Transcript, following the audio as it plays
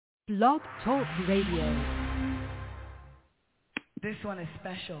Blog Talk Radio. This one is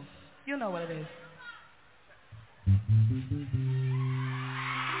special. You know what it is.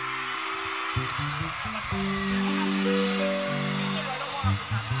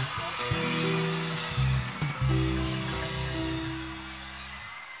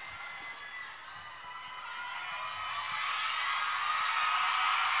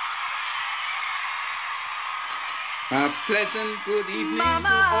 A pleasant good evening to all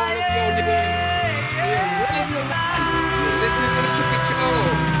of you out there. You're listening to the Cricket Show.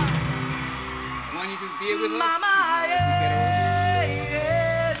 I want you to be with us as we get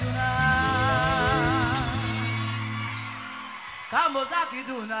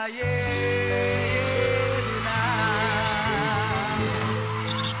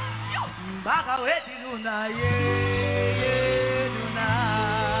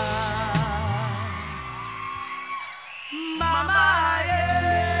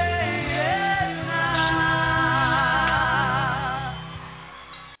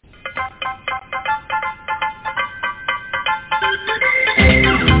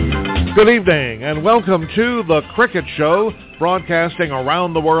Good evening and welcome to The Cricket Show, broadcasting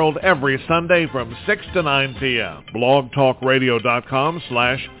around the world every Sunday from 6 to 9 p.m.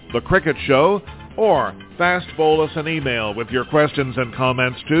 blogtalkradio.com/The Cricket Show, or fast bowl us an email with your questions and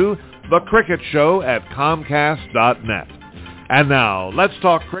comments to thecricketshow@comcast.net. And now, let's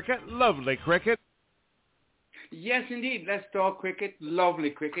talk cricket, lovely cricket. Yes, indeed, let's talk cricket, lovely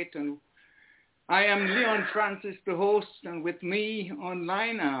cricket. And I am Leon Francis, the host, and with me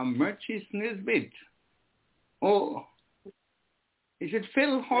online, Myrtrice Nesbitt. Oh, is it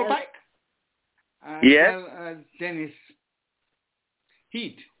Phil Horback? Yes. Well, Dennis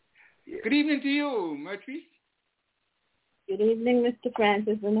Heath. Yes. Good evening to you, Myrtrice. Good evening, Mr.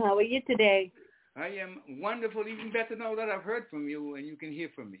 Francis, and how are you today? I am wonderful, even better now that I've heard from you and you can hear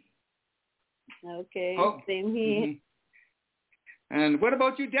from me. Okay, same here. Mm-hmm. And what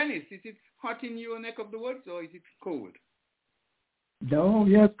about you, Dennis? Is it hot in your neck of the woods, or is it cold? No,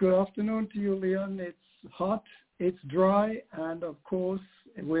 yes, good afternoon to you, Leon. It's hot, it's dry, and of course,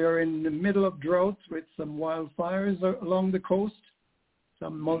 we're in the middle of droughts with some wildfires along the coast,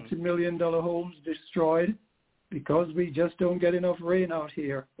 some multi-million-dollar homes destroyed because we just don't get enough rain out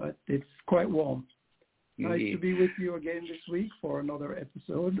here, but it's quite warm. Nice to be with you again this week for another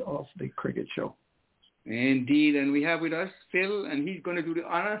episode of The Cricket Show. Indeed, and we have with us Phil, and he's going to do the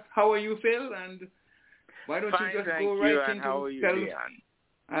honors. How are you, Phil? And why don't you just go right into how are you, Phil? Leon?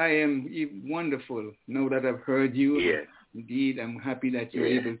 I am wonderful. Now that I've heard you, yes. Indeed, I'm happy that you're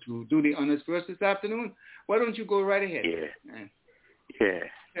able to do the honors for us this afternoon. Why don't you go right ahead?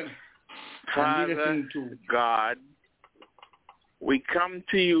 Yes. Father God, we come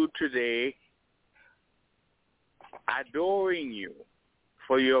to you today adoring you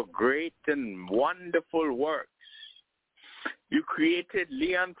for your great and wonderful works. You created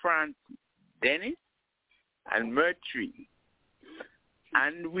Leon Francis, Dennis, and Myrtrice.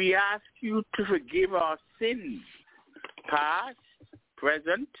 And we ask you to forgive our sins, past,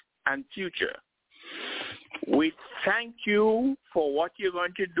 present, and future. We thank you for what you're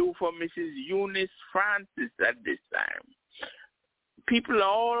going to do for Mrs. Eunice Francis at this time. People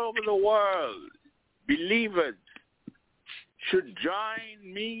all over the world, believers, should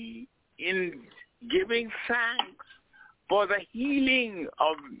join me in giving thanks for the healing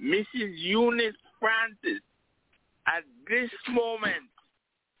of Mrs. Eunice Francis at this moment.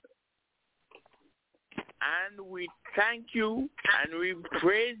 And we thank you and we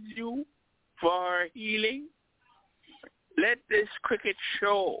praise you for her healing. Let this cricket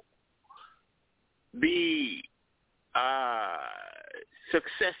show be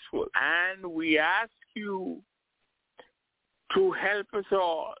successful. And we ask you to help us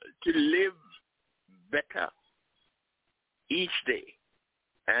all to live better each day.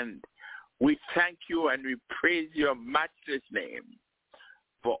 And we thank you and we praise your matchless name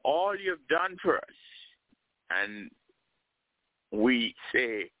for all you've done for us. And we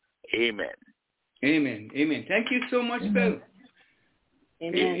say amen. Amen. Amen. Thank you so much, Phil.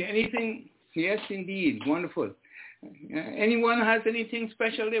 Amen. Anything? Yes, indeed. Wonderful. Anyone has anything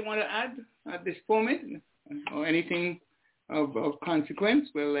special they want to add at this moment? Or anything of consequence?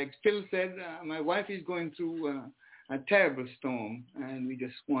 Well, like Phil said, my wife is going through a terrible storm, and we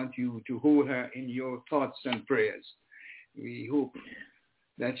just want you to hold her in your thoughts and prayers. We hope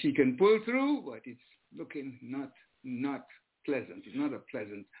that she can pull through, but it's looking not pleasant. It's not a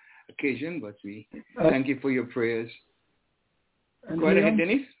pleasant occasion, but we thank you for your prayers. Go ahead,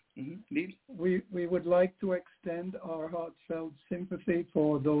 Dennis. We would like to extend our heartfelt sympathy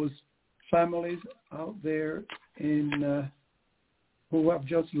for those families out there in who have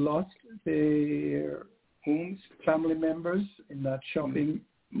just lost their homes, family members in that shopping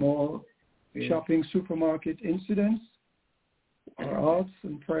mall, shopping supermarket incidents. Our hearts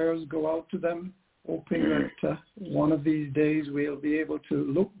and prayers go out to them, hoping that one of these days we'll be able to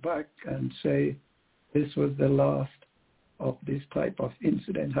look back and say this was the last of this type of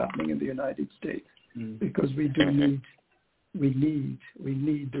incident happening in the United States, because we need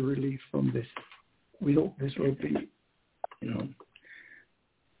the relief from this. We hope this will be,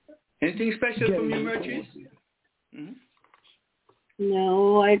 Anything special from you, Myrtrice? Mm-hmm.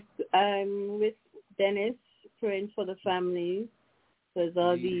 No, I'm with Dennis, praying for the families, because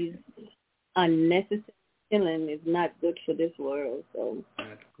all these unnecessary killing is not good for this world. So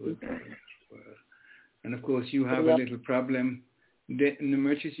not good for this world. And of course, you have a little problem.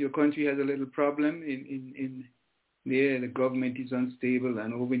 Myrtrice, your country has a little problem in there. The government is unstable,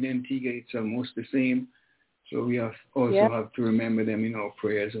 and over in Antigua, it's almost the same. So we have to remember them in our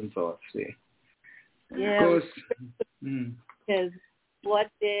prayers and thoughts there. Yeah. Of course. Because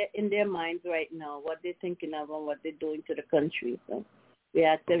what they're in their minds right now, what they're thinking of, and what they're doing to the country. So we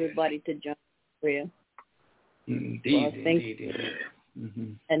ask everybody to join in prayer. Indeed.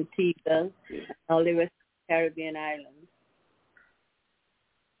 Antigua, all the rest of the Caribbean islands.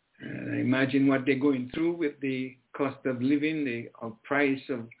 I imagine what they're going through with the cost of living, the price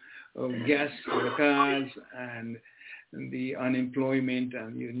of gas for the cars, and the unemployment,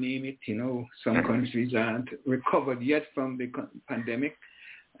 and you name it. Some countries aren't recovered yet from the pandemic,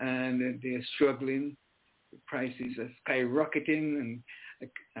 and they're struggling. The prices are skyrocketing, and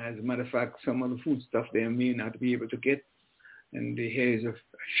as a matter of fact, some of the food stuff they may not be able to get. And there is a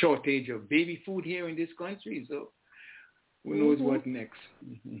shortage of baby food here in this country, so who knows what next.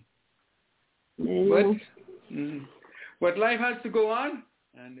 But life has to go on,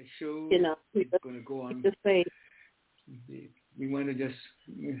 and the show is going to go on. We want to just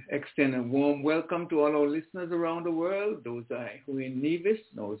extend a warm welcome to all our listeners around the world, those who are in Nevis,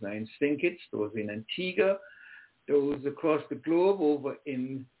 those are in St. Kitts, those in Antigua, those across the globe, over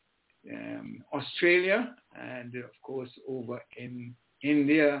in Australia, and of course over in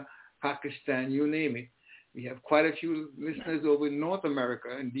India, Pakistan, you name it. We have quite a few listeners over in North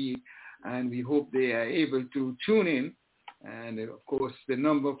America, indeed, and we hope they are able to tune in. And of course, the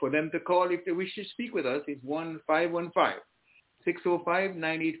number for them to call if they wish to speak with us is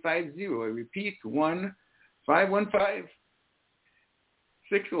 1-515-605-9850. I repeat,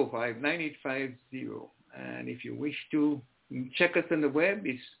 1-515-605-9850. And if you wish to check us on the web,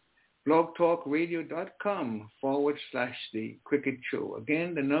 it's blogtalkradio.com/The Cricket Show.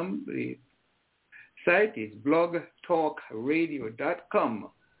 Again, the site is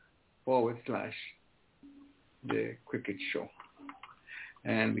blogtalkradio.com/The Cricket Show.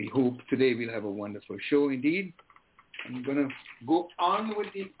 And we hope today we'll have a wonderful show indeed. I'm going to go on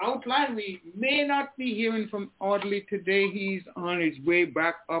with the outline. We may not be hearing from Audley today. He's on his way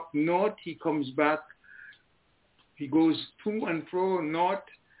back up north. He comes back. He goes to and fro north.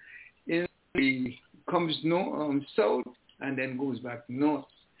 He comes south and then goes back north.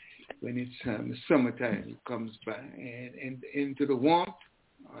 When it's the summertime, he comes back and into the warmth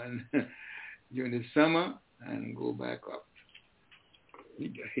during the summer and go back up.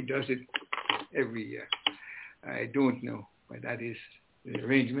 He does it every year. I don't know, but that is the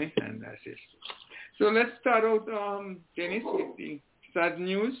arrangement, and that's it. So let's start out, Dennis, with the sad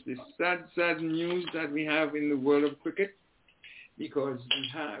news, the sad news that we have in the world of cricket, because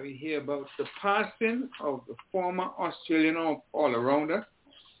we hear about the passing of the former Australian all-arounder,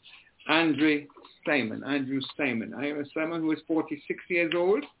 Andrew Simon. Andrew Simon, who was 46 years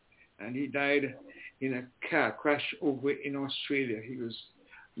old, and he died in a car crash over in Australia. He was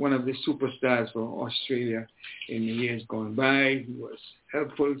one of the superstars for Australia in the years gone by. He was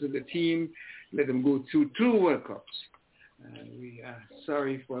helpful to the team, let them go through 2 World Cups. We are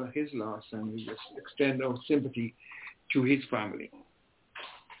sorry for his loss, and we just extend our sympathy to his family.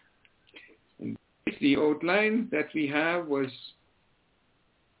 And the outline that we have was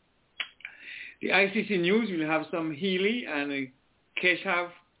the ICC news. We'll have some Healy and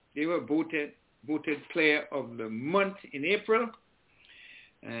Keshav. They were voted player of the month in April.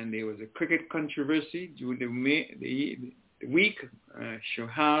 And there was a cricket controversy during the week.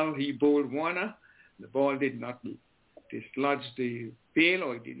 Shohal, he bowled Warner. The ball did not dislodge the bail,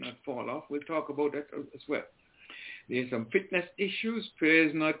 or it did not fall off. We'll talk about that as well. There's some fitness issues.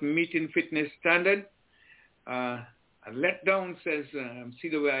 Players not meeting fitness standard. A letdown, says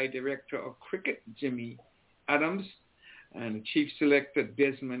CWI Director of Cricket, Jimmy Adams, and Chief Selector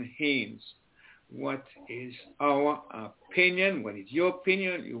Desmond Haynes. What is our opinion? What is your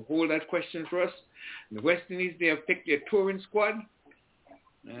opinion? You hold that question for us. The West Indies, they have picked their touring squad.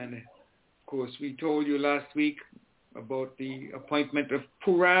 And of course, we told you last week about the appointment of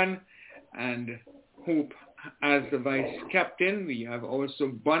Puran and Hope as the vice captain. We have also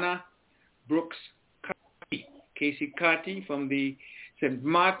Bonner, Brooks, Casey Carty from the St.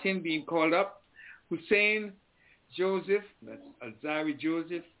 Martin being called up, Hussein Joseph, that's Alzari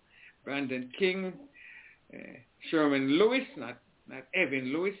Joseph, Brandon King, Sherman Lewis, not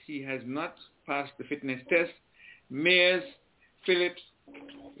Evan Lewis, he has not passed the fitness test, Mayers, Phillips,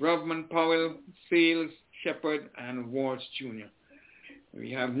 Rovman Powell, Sales, Shepard, and Walsh Jr.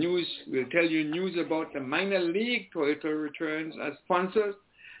 We have news, we'll tell you news about the minor league. Curator returns as sponsors.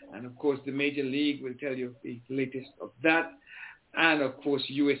 And of course, the major league will tell you the latest of that. And of course,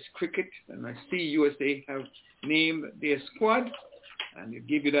 U.S. cricket. And I see USA have named their squad. And they'll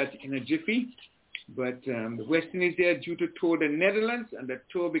give you that in a jiffy. But the West Indies there due to tour the Netherlands. And the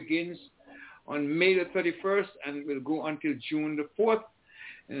tour begins on May the 31st and will go until June the 4th.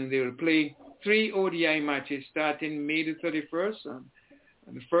 And they will play 3 ODI matches starting May the 31st.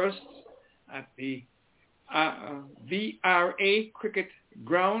 And the first at the VRA Cricket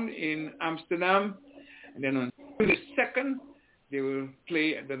Ground in Amsterdam. And then on the 2nd, they will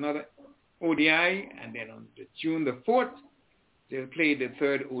play another ODI. And then on June the 4th, they'll play the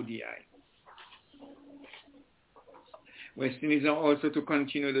 3rd ODI. West Indies are also to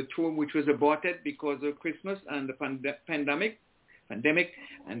continue the tour, which was aborted because of Christmas and the pandemic. And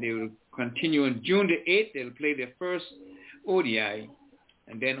they will continue on June the 8th. They'll play their first ODI.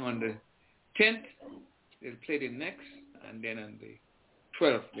 And then on the 10th, they'll play the next. And then on the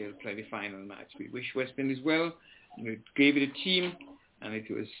 12th, they'll play the final match. We wish West Indies well. We gave you the team, and it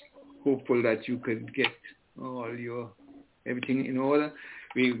was hopeful that you could get everything in order.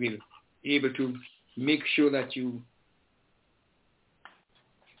 We will be able to make sure that you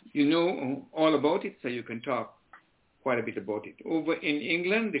know all about it, so you can talk quite a bit about it. Over in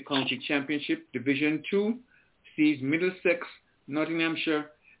England, the County Championship Division 2 sees Middlesex,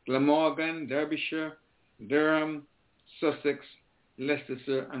 Nottinghamshire, Glamorgan, Derbyshire, Durham, Sussex,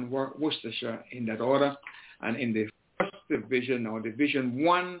 Leicestershire, and Worcestershire in that order. And in the first division, or Division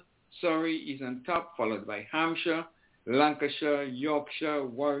 1, Surrey is on top, followed by Hampshire, Lancashire, Yorkshire,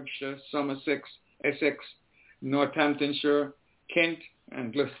 Warwickshire, Somerset, Essex, Northamptonshire, Kent,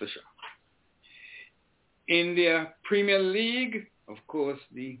 and Gloucestershire. In the Premier League, of course,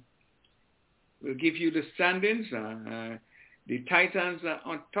 we'll give you the standings. The Titans are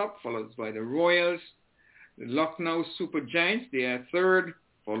on top, followed by the Royals. The Lucknow Super Giants, they are 3rd,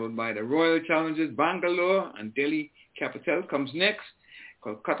 followed by the Royal Challengers, Bangalore, and Delhi Capital comes next.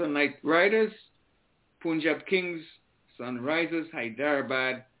 Kolkata Knight Riders, Punjab Kings, Sunrisers,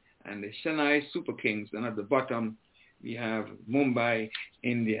 Hyderabad, and the Chennai Super Kings. And at the bottom, we have Mumbai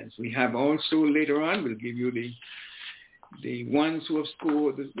Indians. We have also later on, we'll give you the ones who have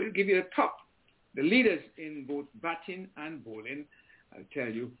scored. We'll give you the leaders in both batting and bowling. I'll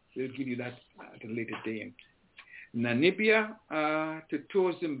tell you, we'll give you that at a later day. Namibia to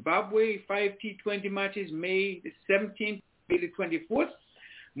tour Zimbabwe, 5 T20 matches, May the 17th, May the 24th.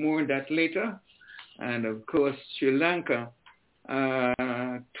 More on that later. And of course, Sri Lanka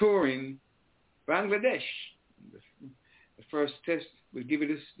touring Bangladesh. The first test, we'll give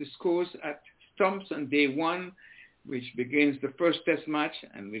you the scores at Stumps on day 1, which begins the first test match,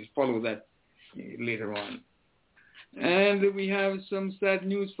 and we'll follow that later on. And we have some sad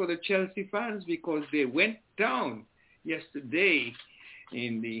news for the Chelsea fans because they went down yesterday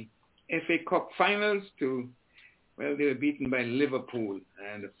in the FA Cup finals they were beaten by Liverpool.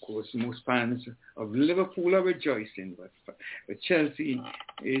 And of course, most fans of Liverpool are rejoicing. But Chelsea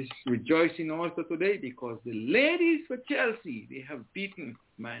is rejoicing also today because the ladies for Chelsea, they have beaten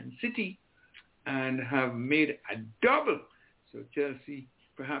Man City and have made a double. So Chelsea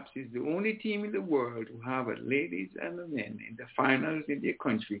perhaps is the only team in the world who have a ladies and a men in the finals in their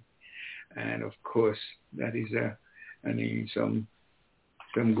country. And of course, that is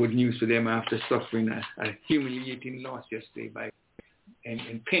some good news for them after suffering a humiliating loss yesterday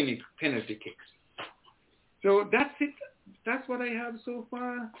in penalty kicks. So that's it. That's what I have so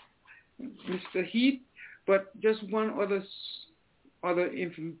far, Mr. Heath. But just one other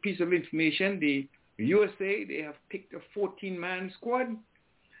piece of information. The USA, they have picked a 14-man squad.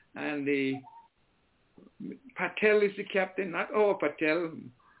 And Patel is the captain, not our Patel,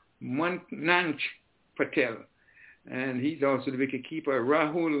 Nanch Patel. And he's also the wicket keeper.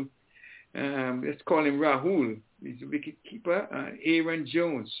 Rahul, let's call him Rahul. He's the wicket keeper. Aaron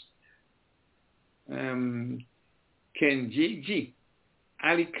Jones, Ken G,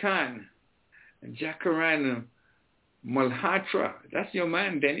 Ali Khan, Jakaran Malhotra. That's your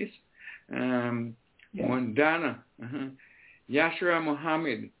man, Dennis. Mondana. Yashra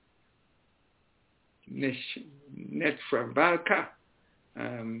Mohammed, Netfravalka,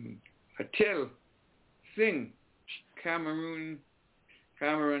 Patel, Singh, Cameron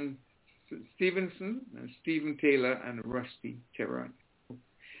Stevenson, and Stephen Taylor, and Rusty Terran.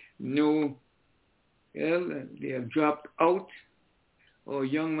 No, well, they have dropped out. A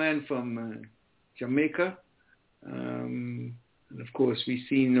young man from Jamaica, and of course we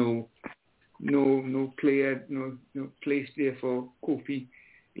see no player, no place there for Kofi.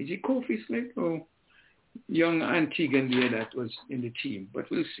 Is it Kofi Smith or young Antiguan there that was in the team? But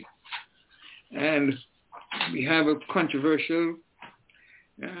we'll see. And we have a controversial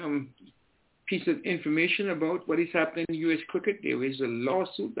piece of information about what is happening in U.S. cricket. There is a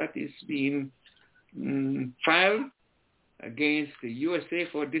lawsuit that is being filed against the USA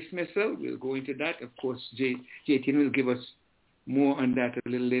for dismissal. We'll go into that. Of course, Jatin will give us more on that a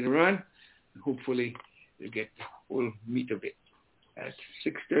little later on. Hopefully, we'll get the whole meat of it. At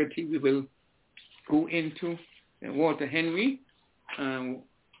 6:30, we will go into Walter Henry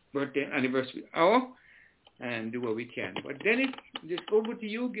birthday anniversary hour and do what we can. But Dennis, just over to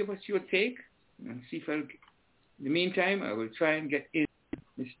you. Give us your take and see if I'll. In the meantime, I will try and get in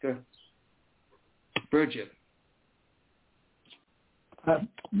Mr. Virgil.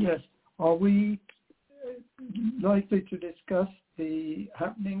 Yes. Are we likely to discuss the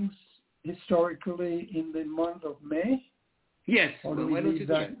happenings historically in the month of May? Yes. Or well, why don't you do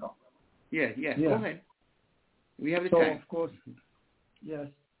that? Yeah. Go ahead. We have the time. Of course, yes.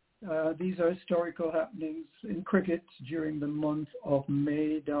 These are historical happenings in cricket during the month of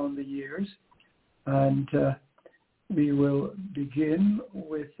May down the years. And we will begin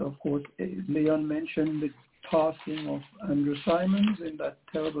with, of course, Leon mentioned the passing of Andrew Simons in that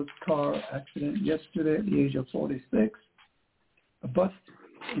terrible car accident yesterday at the age of 46. But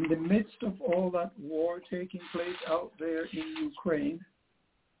in the midst of all that war taking place out there in Ukraine,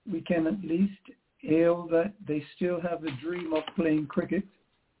 we can at least hail that they still have a dream of playing cricket.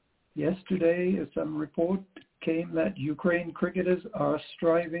 Yesterday, some report came that Ukraine cricketers are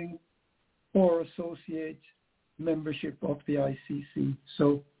striving for associate membership of the ICC.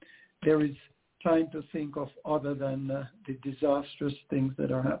 So there is time to think of other than the disastrous things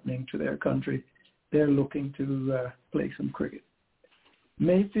that are happening to their country. They're looking to play some cricket.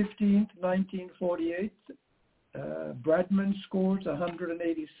 May 15th, 1948, Bradman scored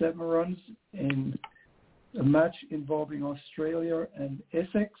 187 runs in a match involving Australia and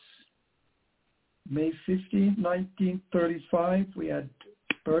Essex. May 15th, 1935, we had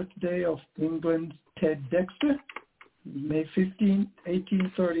birthday of England's Ted Dexter. May 15,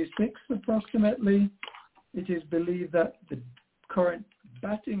 1836, approximately, it is believed that the current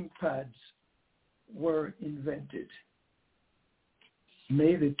batting pads were invented.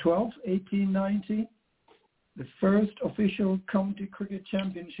 May the 12th, 1890, the first official county cricket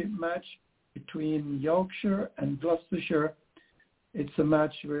championship match between Yorkshire and Gloucestershire. It's a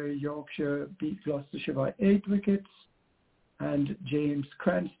match where Yorkshire beat Gloucestershire by 8 wickets, and James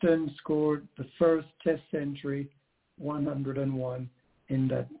Cranston scored the first Test century, 101, in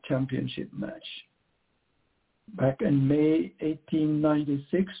that championship match. Back in May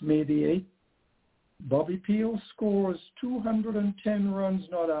 1896, May the 8th, Bobby Peel scores 210 runs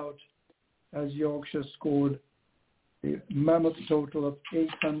not out as Yorkshire scored a mammoth total of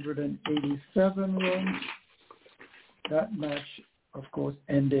 887 runs. That match, of course,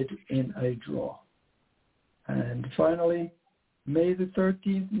 ended in a draw. And finally, May the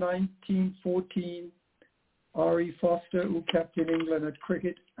 13th, 1914, R.E. Foster, who captained England at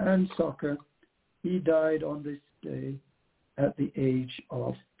cricket and soccer, he died on this day at the age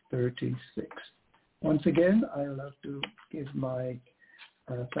of 36. Once again, I'll have to give my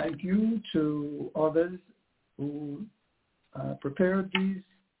thank you to others who prepared these,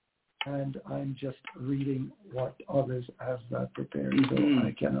 and I'm just reading what others have prepared, so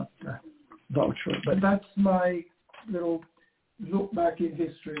I cannot vouch for it. But that's my little look back in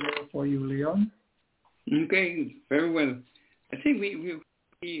history there for you, Leon. Okay, very well. I think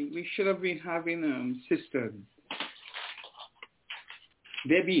we should have been having Sister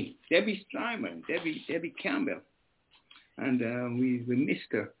Debbie Strymon, Debbie Campbell, and we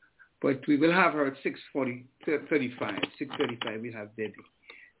missed her. But we will have her at 6:35. 6:35 we'll have Debbie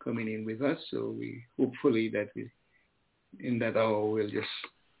coming in with us. So we hopefully that in that hour we'll just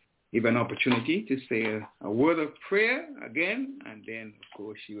give an opportunity to say a word of prayer again, and then of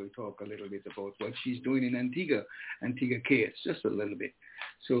course she will talk a little bit about what she's doing in Antigua Cayes, just a little bit.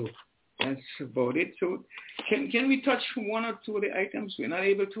 So that's about it. So can we touch one or two of the items we're not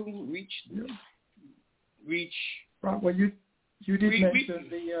able to reach? Right. Well, you did mention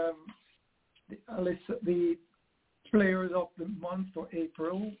the players of the month for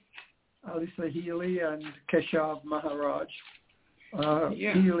April, Alyssa Healy and Keshav Maharaj.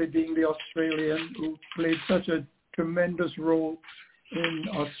 Healy being the Australian who played such a tremendous role in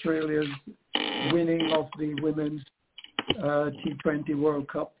Australia's winning of the Women's T20 World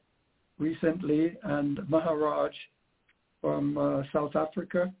Cup recently, and Maharaj from South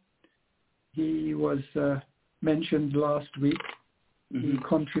Africa. He was mentioned last week. He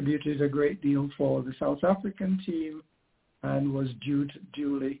contributed a great deal for the South African team and was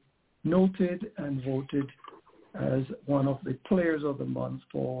duly noted and voted as one of the players of the month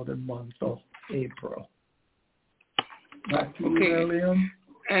for the month of April. Back to you, Leon.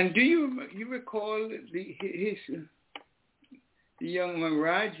 And do you recall the young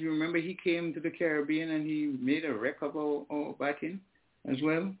Maharaj? You remember he came to the Caribbean and he made a record of batting as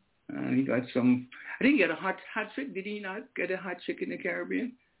well? And he got some, I think he had a hat trick. Did he not get a hat trick in the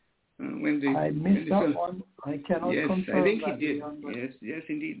Caribbean? I missed that one. I cannot confirm. Yes, I think that, he did. Leon, Yes,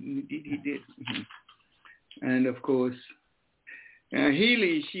 indeed he did. And of course,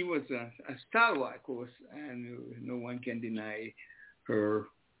 Healy, she was a stalwart, of course, and no one can deny her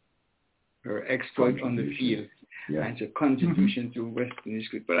exploit on the field and her contribution to West Indies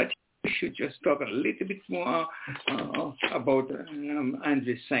cricket. But I think we should just talk a little bit more about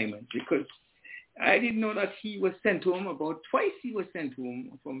Andre Simon, because I didn't know that he was sent home. About twice he was sent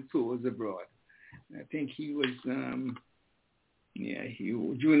home from tours abroad. I think he was,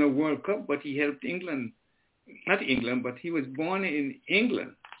 during a World Cup, but he helped England. Not England, but he was born in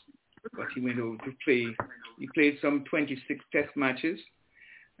England. But he went over to play. He played some 26 test matches,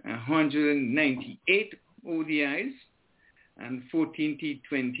 198 ODIs, and 14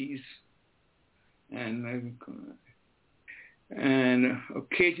 T20s, and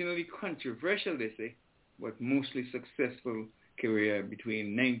occasionally controversial, they say, but mostly successful career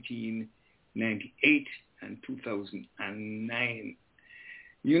between 1998 and 2009.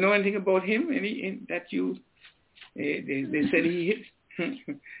 You know anything about him? They said he hit,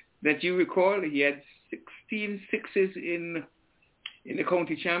 that you recall, he had 16 sixes in the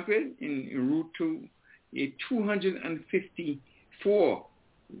county champion en route to a 254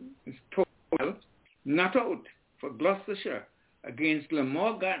 total not out for Gloucestershire against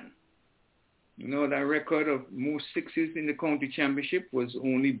Glamorgan. You know, that record of most sixes in the county championship was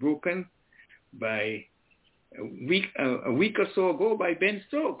only broken by a week or so ago by Ben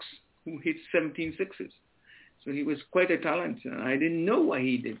Stokes, who hit 17 sixes. So he was quite a talent. I didn't know why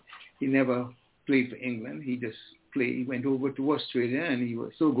he did. He never played for England. He just played. He went over to Australia, and he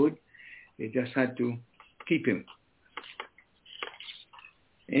was so good, they just had to keep him.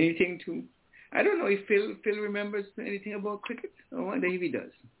 Anything to? I don't know if Phil remembers anything about cricket. I wonder if he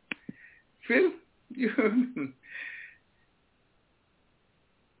does. Phil,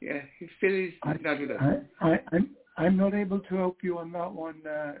 Phil is not with us. I'm not able to help you on that one,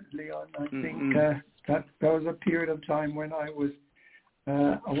 Leon. I think that was a period of time when I was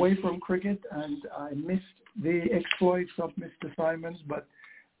away from cricket, and I missed the exploits of Mr. Simons. But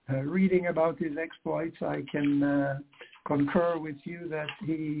reading about his exploits, I can concur with you that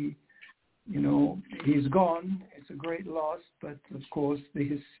he's gone. It's a great loss, but of course the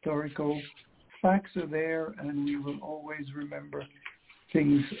historical facts are there, and we will always remember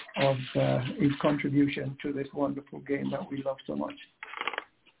things of his contribution to this wonderful game that we love so much.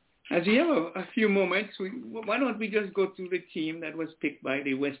 As we have a few moments, why don't we just go through the team that was picked by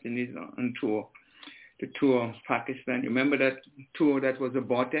the West Indies on tour, the tour of Pakistan. You remember that tour that was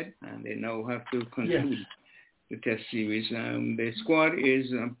aborted, and they now have to conclude the test series. The squad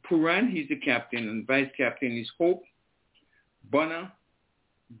is Puran, he's the captain, and vice captain is Hope, Bonner,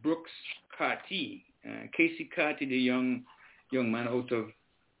 Brooks, Carty. Casey Carty, the young man out of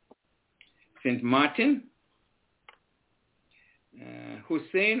St. Martin.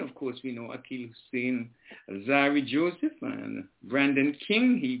 Hussain, of course, we know Akil Hussain, Zari Joseph, and Brandon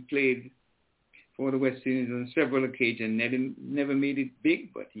King. He played for the West Indies on several occasions. Never made it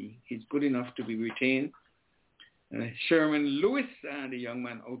big, but he's good enough to be retained. Sherman Lewis, the young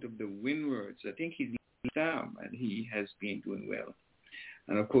man out of the Windwards. I think he's a star, and he has been doing well.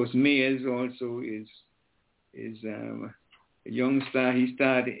 And of course, Mayers also is a young star. He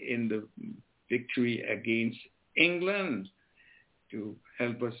starred in the victory against England to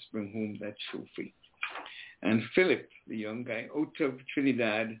help us bring home that trophy. And Philip, the young guy out of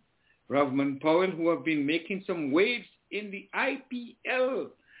Trinidad, Rovman Powell, who have been making some waves in the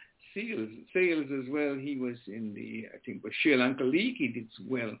IPL sales as well. He was in the, I think, Sri Lanka League. He did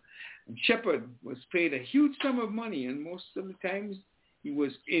well. And Shepherd was paid a huge sum of money, and most of the times he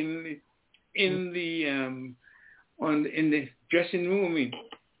was in the dressing room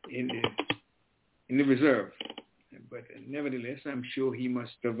in the reserve. but nevertheless, I'm sure he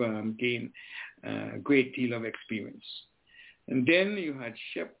must have gained a great deal of experience. And then you had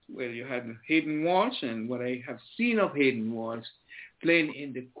you had Hayden Walsh, and what I have seen of Hayden Walsh playing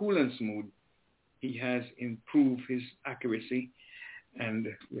in the coolance mode, he has improved his accuracy. And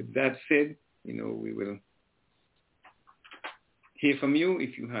with that said, we will hear from you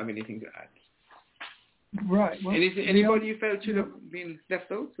if you have anything to add. Right. Well, anybody you felt should have been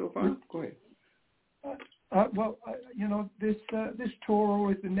left out so far? Go ahead. This tour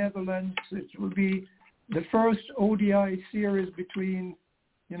with the Netherlands, it will be the first ODI series between,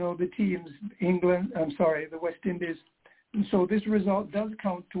 the teams, the West Indies. And so this result does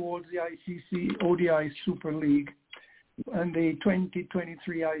count towards the ICC ODI Super League and the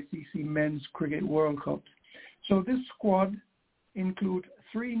 2023 ICC Men's Cricket World Cup. So this squad includes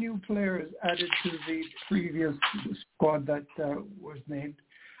 3 new players added to the previous squad that was named.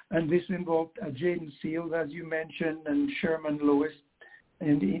 And this involved Jaden Seals, as you mentioned, and Sherman Lewis.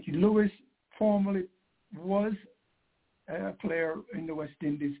 And Lewis formerly was a player in the West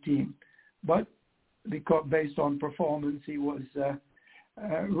Indies team, but because based on performance, he was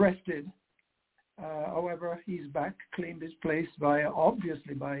rested. However, he's back, claimed his place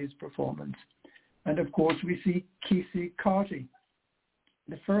obviously by his performance. And of course, we see Keith Carty,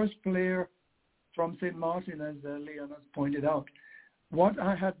 the first player from St. Martin, as Leon has pointed out. What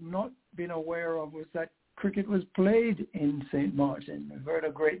I had not been aware of was that cricket was played in St. Martin. I've heard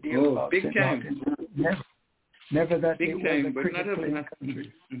a great deal about St. Martin. Never that big it time, was a but cricket not playing a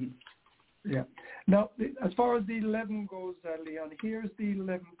country. Mm-hmm. Yeah. Now, as far as the 11 goes, Leon, here's the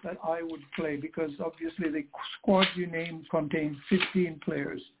 11 that I would play, because obviously the squad you named contains 15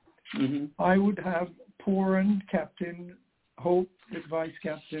 players. Mm-hmm. I would have Pooran, captain, Hope, the vice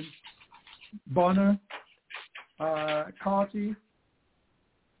captain, Bonner, Carty,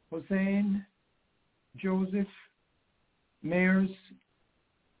 Hossain, Joseph, Mayers,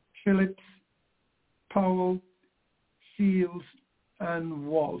 Phillips, Powell, Seals, and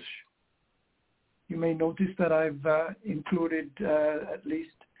Walsh. You may notice that I've included at least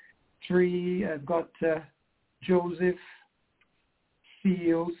 3. I've got Joseph,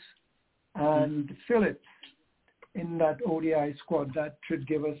 Seals, and Phillips in that ODI squad. That should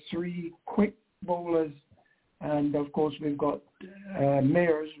give us 3 quick bowlers. And, of course, we've got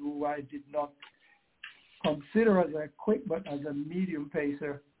Mayers, who I did not consider as a quick, but as a medium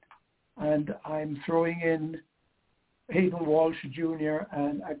pacer. And I'm throwing in Hayden Walsh Jr.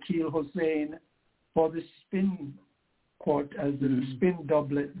 and Akil Hossain for the spin quad as the spin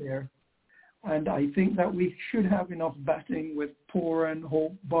doublet there. And I think that we should have enough batting with Pooran,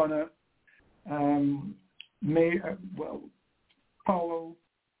 Hope, Bonner, Powell,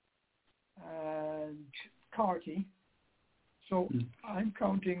 and Carty. So I'm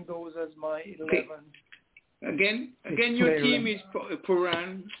counting those as my 11. Okay. Again, your team is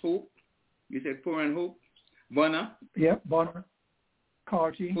Pooran, Hope. You said Pooran, Hope, Bonner. Yeah, Bonner,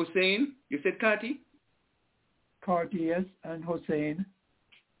 Carty. Hossain. You said Carty. Carty, yes, and Hossain.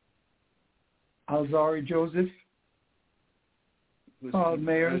 Alzari Joseph. Paul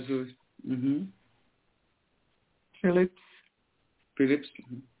Mayers. Mm-hmm. Phillips.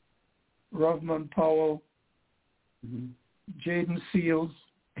 Mm-hmm. Rovman Powell. Mm-hmm. Jaden Seals.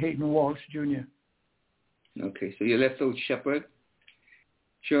 Hayden Walsh Jr. Okay, so you left out Shepherd,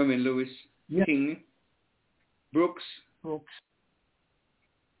 Sherman Lewis, King, Brooks.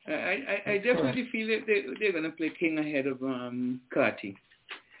 I definitely feel that they're going to play King ahead of Carty.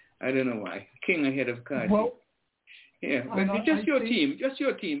 I don't know why. King ahead of Carty. Well, yeah, but it's just your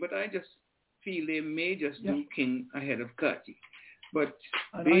team. But I just feel they may just do King ahead of Carty. But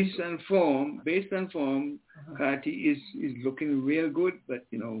based on form, Carty is looking real good. But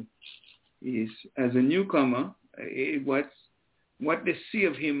is as a newcomer, what they see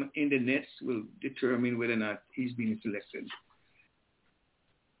of him in the nets will determine whether or not he's being selected.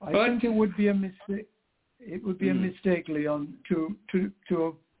 I think it would be a mistake. It would be a mistake, Leon, to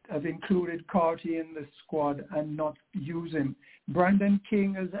have included Carty in the squad and not use him. Brandon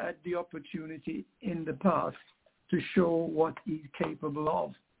King has had the opportunity in the past to show what he's capable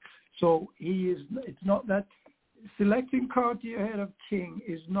of. So it's not that selecting Carty ahead of King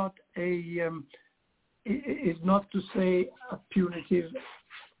is not is not to say a punitive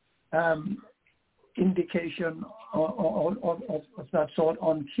indication of that sort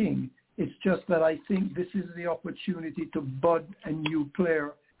on King. It's just that I think this is the opportunity to bud a new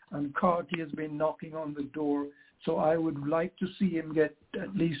player, and Carty has been knocking on the door. So I would like to see him get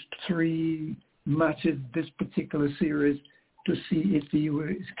at least 3 matches this particular series to see if he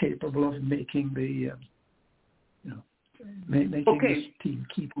is capable of making the making this team,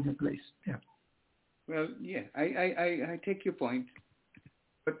 keeping the place. Yeah. Well, yeah, I take your point.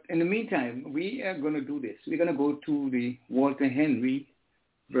 But in the meantime, we are going to do this. We're going to go to the Walter Henry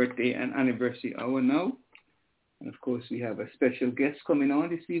birthday and anniversary hour now. And, of course, we have a special guest coming on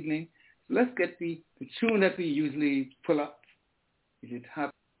this evening. So let's get the tune that we usually pull up. Is it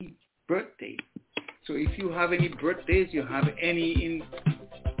Happy Birthday? So if you have any birthdays, you have any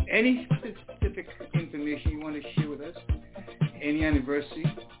specific information you want to share with us, any anniversary,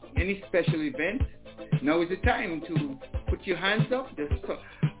 any special event, now is the time to put your hands up. Just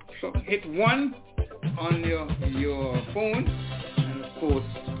hit 1 on your phone, and of course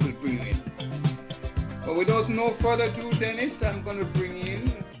we'll bring you in. But without no further ado, Dennis, I'm going to bring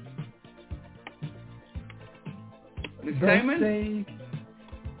in Miss Simon.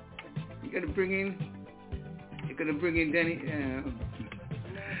 You're going to bring in Denny.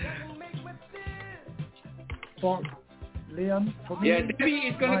 For Leon, for me. Yeah, Debbie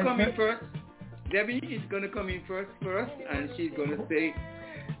is going to come in first. Debbie is going to come in first for us, and she's going to say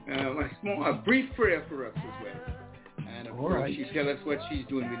a brief prayer for us as well. And of course, she'll tell us what she's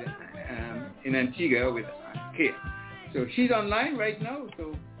doing with in Antigua with Kate. So she's online right now,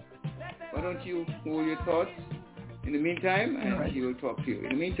 so why don't you hold your thoughts in the meantime, and she will talk to you. In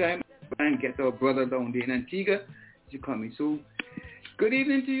the meantime, and get our brother down there in Antigua to come in. So good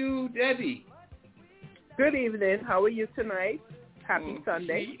evening to you, Debbie. Good evening. How are you tonight? Happy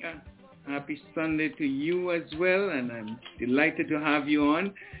Sunday. Happy Sunday to you as well, and I'm delighted to have you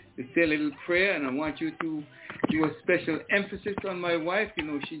on to say a little prayer, and I want you to do a special emphasis on my wife. You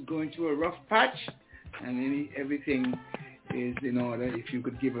know, she's going through a rough patch, and everything is in order. If you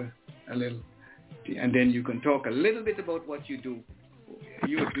could give her a little, and then you can talk a little bit about what you do.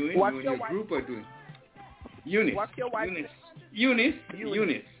 You're doing, you and your group are doing. Eunice. What's your wife? Eunice.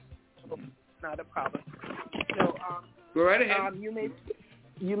 Not a problem. So, go right ahead.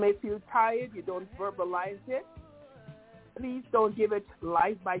 You may feel tired. You don't verbalize it. Please don't give it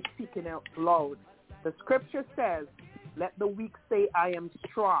life by speaking out loud. The scripture says, let the weak say, I am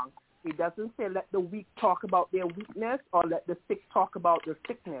strong. It doesn't say let the weak talk about their weakness, or let the sick talk about their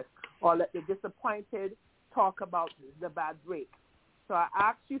sickness, or let the disappointed talk about the bad break. So I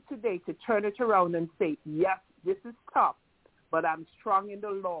ask you today to turn it around and say, yes, this is tough, but I'm strong in the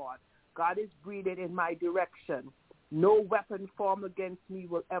Lord. God is breathing in my direction. No weapon formed against me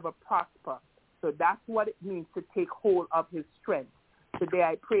will ever prosper. So that's what it means to take hold of his strength. Today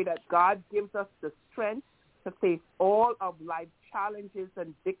I pray that God gives us the strength to face all of life's challenges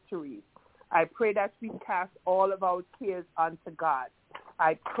and victories. I pray that we cast all of our cares onto God.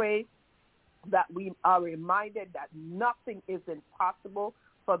 I pray that we are reminded that nothing is impossible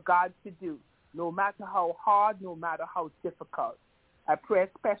for God to do, no matter how hard, no matter how difficult. I pray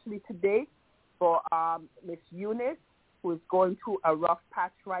especially today for Miss Eunice, who is going through a rough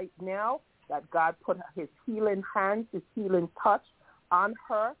patch right now, that God put his healing hands, his healing touch on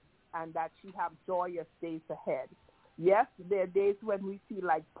her, and that she have joyous days ahead. Yes, there are days when we feel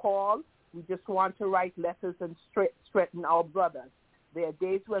like Paul, we just want to write letters and strengthen our brothers. There are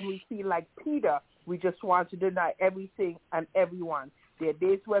days when we feel like Peter, we just want to deny everything and everyone. There are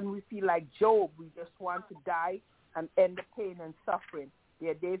days when we feel like Job, we just want to die and end the pain and suffering.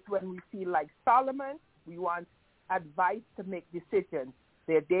 There are days when we feel like Solomon, we want advice to make decisions.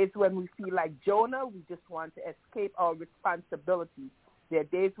 There are days when we feel like Jonah, we just want to escape our responsibilities. There are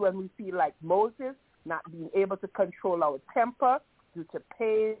days when we feel like Moses, not being able to control our temper due to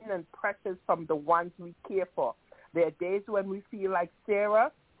pain and pressures from the ones we care for. There are days when we feel like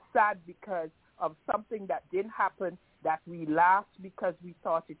Sarah, sad because of something that didn't happen, that we laughed because we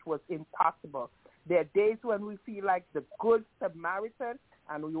thought it was impossible. There are days when we feel like the good Samaritan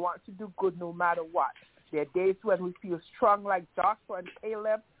and we want to do good no matter what. There are days when we feel strong like Joshua and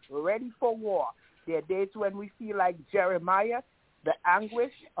Caleb, ready for war. There are days when we feel like Jeremiah, the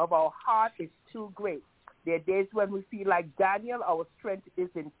anguish of our heart is too great. There are days when we feel like Daniel, our strength is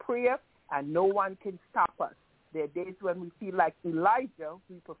in prayer and no one can stop us. There are days when we feel like Elijah,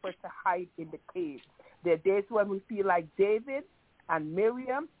 we prefer to hide in the cave. There are days when we feel like David and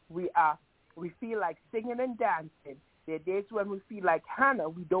Miriam, we feel like singing and dancing. There are days when we feel like Hannah,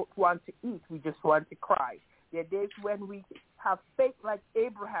 we don't want to eat, we just want to cry. There are days when we have faith like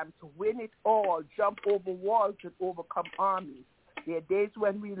Abraham to win it all, jump over walls and overcome armies. There are days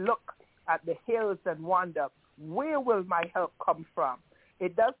when we look at the hills and wonder, where will my help come from?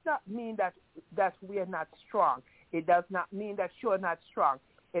 It does not mean that we are not strong. It does not mean that you're not strong.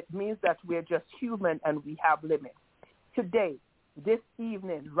 It means that we're just human and we have limits. Today, this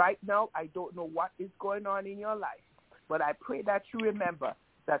evening, right now, I don't know what is going on in your life, but I pray that you remember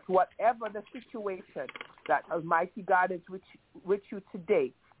that whatever the situation, that Almighty God is with you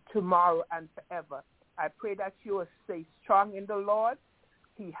today, tomorrow, and forever. I pray that you will stay strong in the Lord.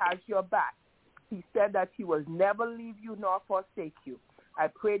 He has your back. He said that he will never leave you nor forsake you. I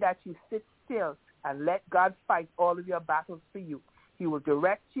pray that you sit still and let God fight all of your battles for you. He will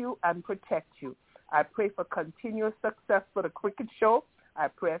direct you and protect you. I pray for continuous success for the Cricket Show. I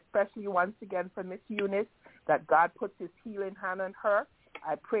pray especially once again for Miss Eunice, that God puts his healing hand on her.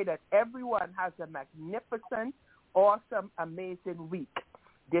 I pray that everyone has a magnificent, awesome, amazing week.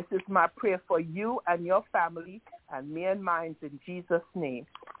 This is my prayer for you and your family and me and mine in Jesus' name.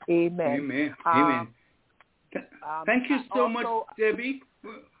 Amen. Amen. Amen. Thank you so much, Debbie.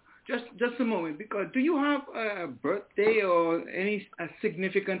 Just a moment, because do you have a birthday or any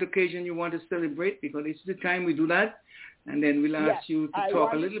significant occasion you want to celebrate? Because it's the time we do that, and then we'll ask you to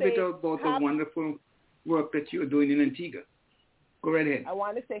talk a little bit about the wonderful work that you're doing in Antigua. Go right ahead. I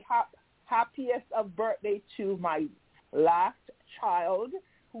want to say happiest of birthday to my last child,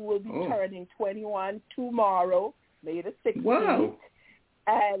 who will be turning 21 tomorrow, May the 16th. Wow.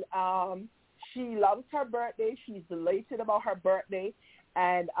 And she loves her birthday. She's elated about her birthday.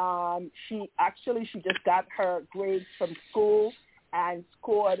 And she just got her grades from school and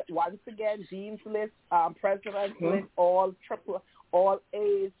scored once again Dean's List, President's List, all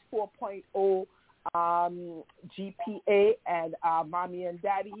A's, 4.0 GPA. And Mommy and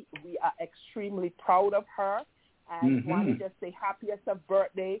Daddy, we are extremely proud of her. And want to just say happiest of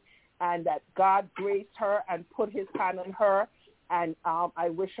birthday, and that God graced her and put his hand on her. And I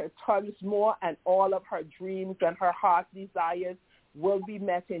wish her tons more, and all of her dreams and her heart desires will be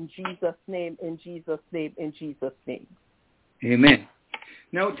met in Jesus' name, in Jesus' name, in Jesus' name. Amen.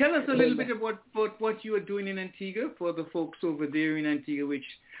 Now tell us a little bit about what you are doing in Antigua for the folks over there in Antigua,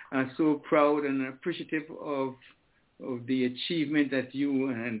 which are so proud and appreciative of the achievement that you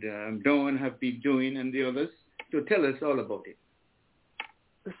and Dawn have been doing and the others. So tell us all about it.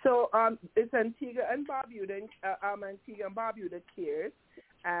 So it's Antigua and Barbuda, Antigua and Barbuda Cares,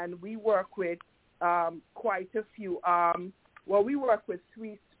 and we work with quite a few. We work with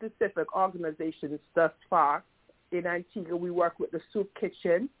 3 specific organizations thus far. In Antigua, we work with the Soup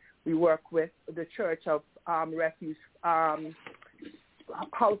Kitchen. We work with the Church of Refuge,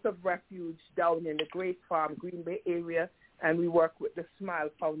 House of Refuge down in the Great Farm, Green Bay area, and we work with the Smile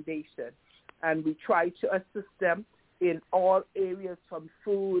Foundation. And we try to assist them in all areas from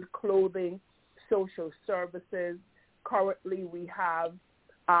food, clothing, social services. Currently, we have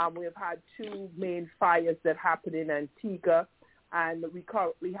had 2 main fires that happened in Antigua, and we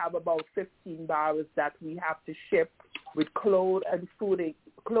currently have about 15 barrels that we have to ship with clothing and food.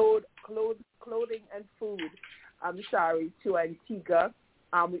 To Antigua.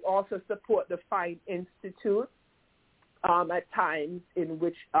 We also support the Fine Institute. At times in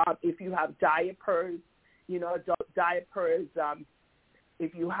which if you have diapers, adult diapers,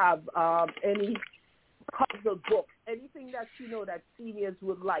 if you have any puzzle books, anything that that seniors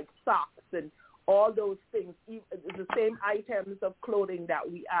would like, socks and all those things, the same items of clothing that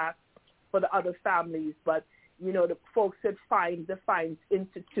we ask for the other families. But, the folks at the Fines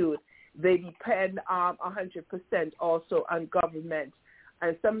Institute, they depend 100% also on government.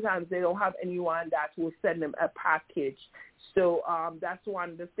 And sometimes they don't have anyone that will send them a package. So that's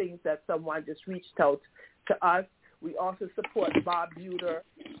one of the things that someone just reached out to us. We also support Barbuda.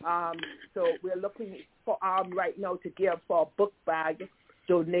 So we're looking for right now to give for a book bag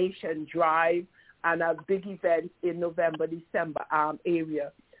donation drive and a big event in November, December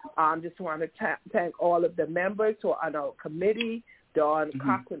area. Just want to thank all of the members who are on our committee, Dawn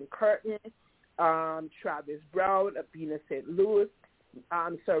Cochran Curtin, Travis Brown, Abina St. Louis,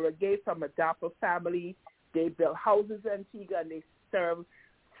 Sarah Gay from a Dapper family. They build houses in Antigua and they serve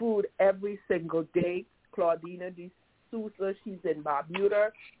food every single day. Claudina De Sousa, she's in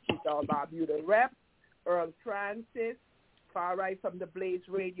Barbuda. She's our Barbuda rep. Earl Francis, far right from the Blaze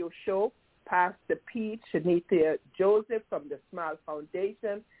Radio Show. Pastor Pete, Shanita Joseph from the Smile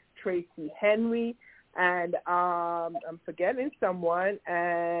Foundation. Tracy Henry, and I'm forgetting someone,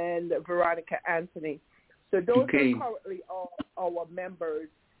 and Veronica Anthony. So those are currently all our members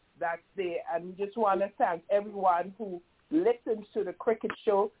that's there. And we just want to thank everyone who listens to the Cricket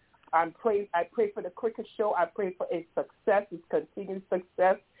Show. I pray for the Cricket Show. I pray for its success, its continued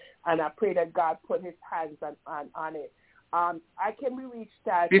success, and I pray that God put his hands on it. I can be reached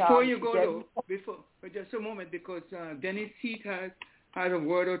at... Before you go, just a moment, because Dennis Heath has a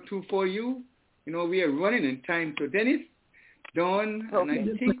word or two for you. We are running in time. So Dennis, Dawn, and I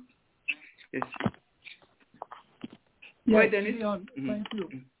think... Yes. Yes, Dennis. Leon, thank you.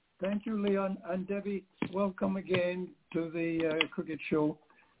 Thank you, Leon. And Debbie, welcome again to the Cricket Show.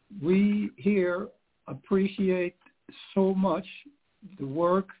 We here appreciate so much the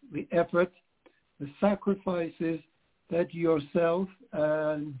work, the effort, the sacrifices that yourself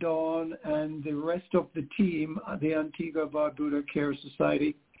and Dawn and the rest of the team, the Antigua Barbuda Care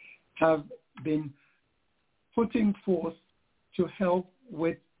Society, have been putting forth to help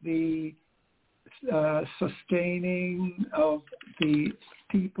with the sustaining of the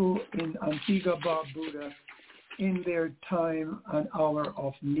people in Antigua Barbuda in their time and hour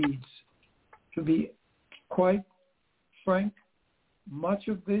of needs. To be quite frank, much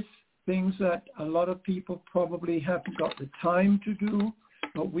of this, things that a lot of people probably haven't got the time to do,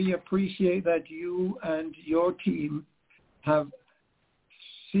 but we appreciate that you and your team have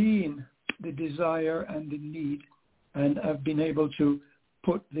seen the desire and the need and have been able to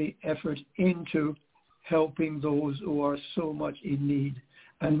put the effort into helping those who are so much in need.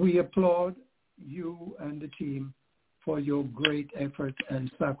 And we applaud you and the team for your great effort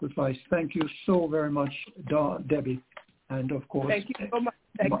and sacrifice. Thank you so very much, Debbie. And of course, thank you so much.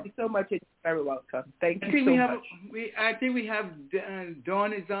 Thank you so much. You're very welcome. Thank you so much. I think we have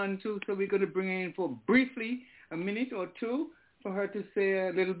Dawn is on too, so we're going to bring her in for briefly a minute or two for her to say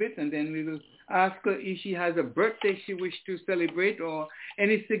a little bit, and then we will ask her if she has a birthday she wishes to celebrate or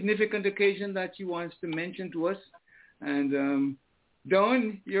any significant occasion that she wants to mention to us. And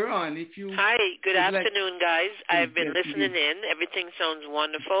Dawn, you're on. If you Hi, good afternoon, guys. I've been listening in. Everything sounds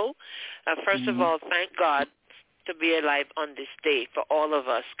wonderful. First of all, thank God to be alive on this day for all of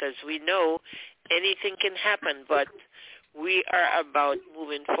us, because we know anything can happen, but we are about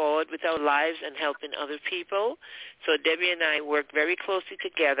moving forward with our lives and helping other people. So Debbie and I work very closely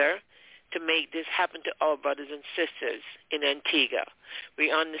together to make this happen to our brothers and sisters in Antigua.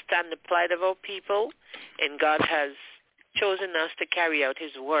 We understand the plight of our people, and God has chosen us to carry out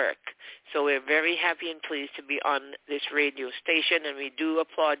his work. So we're very happy and pleased to be on this radio station, and we do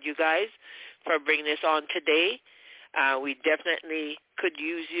applaud you guys for bringing this on today. We definitely could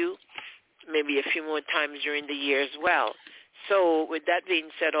use you maybe a few more times during the year as well. So with that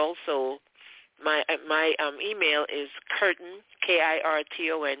being said, also, my email is Kirton,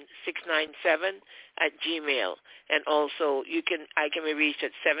 KIRTON 697 @gmail, and also I can be reached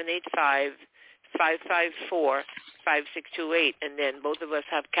at 785-554-5628, and then both of us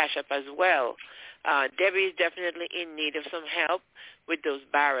have Cash App as well. Debbie is definitely in need of some help with those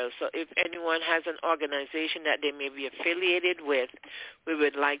barrels. So if anyone has an organization that they may be affiliated with, we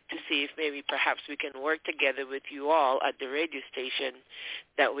would like to see if maybe perhaps we can work together with you all at the radio station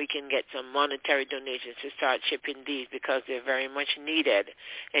that we can get some monetary donations to start shipping these, because they're very much needed.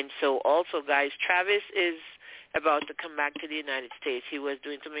 And so also, guys, Travis is about to come back to the United States. He was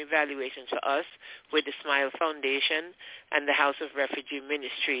doing some evaluations for us with the Smile Foundation and the House of Refugee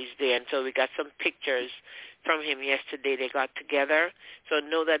Ministries there. And so we got some pictures from him yesterday. They got together. So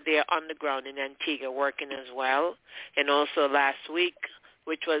know that they are on the ground in Antigua working as well. And also last week,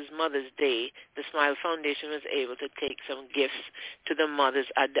 which was Mother's Day, the Smile Foundation was able to take some gifts to the mothers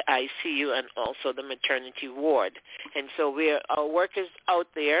at the ICU and also the maternity ward. And so our work is out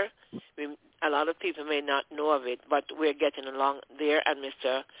there. A lot of people may not know of it, but we're getting along there. And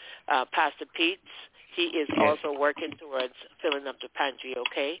Mr. Pastor Pete, he is also working towards filling up the pantry,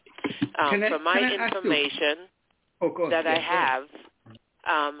 okay? For my information that I have,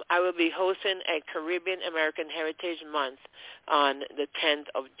 I will be hosting a Caribbean American Heritage Month on the 10th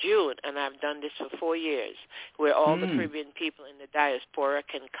of June, and I've done this for 4 years, where all the Caribbean people in the diaspora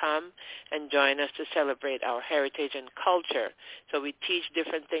can come and join us to celebrate our heritage and culture. So we teach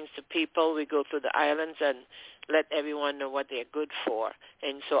different things to people. We go through the islands and let everyone know what they're good for.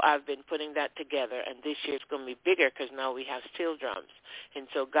 And so I've been putting that together, and this year it's going to be bigger because now we have steel drums. And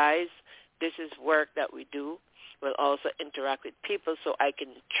so, guys, this is work that we do. We'll also interact with people so I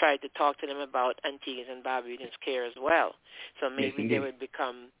can try to talk to them about Antiguans and Barbudans care as well. So maybe they would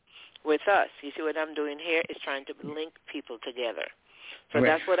become with us. You see what I'm doing here is trying to link people together. So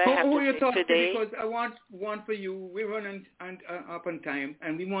that's what I have to say today. Because I want one for you. We're running up on time,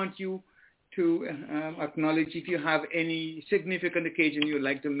 and we want you to acknowledge if you have any significant occasion you would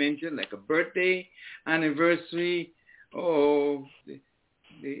like to mention, like a birthday, anniversary, or the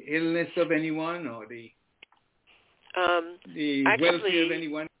illness of anyone, or the welfare of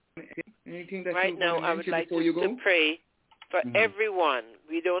anyone. Anything that right you now, want to I would like to pray for everyone.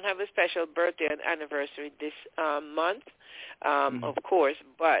 We don't have a special birthday and anniversary this month, of course,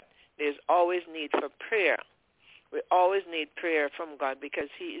 but there's always need for prayer. We always need prayer from God because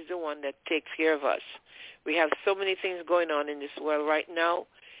he is the one that takes care of us. We have so many things going on in this world right now,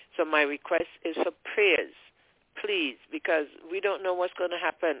 so my request is for prayers, please, because we don't know what's going to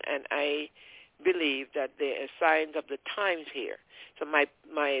happen, and I believe that there are signs of the times here. So my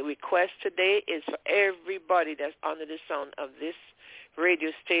request today is for everybody that's under the sound of this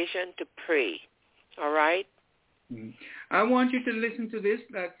radio station to pray. All right? I want you to listen to this.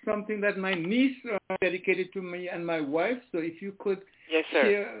 That's something that my niece dedicated to me and my wife. So if you could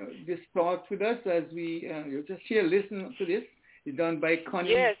share this thought with us as we just listen to this. It's done by Connie.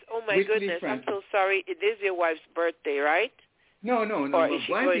 Yes. Oh, my goodness. Francis. I'm so sorry. It is your wife's birthday, right? No. Or My is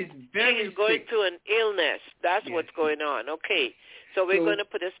she wife is very she's going sick. through an illness. That's what's going on. Okay. So we're going to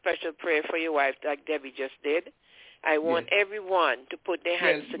put a special prayer for your wife like Debbie just did. I want everyone to put their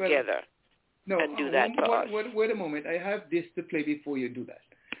hands together and do that for us. Wait a moment. I have this to play before you do that.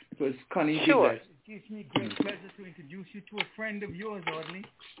 Because Connie did that. It gives me great pleasure to introduce you to a friend of yours, Audley.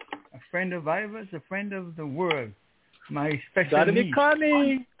 A friend of Ivor's, a friend of the world. My special niece.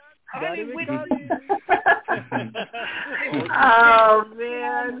 Connie. Oh,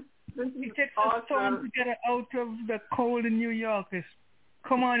 man. It takes us time to get out of the cold in New York.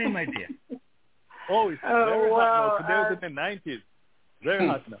 Come on in, my dear. It's very hot now. Today was in the 90s. Very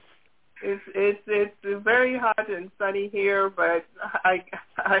hot now. It's very hot and sunny here, but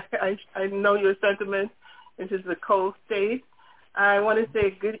I know your sentiments. This is a cold state. I want to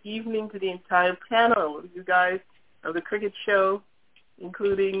say good evening to the entire panel of you guys of the Cricket Show,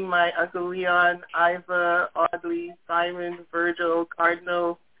 including my Uncle Leon, Iva, Audley, Simon, Virgil,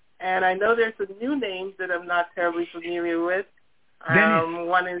 Cardinal, and I know there's some new names that I'm not terribly familiar with.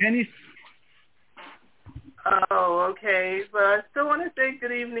 One is Dennis. Oh, okay. But I still want to say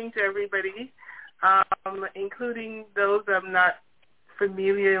good evening to everybody, including those I'm not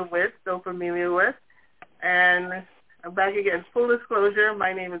familiar with. And I'm back again. Full disclosure,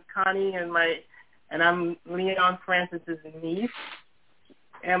 my name is Connie, and I'm Leon Francis's niece.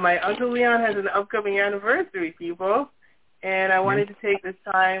 And my Uncle Leon has an upcoming anniversary, people. And I wanted to take this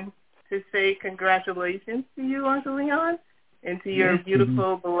time to say congratulations to you, Uncle Leon, and to your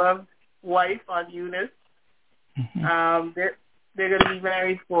beautiful, beloved wife, Aunt Eunice. They're going to be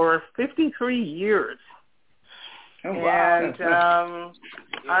married for 53 years. Oh, wow.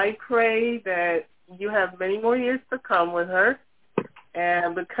 And I pray that you have many more years to come with her.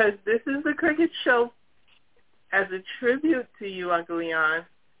 And because this is the Cricket Show, as a tribute to you, Uncle Leon,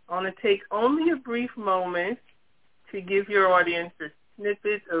 I want to take only a brief moment to give your audience a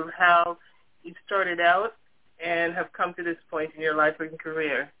snippet of how you started out and have come to this point in your life and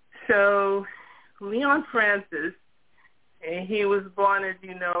career. So, Leon Francis, and he was born, as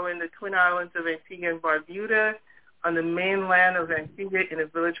you know, in the Twin Islands of Antigua and Barbuda on the mainland of Antigua in a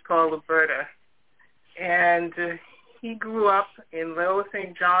village called Alberta. And he grew up in Lower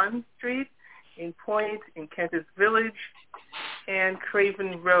St. John Street, in Point, in Kentish Village, and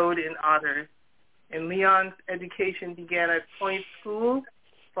Craven Road in Otters. And Leon's education began at Point School,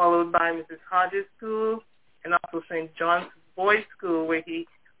 followed by Mrs. Hodges School, and also St. John's Boys School, where he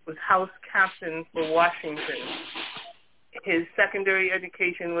was house captain for Washington. His secondary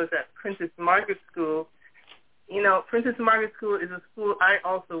education was at Princess Margaret School. You know, Princess Margaret School is a school I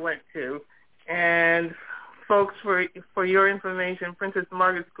also went to. And folks, for your information, Princess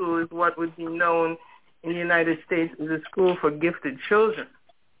Margaret School is what would be known in the United States as a school for gifted children.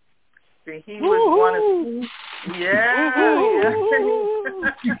 So he was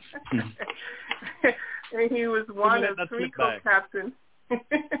and he was one of three co-captains.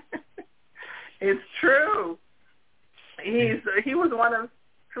 It's true. He was one of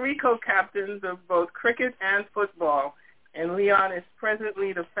three co-captains of both cricket and football, and Leon is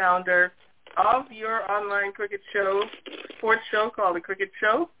presently the founder of your online cricket show, sports show called The Cricket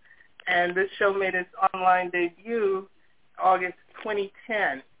Show, and this show made its online debut August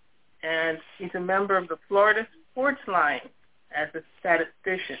 2010, and he's a member of the Florida Sports Line as a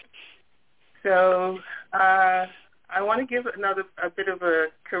statistician. So I want to give a bit of a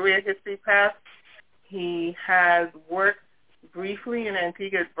career history pass. He has worked briefly in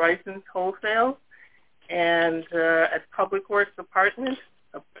Antigua at Bryson's Wholesale and at Public Works Department,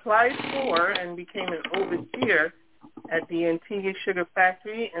 applied for and became an overseer at the Antigua Sugar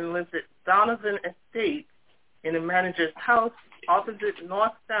Factory and lived at Donovan Estate in a manager's house opposite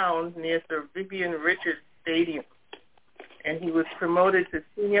North Sound near Sir Vivian Richards Stadium. And he was promoted to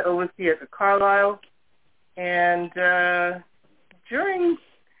senior overseer at the Carlisle. And during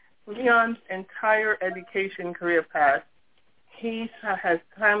Leon's entire education career path, he has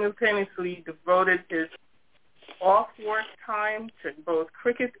simultaneously devoted his off-work time to both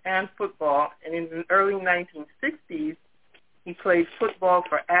cricket and football. And in the early 1960s, he played football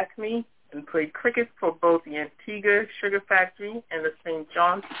for Acme and played cricket for both the Antigua Sugar Factory and the St.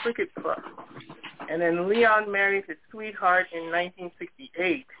 John's Cricket Club. And then Leon married his sweetheart in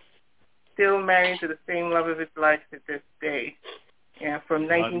 1968, still married to the same love of his life to this day. And from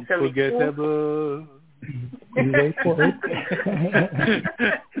 1972... Unforgettable. Wait for it.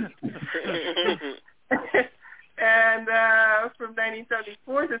 And from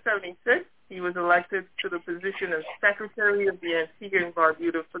 1974 to 76, he was elected to the position of Secretary of the Antigua and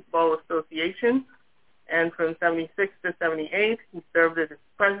Barbuda Football Association. And from 76 to 78, he served as its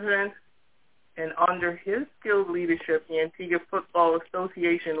president. And under his skilled leadership, the Antigua Football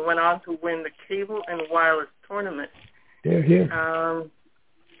Association went on to win the Cable and Wireless Tournament. They're here.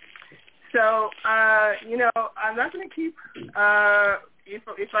 So, I'm not going to keep,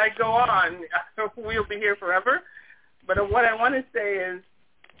 if I go on, we'll be here forever. But what I want to say is,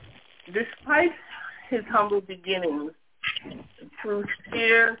 despite his humble beginnings, through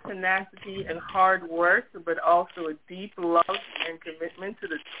sheer tenacity and hard work, but also a deep love and commitment to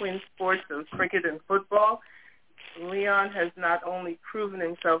the twin sports of cricket and football, Leon has not only proven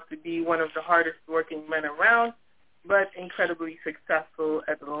himself to be one of the hardest working men around, but incredibly successful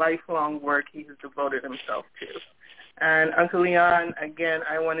at the lifelong work he has devoted himself to. And Uncle Leon, again,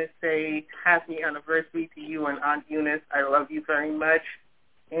 I want to say happy anniversary to you and Aunt Eunice. I love you very much,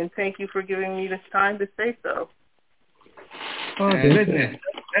 and thank you for giving me this time to say so. Oh, goodness.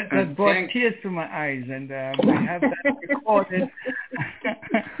 That brought tears to my eyes, and I have that recorded.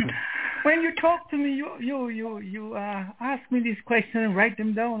 When you talk to me, you ask me these questions and write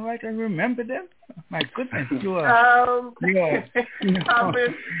them down, right, and remember them. My goodness, you are. I've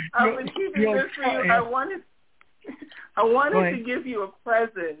been keeping this for you. I wanted to give you a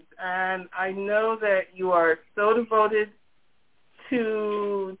present, and I know that you are so devoted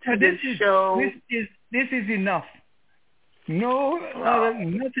to this show. This is enough. No,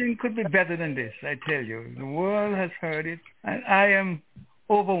 nothing could be better than this, I tell you. The world has heard it, and I am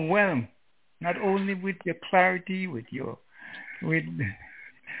overwhelmed, not only with your clarity, with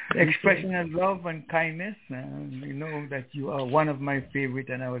expression of love and kindness. You know that you are one of my favorite,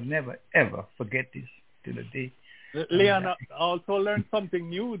 and I will never, ever forget this to the day. Leon, I also learned something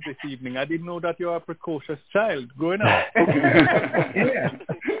new this evening. I didn't know that you're a precocious child growing up.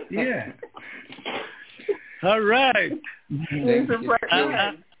 Yeah. All right. Thank you.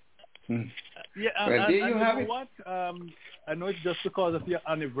 There you have it. What? I know it's just because of your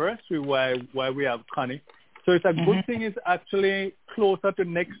anniversary why we have Connie. So it's a good thing it's actually closer to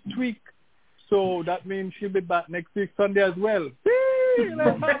next week. So that means she'll be back next week Sunday as well.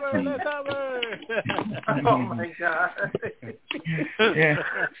 Let's have her. Oh my God. Yeah.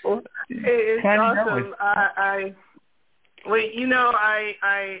 It's awesome. I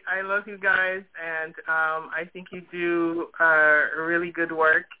love you guys, and I think you do really good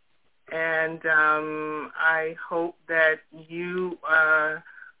work, and I hope that you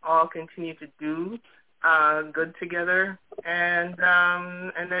all continue to do good together, and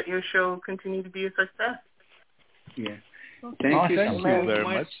that your show continue to be a success. Yeah. Thank you so very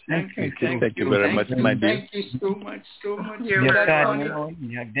much. Thank you very much, my dear. Thank you so much.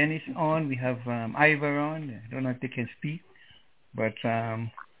 We have Dennis on. We have Ivor on. I don't know if they can speak, but we're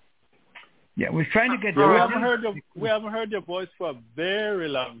trying to get. We haven't heard your voice for a very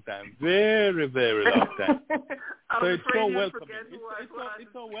long time. Very, very long time. So it's so welcoming.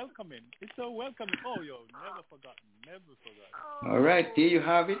 It's so welcoming. It's so welcoming. Oh, you've never forgotten. All right, there you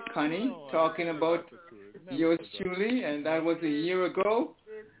have it, Connie, talking about yours truly, and that was a year ago,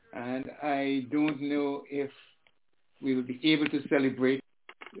 and I don't know if we will be able to celebrate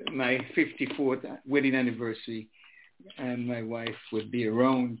my 54th wedding anniversary, and my wife would be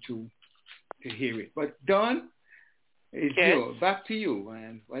around to hear it. But Dawn, it's yours. Back to you,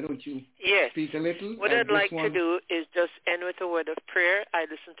 and why don't you speak a little? What I'd like to do is just end with a word of prayer. I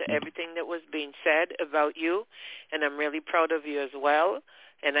listened to everything that was being said about you, and I'm really proud of you as well.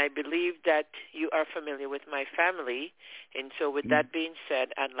 And I believe that you are familiar with my family. And so with that being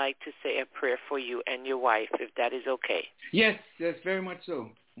said, I'd like to say a prayer for you and your wife, if that is okay. Yes, very much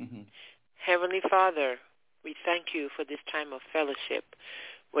so. Mm-hmm. Heavenly Father, we thank you for this time of fellowship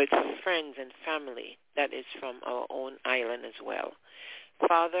with friends and family that is from our own island as well.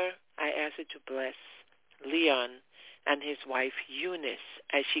 Father, I ask you to bless Leon and his wife Eunice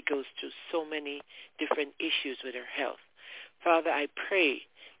as she goes through so many different issues with her health. Father, I pray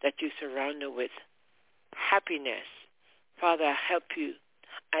that you surround her with happiness. Father, I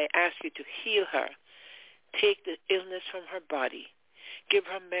ask you to heal her. Take the illness from her body. Give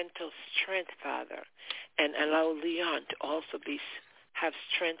her mental strength, Father, and allow Leon to also have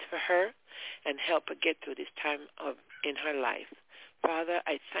strength for her and help her get through this time in her life. Father,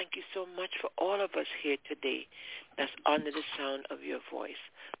 I thank you so much for all of us here today that's under the sound of your voice.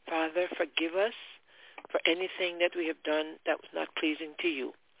 Father, forgive us for anything that we have done that was not pleasing to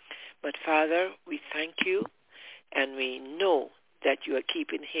you. But Father, we thank you, and we know that you are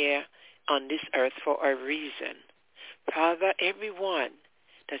keeping here on this earth for a reason. Father, everyone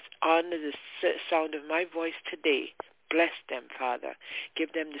that's under the sound of my voice today, bless them, Father.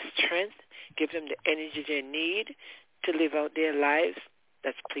 Give them the strength, give them the energy they need to live out their lives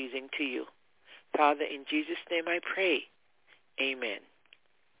that's pleasing to you. Father, in Jesus' name I pray. Amen.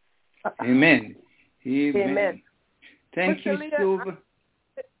 Amen. Amen. Thank you, Silver.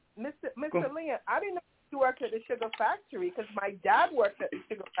 Mr. Leon, I didn't know you worked at the sugar factory because my dad worked at the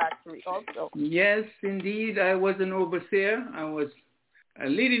sugar factory also. Yes, indeed. I was an overseer. I was a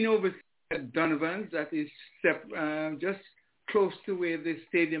leading overseer at Donovan's, that is just close to where the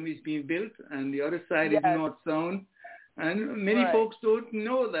stadium is being built, and the other side is North Sound. And many folks don't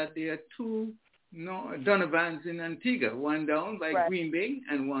know that there are two Donovan's in Antigua, one down by Green Bay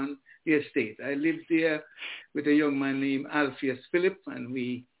and one the estate. I lived there with a young man named Alpheus Phillip, and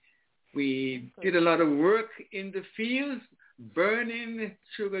we did a lot of work in the fields, burning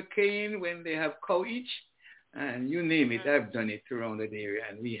sugar cane when they have cow each, and you name it, I've done it around that area,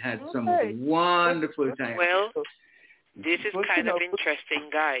 and we had some wonderful times. Well, this is kind of interesting,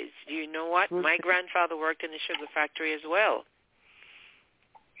 guys. Do you know what? My grandfather worked in the sugar factory as well.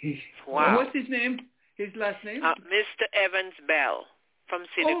 Wow. What's his name? His last name? Mr. Evans Bell from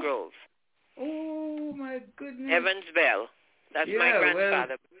Cedar Grove. Oh, my goodness. Evans Bell. That's my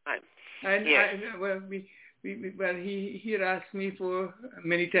grandfather. He had asked me for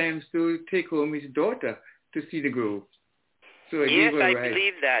many times to take home his daughter to Cedar Grove. So yes, I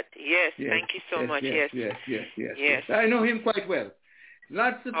believe that. Yes, thank you so much. Yes. I know him quite well.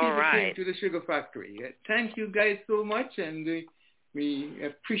 Lots of people came to the sugar factory. Thank you guys so much, and we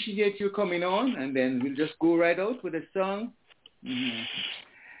appreciate you coming on, and then we'll just go right out with a song.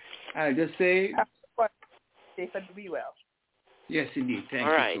 I'll just say... Safe and be well. Yes, indeed. Thank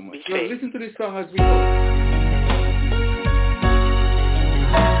you so much. So listen to this song as we go.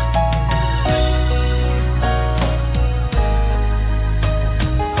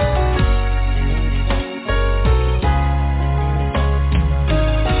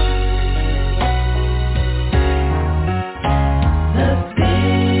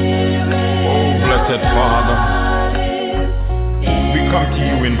 Father, we come to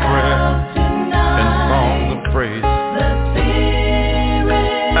you in prayer and songs of praise,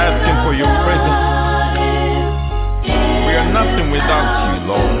 asking for your presence. We are nothing without you,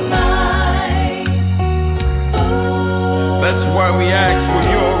 Lord. That's why we ask for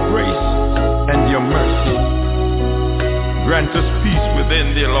your grace and your mercy. Grant us peace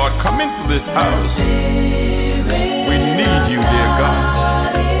within, dear Lord. Come into this house. We need you, dear God.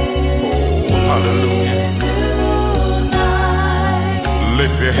 Hallelujah.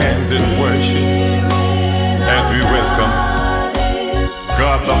 Lift your hands in worship as we welcome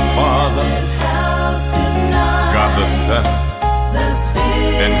God the Father, God the Son,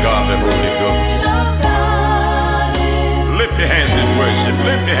 and God the Holy Ghost. Lift your hands in worship.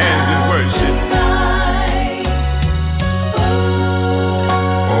 Lift your hands in worship.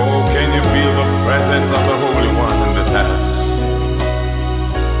 Oh, can you feel the presence of the Holy One in this house?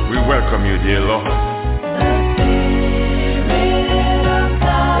 We welcome you, dear Lord.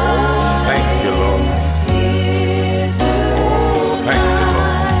 Oh, thank you, Lord. Oh, thank you,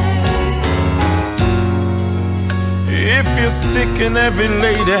 Lord. If you're sick and heavy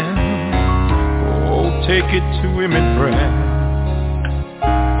laden, oh, take it to him in prayer.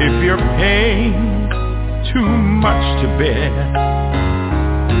 If your pain too much to bear,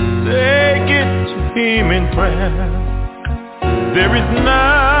 take it to him in prayer. There is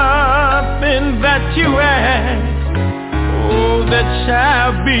nothing that you ask, oh, that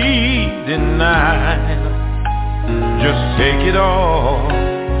shall be denied. Just take it all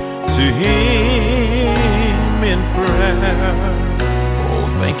to him in prayer. Oh,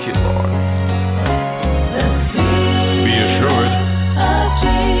 thank you, Lord. Be assured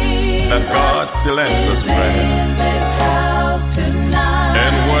that God still answers prayer.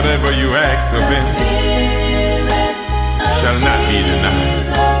 And whatever you ask of him shall not be denied.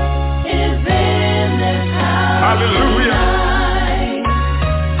 Hallelujah.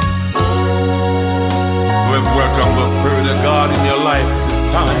 Let's welcome the Spirit of God in your life this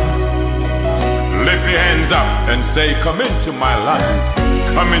time. Lift your hands up and say, come into my life.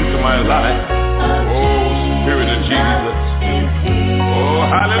 Come into my life. Oh, Spirit of Jesus. Oh,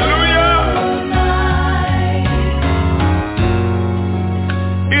 hallelujah.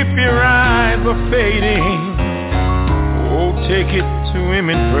 If your eyes are fading, oh, take it to him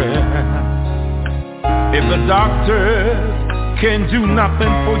in prayer. If the doctor can do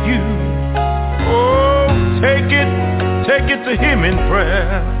nothing for you, oh, take it to him in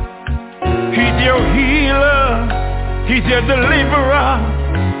prayer. He's your healer, he's your deliverer.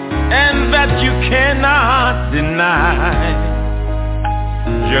 and that you cannot deny.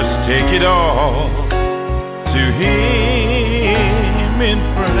 Just take it all to him in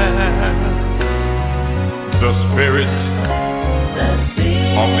prayer. The Spirit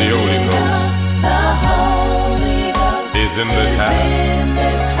of the Holy Ghost is in this house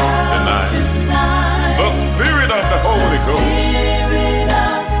tonight. The Spirit of the Holy Ghost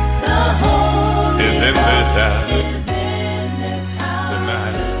is in this house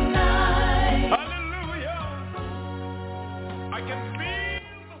tonight. Hallelujah! I can feel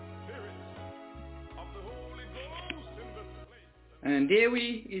the Spirit of the Holy Ghost in this place. And there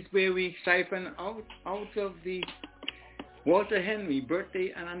is where we siphon out of the Walter Henry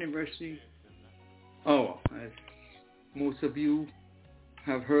birthday and anniversary. Oh, as most of you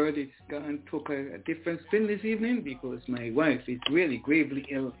have heard, it's took a different spin this evening because my wife is really gravely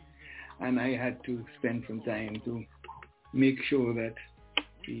ill, and I had to spend some time to make sure that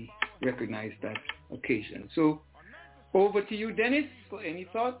we recognize that occasion. So over to you, Dennis, for any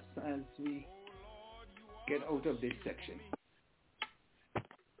thoughts as we get out of this section.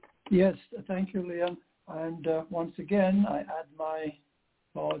 Yes, thank you, Leon. And once again, I add my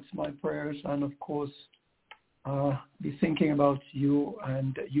thoughts, my prayers, and of course, be thinking about you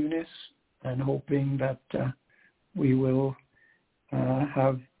and Eunice and hoping that we will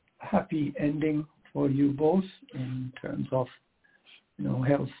have a happy ending for you both in terms of,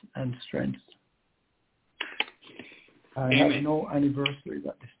 health and strength. I have no anniversaries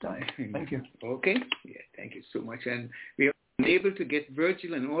at this time. Thank you. Okay. Yeah, thank you so much. And we are able to get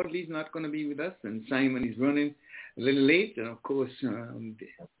Virgil, and Audley's not going to be with us, and Simon is running a little late, and of course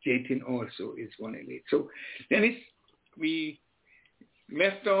Jatin also is running late. So Dennis, we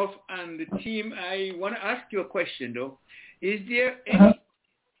left off on the team. I want to ask you a question though. Is there any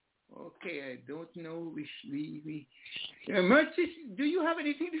okay, I don't know. We Myrtrice, do you have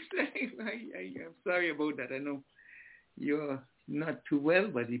anything to say? I'm sorry about that. I know you're not too well,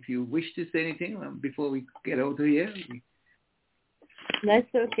 but if you wish to say anything before we get out of here.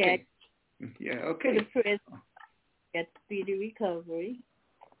 That's okay. Yeah, okay. For the prayer, get speedy recovery,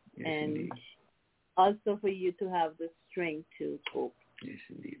 yes, and indeed. Also for you to have the strength to cope. Yes,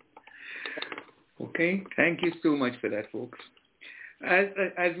 indeed. Okay, thank you so much for that, folks.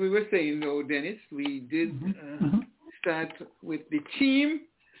 As we were saying, though, Dennis, we did start with the team,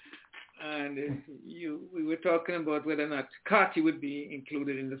 and we were talking about whether or not Carty would be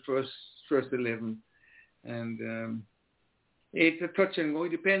included in the first 11, and it's a touch and go.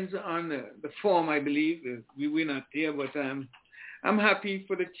 It depends on the form, I believe. We were not there, but I'm happy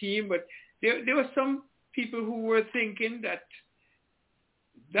for the team. But there were some people who were thinking that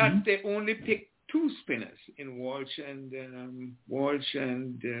they only picked two spinners in Walsh and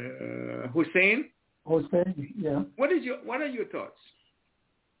Hussein. Hussein, yeah. What are your thoughts?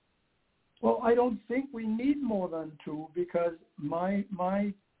 Well, I don't think we need more than two because my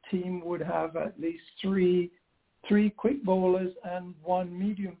team would have at least three quick bowlers and one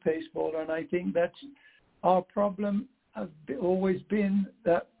medium pace bowler, and I think that's our problem has always been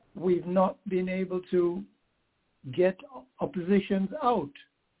that we've not been able to get oppositions out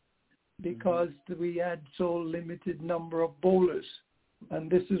because we had so limited number of bowlers, and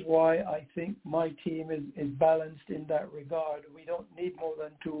this is why I think my team is balanced in that regard. We don't need more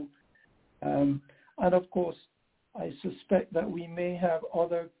than two, and of course I suspect that we may have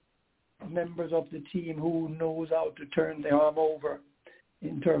other members of the team who knows how to turn the arm over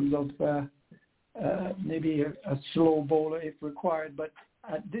in terms of maybe a slow bowler if required. But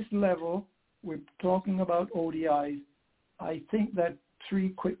at this level, we're talking about ODIs. I think that three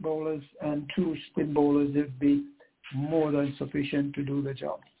quick bowlers and two spin bowlers would be more than sufficient to do the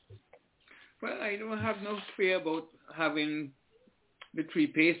job. Well, I don't have no fear about having the three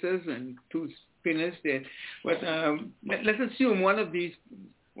pacers and two spinners there. But let's assume one of these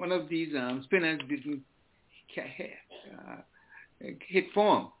spinners didn't hit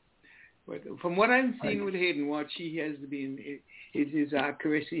form. But from what I'm seeing with Hayden Watts, his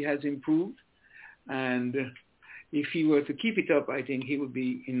accuracy has improved, and if he were to keep it up, I think he would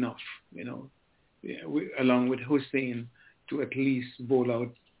be enough, along with Hussein to at least bowl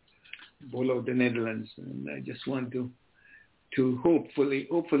out the Netherlands. And I just want to hopefully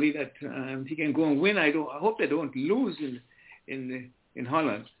that he can go and win. I hope they don't lose in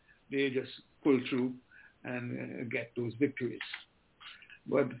Holland. They just pull through and get those victories.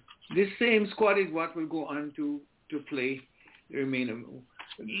 But this same squad is what will go on to play the remainder.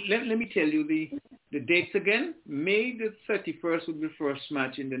 Let me tell you the dates again. May the 31st will be the first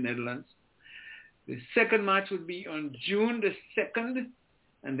match in the Netherlands. The second match would be on June the 2nd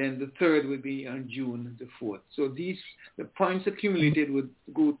and then the third would be on June the 4th. So the points accumulated would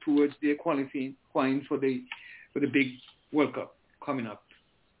go towards their qualifying points for the big World Cup coming up.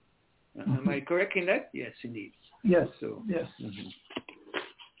 Am I correct in that? Yes, indeed. Yes. So yes.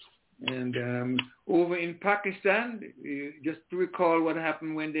 And over in Pakistan, just to recall what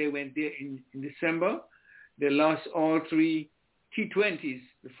happened when they went there in December, they lost all 3 T20s,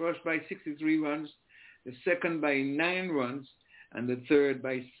 the first by 63 runs, the second by 9 runs, and the third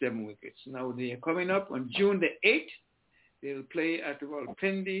by 7 wickets. Now they are coming up on June the 8th. They'll play at the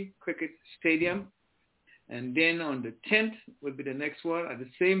Rawalpindi Cricket Stadium. And then on the 10th will be the next one at the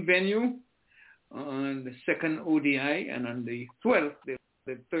same venue on the second ODI. And on the 12th,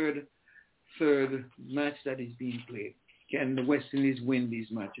 the third match that is being played. Can the West Indies win these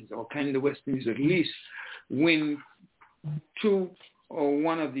matches? Or can the West Indies at least win 2 or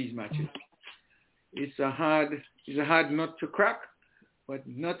 1 of these matches? It's a hard nut to crack, but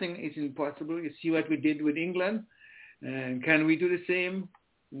nothing is impossible. You see what we did with England. And can we do the same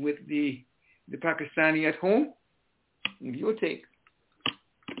with the Pakistani at home? Your take.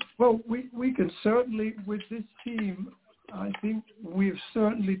 Well, we can certainly, with this team, I think we've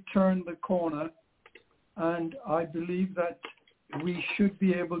certainly turned the corner, and I believe that we should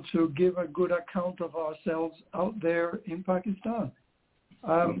be able to give a good account of ourselves out there in Pakistan.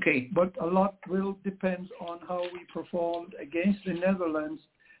 Okay. But a lot will depend on how we performed against the Netherlands,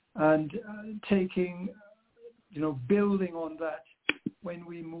 and building on that when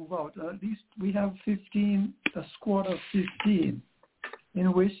we move out. At least we have a squad of 15,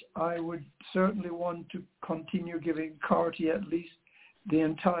 in which I would certainly want to continue giving Carty at least the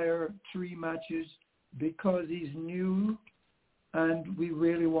entire 3 matches, because he's new and we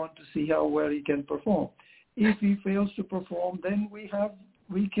really want to see how well he can perform. If he fails to perform, then we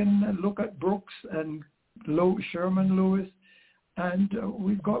can look at Brooks and Sherman Lewis, and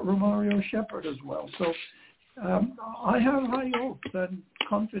we've got Romario Shepherd as well. So I have high hopes and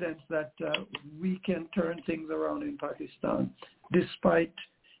confidence that we can turn things around in Pakistan, despite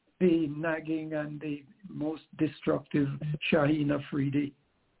the nagging and the most destructive Shaheen Afridi.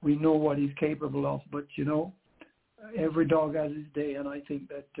 We know what he's capable of, but every dog has his day, and I think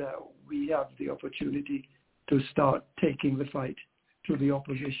that we have the opportunity to start taking the fight to the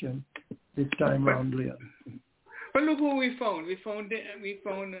opposition this time round, Leon. But look who we found. We found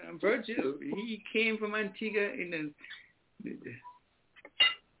Virgil. He came from Antigua in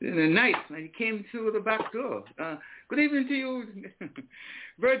the night, and he came through the back door. Good evening to you,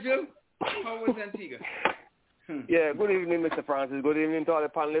 Virgil. How was Antigua? Yeah, good evening, Mr. Francis. Good evening to all the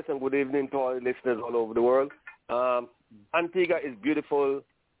panelists, and good evening to all the listeners all over the world. Antigua is beautiful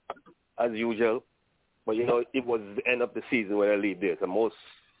as usual, but it was the end of the season when I leave there, so most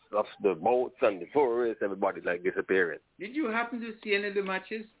of the boats and the tourists, everybody's disappearing. Did you happen to see any of the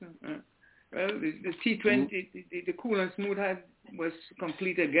matches? Well, the T20, the cool and smooth was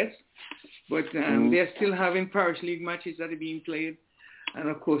complete, I guess, but they're still having Parish League matches that are being played, and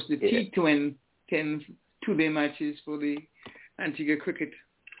of course the T20 2-day matches for the Antigua Cricket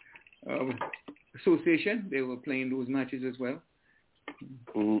Association. They were playing those matches as well.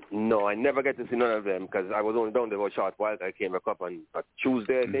 No, I never get to see none of them because I was only down there for a short while. I came back up on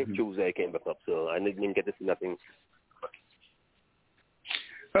Tuesday, I think. Tuesday I came back up, so I didn't get to see nothing.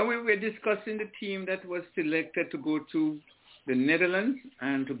 Well, we were discussing the team that was selected to go to the Netherlands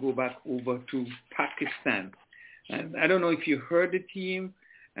and to go back over to Pakistan. And I don't know if you heard the team,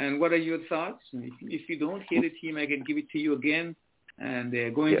 and what are your thoughts? If you don't hear the team, I can give it to you again. And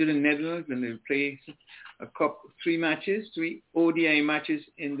they're going to the Netherlands, and they'll play 3 ODI matches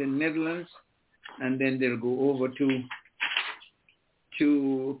in the Netherlands, and then they'll go over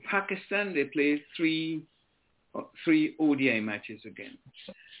to Pakistan. They play three ODI matches again.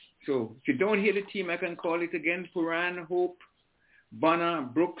 So if you don't hear the team, I can call it again: Puran, Hope, Bonner,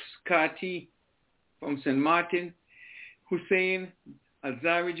 Brooks, Carty from St. Martin, Hussein,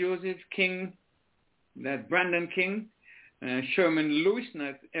 Alzari Joseph, King, that Brandon King, Sherman Lewis,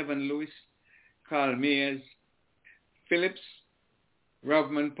 not Evan Lewis, Carl Mayers, Phillips,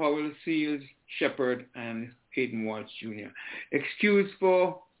 Robman Powell, Seals, Shepherd, and Hayden Walsh Jr. Excuse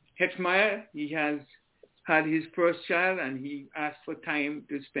for Hetmeyer. He has had his first child, and he asked for time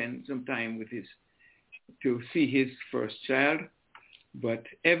to spend some time to see his first child. But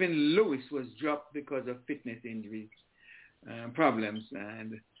Evan Lewis was dropped because of fitness injuries, problems,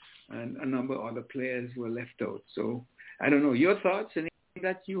 and a number of other players were left out. So I don't know, your thoughts, anything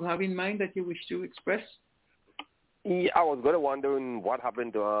that you have in mind that you wish to express? Yeah, I was going to wondering what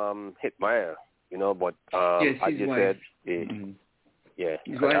happened to Hetmeyer, but yes, as you said, yeah,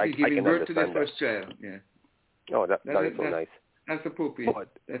 he's giving birth to their first child. Yeah. Oh, that is so nice. That's appropriate. But,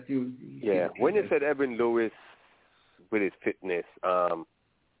 that you when you said Evan Lewis with his fitness, I'm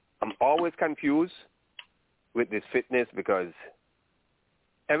always confused with this fitness because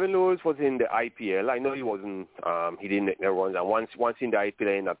Evan Lewis was in the IPL. I know he wasn't. He didn't make no runs. And once in the IPL,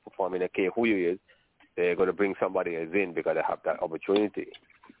 they're not performing. I care who he is. They're going to bring somebody else in because they have that opportunity.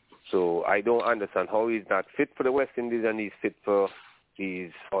 So I don't understand how he's not fit for the West Indies and he's fit for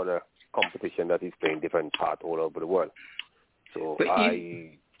these other competition that he's playing different parts all over the world. So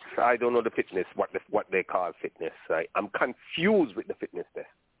I don't know the fitness, what they call fitness. I'm confused with the fitness there.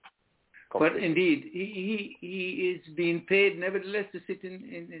 But indeed, he is being paid nevertheless to sit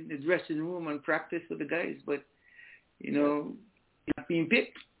in the dressing room and practice with the guys. But, he's not being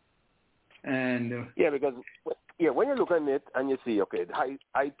picked. And because when you look at it and you see, okay, the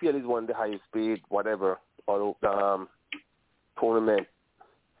IPL is one of the highest paid, whatever, tournament.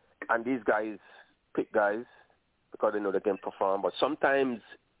 And these guys pick guys because they know they can perform. But sometimes,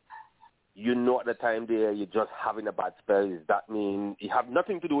 at the time there, you're just having a bad spell. Does that mean it have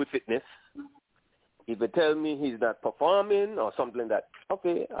nothing to do with fitness? If you tell me he's not performing or something like that,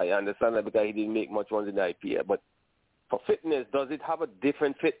 okay, I understand that because he didn't make much runs in the IPL. But for fitness, does it have a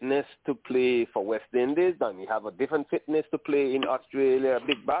different fitness to play for West Indies? Then you have a different fitness to play in Australia,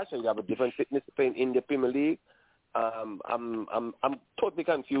 Big Bash, and you have a different fitness to play in India Premier League. I'm totally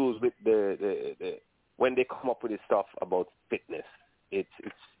confused with the when they come up with this stuff about fitness.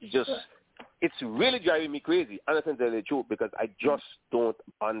 It's really driving me crazy. Honestly, tell you the truth, because I just don't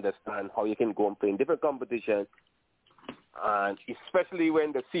understand how you can go and play in different competitions, and especially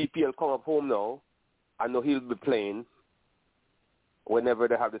when the CPL come up home now. I know he'll be playing whenever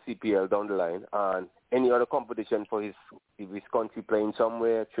they have the CPL down the line, and any other competition for his country playing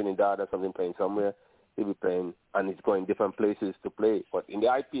somewhere, Trinidad or something playing somewhere, he'll be playing, and he's going different places to play. But in the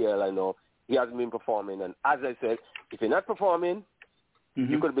IPL, I know he hasn't been performing, and as I said, if you're not performing,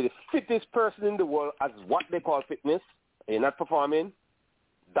 you could be the fittest person in the world as what they call fitness, and you're not performing,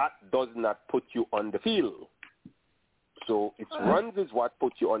 that does not put you on the field. So it's runs is what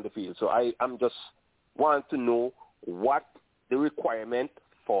puts you on the field. So I'm just want to know what the requirement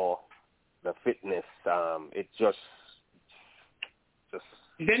for the fitness. It's just.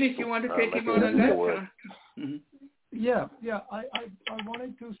 Dennis, you want to take him on that? Yeah. I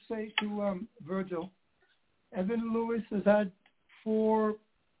wanted to say to Virgil, Evan Lewis has had 4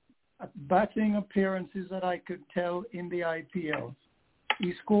 batting appearances that I could tell in the IPL.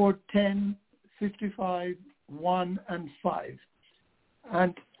 He scored 10, 55, 1 and 5.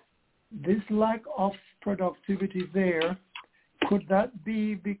 And this lack of productivity there, could that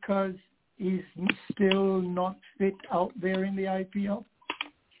be because he's still not fit out there in the IPL?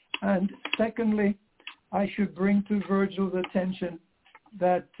 And secondly, I should bring to Virgil's attention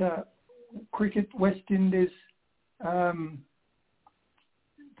that Cricket West Indies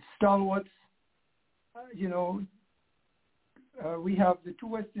stalwarts, we have the 2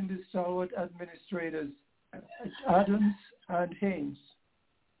 West Indies stalwart administrators, Adams and Haynes,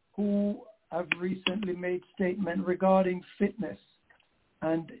 who have recently made statement regarding fitness.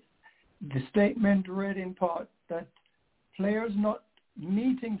 And the statement read in part that players not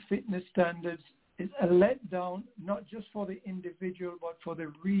meeting fitness standards is a letdown, not just for the individual, but for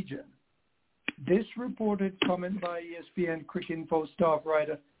the region. This reported comment by ESPN Cricket Info staff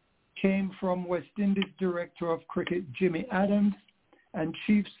writer came from West Indies Director of Cricket Jimmy Adams and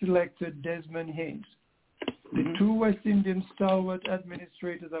Chief Selector Desmond Haynes. The 2 West Indian stalwart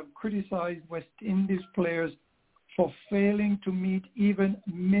administrators have criticized West Indies players for failing to meet even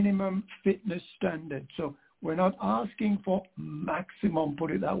minimum fitness standards. So we're not asking for maximum,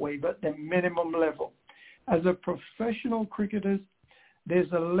 put it that way, but the minimum level. As a professional cricketer,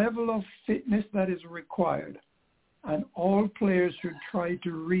 there's a level of fitness that is required, and all players should try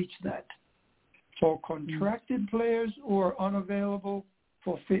to reach that. For contracted players who are unavailable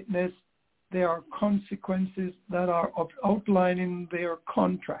for fitness, there are consequences that are outlined in their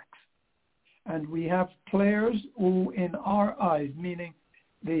contracts. And we have players who, in our eyes, meaning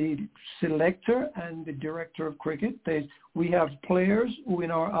the selector and the director of cricket, we have players who, in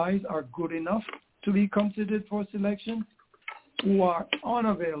our eyes, are good enough to be considered for selection, who are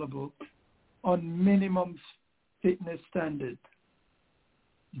unavailable on minimum fitness standards.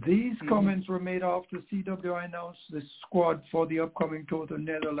 These comments were made after CWI announced the squad for the upcoming tour to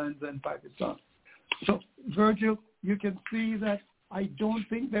Netherlands and Pakistan. So, Virgil, you can see that I don't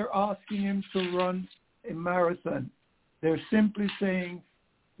think they're asking him to run a marathon. They're simply saying,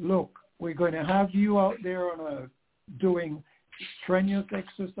 look, we're going to have you out there doing strenuous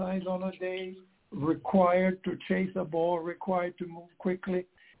exercise on a day, required to chase a ball, required to move quickly.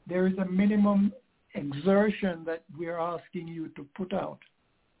 There is a minimum exertion that we're asking you to put out.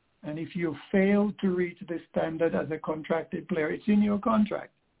 And if you fail to reach the standard as a contracted player, it's in your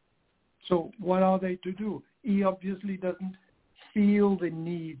contract. So what are they to do? He obviously doesn't feel the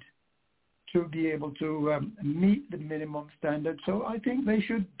need to be able to meet the minimum standard. So I think they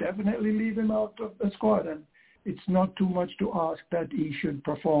should definitely leave him out of the squad. And it's not too much to ask that he should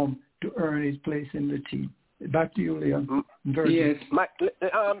perform to earn his place in the team. Back to you, Leon. Yes. Let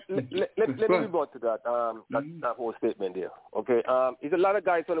me revert to that whole statement there. Okay. There's a lot of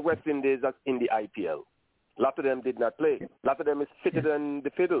guys on the West Indies that's in the IPL. A lot of them did not play. A lot of them is fitter than the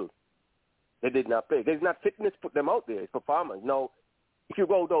fiddle. They did not play. There's not fitness put them out there. It's performance. Now, if you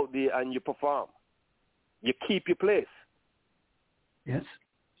go out there and you perform, you keep your place. Yes.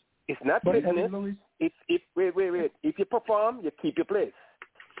 It's not fitness. Wait. If you perform, you keep your place.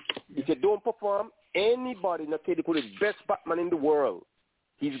 If you don't perform, anybody in the kid could be the best batsman in the world.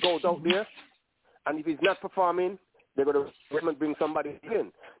 He goes out there, and if he's not performing, they're going to bring somebody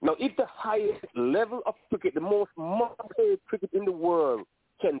in. Now, if the highest level of cricket, the most modern cricket in the world,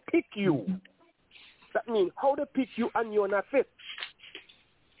 can pick you, that means how they pick you and you're not fit.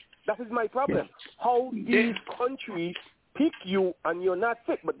 That is my problem. How these countries pick you and you're not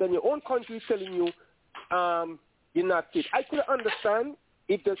fit, but then your own country is telling you you're not fit. I could understand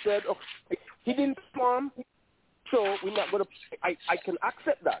if they said, okay, he didn't perform, so we're not going to. I can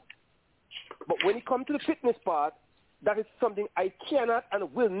accept that. But when it comes to the fitness part, that is something I cannot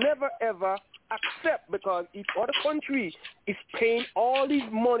and will never ever accept, because if other country is paying all this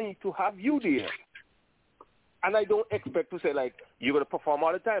money to have you there, and I don't expect to say like you're going to perform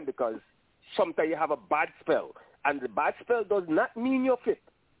all the time, because sometimes you have a bad spell, and the bad spell does not mean you're fit,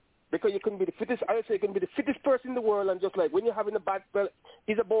 because you can be the fittest. I would say you can be the fittest person in the world, and just like when you're having a bad spell,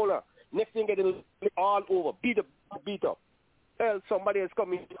 he's a bowler. Next thing getting all over, beat up. Well, somebody is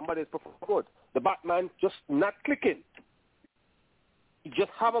coming, somebody is performing good. The Batman just not clicking. You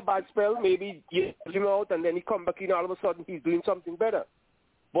just have a bad spell, maybe you pull him out, and then he come back in, all of a sudden he's doing something better.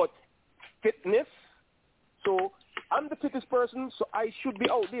 But fitness, so I'm the fittest person, so I should be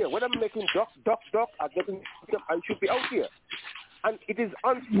out there. When I'm making duck, I should be out there. And it is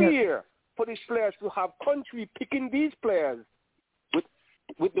unfair for these players to have country picking these players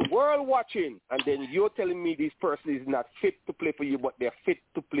with the world watching, and then you're telling me this person is not fit to play for you, but they're fit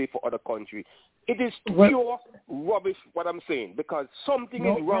to play for other country. It is pure rubbish what I'm saying, because something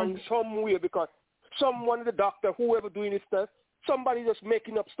is wrong somewhere, because someone, the doctor, whoever doing this stuff, somebody just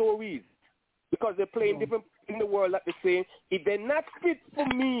making up stories because they're playing different in the world like the same. If they're not fit for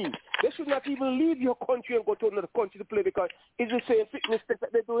me, they should not even leave your country and go to another country to play, because it's the same fitness test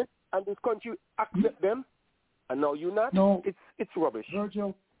that they're doing, and this country accept them. And now you're not? No. It's rubbish.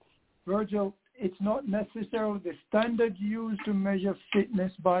 Virgil, it's not necessarily the standard used to measure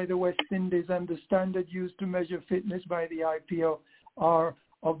fitness by the West Indies and the standard used to measure fitness by the IPL are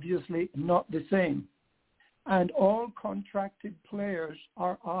obviously not the same. And all contracted players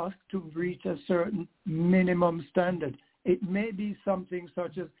are asked to reach a certain minimum standard. It may be something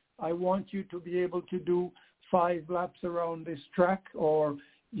such as, I want you to be able to do 5 laps around this track, or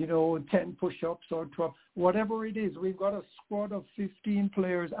 10 push-ups or 12, whatever it is. We've got a squad of 15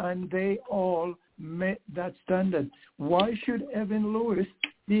 players, and they all met that standard. Why should Evan Lewis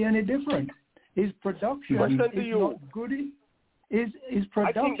be any different? His production is not good. His production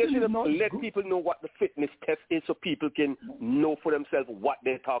I think they should have let people know what the fitness test is, so people can know for themselves what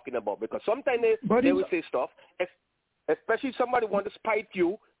they're talking about. Because sometimes they will say stuff, especially if somebody wants to spite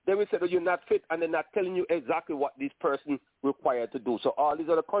you. They will say that you're not fit, and they're not telling you exactly what this person required to do. So all these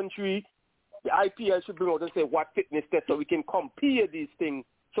other countries, the IPL should bring out and say what fitness test, so we can compare these things,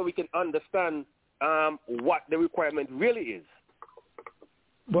 so we can understand what the requirement really is.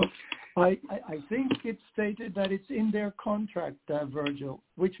 Well, I think it's stated that it's in their contract, Virgil,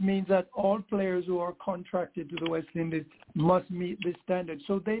 which means that all players who are contracted to the West Indies must meet this standard.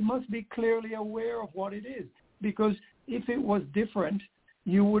 So they must be clearly aware of what it is, because if it was different,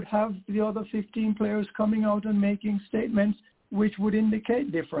 you would have the other 15 players coming out and making statements which would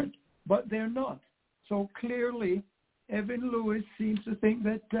indicate different, but they're not. So clearly, Evan Lewis seems to think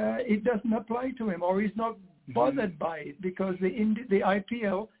that it doesn't apply to him, or he's not bothered by it, because the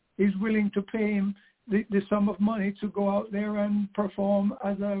IPL is willing to pay him the sum of money to go out there and perform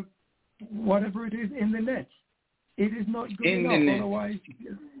as a whatever it is in the nets. It is not good enough otherwise.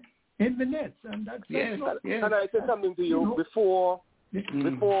 In the nets, and that's not. And I say something to you before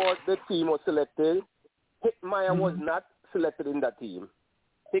the team was selected. Hickmeyer was not selected in that team.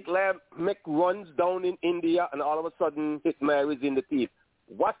 Hickmeyer make runs down in India, and all of a sudden Hickmeyer is in the team.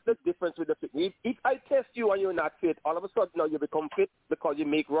 What's the difference with the fit? If I test you and you're not fit, all of a sudden now you become fit because you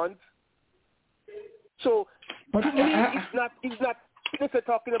make runs? So it's not if they're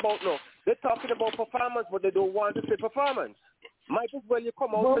talking about no. They're talking about performance, but they don't want to say performance. Might as well you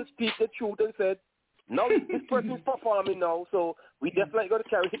come out and speak the truth and said, no, this person's performing now, so we definitely got to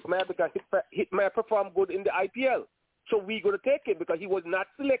carry Hitmaier because Hitmaier performed good in the IPL. So we got to take it because he was not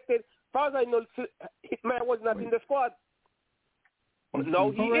selected. As far as I know, Hitmaier was not in the squad. But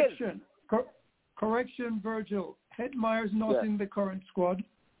now he is. Correction, Virgil. Hitmaier's not in the current squad.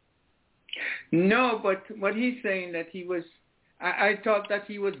 No, but what he's saying that he was. I thought that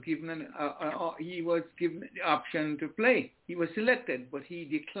he was given the option to play. He was selected, but he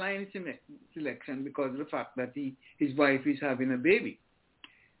declined selection because of the fact that his wife is having a baby.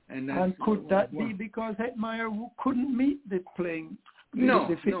 And could that be because Hitmaier couldn't meet the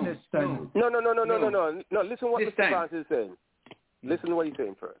fitness standard? No. Listen what Mr. Francis is saying. Listen to what he's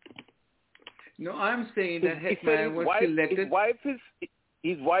saying first. No, I'm saying that Hitmaier was selected.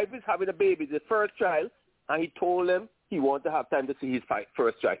 His wife is having a baby, the first child, and he told him he wanted to have time to see his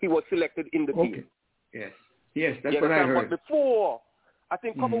first child. He was selected in the team. Yes, that's what I heard. But before, I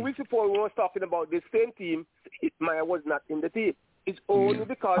think a couple of weeks before, we were talking about this same team, Hitmaier was not in the team. It's only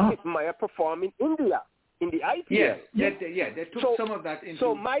because Hitmaier performed in India, in the IPL. They took some of that into...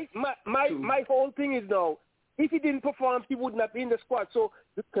 So my whole thing is now, if he didn't perform, he would not be in the squad. So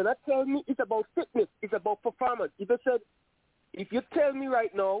you cannot tell me it's about fitness, it's about performance. If you tell me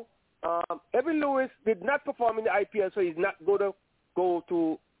right now, Evan Lewis did not perform in the IPL, so he's not going to go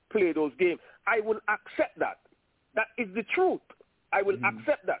to play those games, I will accept that. That is the truth. I will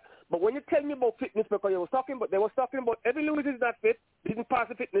accept that. But when you tell me about fitness, because they was talking about Evan Lewis is not fit, didn't pass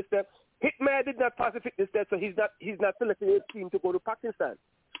the fitness test. Hitmaier did not pass the fitness test, so he's not selected in a team to go to Pakistan.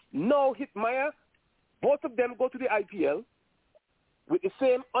 No, Hitmaier, both of them go to the IPL with the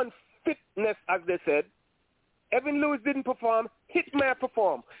same unfitness as they said. Evan Lewis didn't perform. Hitmaier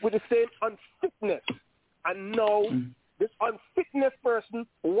performed with the same unfitness. And now, this unfitness person,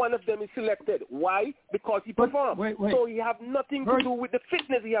 one of them is selected. Why? Because he performed. Wait. So he have nothing to do with the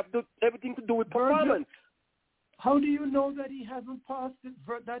fitness. He have everything to do with performance. How do you know that he hasn't passed it,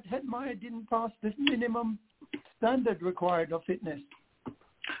 that Hitmaier didn't pass the minimum standard required of fitness?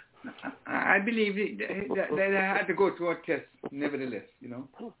 I believe they had to go through a test, nevertheless,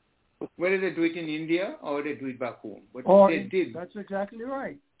 Whether they do it in India or they do it back home. But they did. That's exactly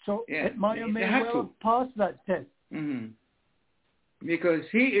right. So Hitmaier may well pass that test. Mm-hmm. Because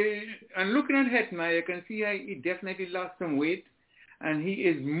and looking at Hitmaier, you can see he definitely lost some weight. And he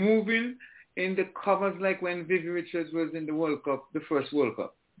is moving in the covers like when Vivi Richards was in the World Cup, the first World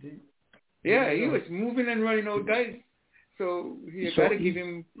Cup. He was moving and running out, guys. So you got to give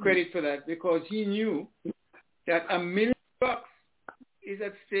him credit for that because he knew that $1 million is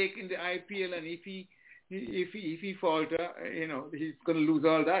at stake in the IPL, and if he falter, he's going to lose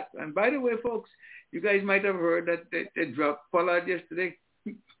all that. And by the way, folks, you guys might have heard that they dropped Pollard yesterday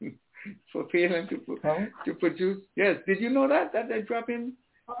for failing to produce. Yes, did you know that they dropped him?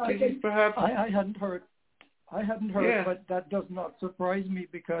 Perhaps I hadn't heard. But that does not surprise me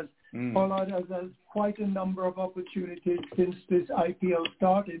because Pollard has had quite a number of opportunities since this IPL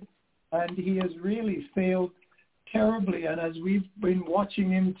started, and he has really failed terribly. And as we've been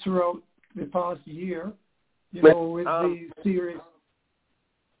watching him throughout the past year, with the series.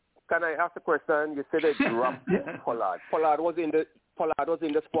 Can I ask a question? You said they dropped Pollard. Pollard was in the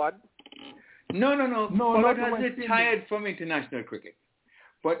squad? No. Pollard has retired from international cricket.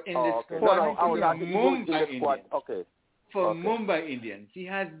 But in the squad for Mumbai Indians. Okay. For Mumbai Indians. He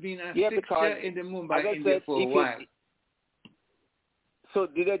has been a fixture in the Mumbai Indians for a while. So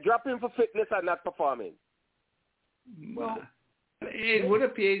did they drop him for fitness and not performing? Well, it would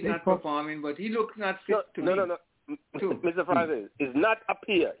appear he's not performing, but he looks not fit to me. No. Mr. Francis, is not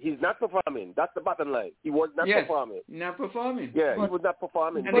appear. He's not performing. That's the bottom line. He was not performing. Not performing. Yeah, he was not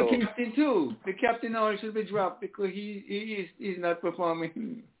performing. And the captain too. The captain now should be dropped because he's not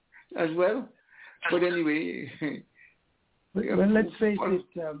performing as well. But anyway. Well, let's face it,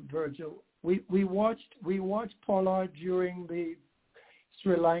 Virgil. We watched Pollard during the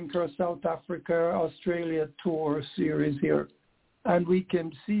Sri Lanka, South Africa, Australia tour series here, and we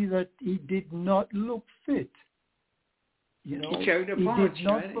can see that he did not look fit. He carried a punch, did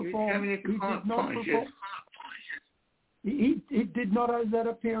not perform. He did not have that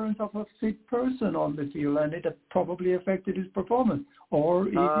appearance of a fit person on the field, and it probably affected his performance. Or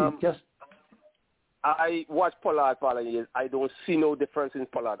it just... I watched Pollard for all years. I don't see no difference in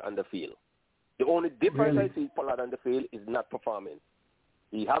Pollard on the field. The only difference I see in Pollard on the field is not performing.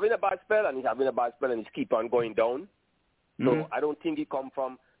 He's having a bad spell, and he's keep on going down. So I don't think he come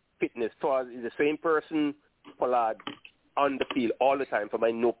from fitness. So he's the same person, Pollard, on the field all the time from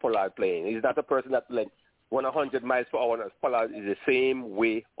I know Pollard playing. He's not a person that like 100 miles per hour. Pollard is the same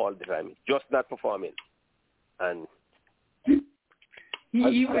way all the time. He's just not performing. And are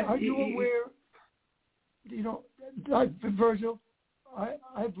you aware? You know, Virgil,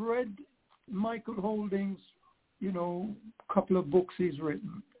 I've read Michael Holding's, you know, couple of books he's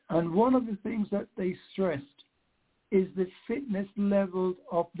written, and one of the things that they stressed is the fitness levels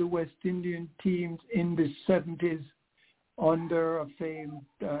of the West Indian teams in the 70s under a famed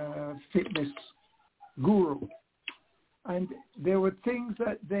fitness guru. And there were things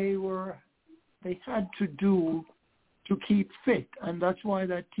that they had to do to keep fit, and that's why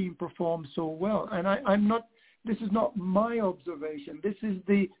that team performed so well. And this is not my observation. This is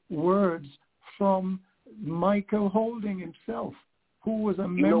the words from Michael Holding himself, who was a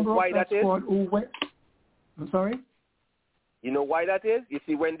member of that squad who went... I'm sorry? You know why that is? You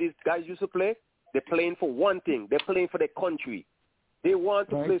see, when these guys used to play, they're playing for one thing. They're playing for their country. They want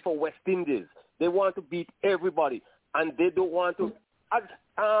to play for West Indies. They want to beat everybody. And they don't want to... As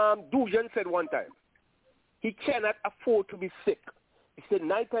Dujan said one time, he cannot afford to be sick. He said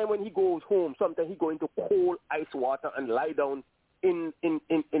nighttime when he goes home, sometimes he go into cold ice water and lie down in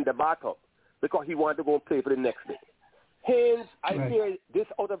the bathtub because he wants to go and play for the next day. Haynes, I hear this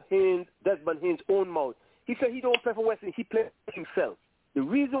out of Desmond Haynes' own mouth. He said he don't play for West Indies, he plays for himself. The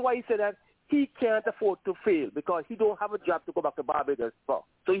reason why he said that, he can't afford to fail because he don't have a job to go back to Barbados for.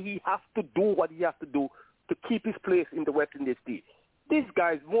 So he has to do what he has to do to keep his place in the West Indies team. These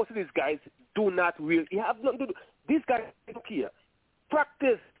guys, most of these guys do not really have nothing to do. These guys don't care.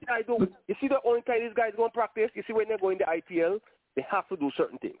 Practice. You see the only time these guys go and practice, you see when they go in the IPL, they have to do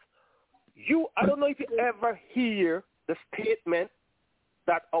certain things. I don't know if you ever hear the statement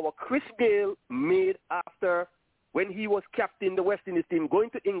that our Chris Gale made after when he was captain the West Indies team going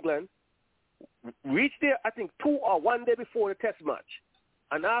to England, reached there, I think, 2 or 1 day before the test match.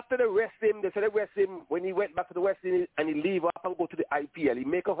 And after they said they rest him when he went back to the West Indies and he leave up and go to the IPL. He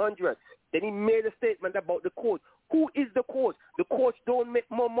make 100. Then he made a statement about the coach. Who is the coach? The coach don't make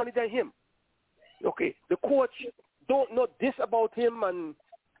more money than him. Okay, the coach don't know this about him and,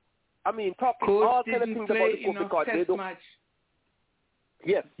 I mean, talking all kind of things about the coach because they don't. Match.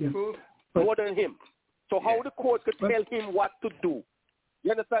 Yes, more than him. So how the coach could tell him what to do?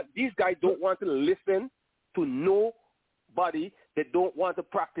 You understand? These guys don't want to listen to nobody. They don't want to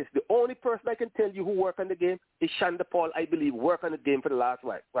practice. The only person I can tell you who work on the game is Shanda Paul, I believe, work on the game for the last,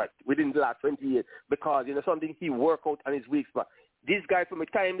 within the last 20 years because, you know, something he work out on his weak spot. These guys, from the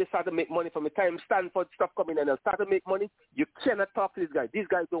time they start to make money, from the time Stanford stuff coming and they'll start to make money, you cannot talk to these guys. These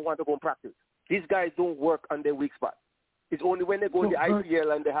guys don't want to go and practice. These guys don't work on their weak spot. It's only when they go to the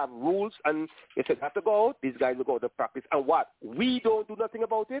IPL and they have rules and if they have to go out, these guys will go to practice. And what? We don't do nothing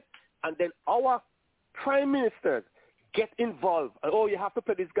about it. And then our prime ministers get involved. And, you have to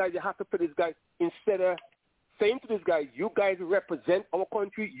play this guy, you have to play this guy. Instead of saying to this guy, you guys represent our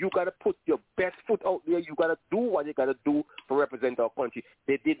country, you got to put your best foot out there. You got to do what you got to do to represent our country.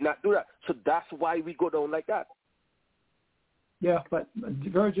 They did not do that. So that's why we go down like that. Yeah, but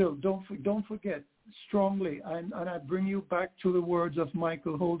Virgil, don't forget strongly, and I bring you back to the words of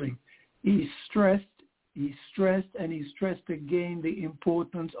Michael Holding. He stressed again the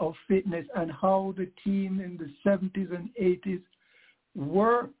importance of fitness and how the team in the 70s and 80s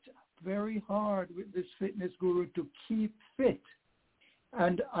worked very hard with this fitness guru to keep fit.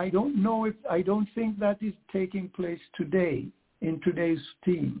 And I don't think that is taking place today in today's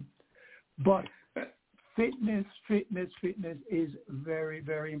team. But fitness is very,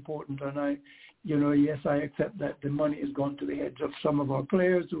 very important. And yes, I accept that the money has gone to the heads of some of our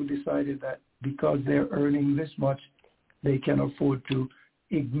players who decided that because they're earning this much, they can afford to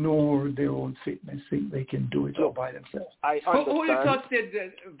ignore their own fitness, think they can do it all by themselves. Hold your thoughts there,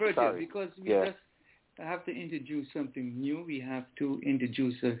 Virgil, because we just have to introduce something new. We have to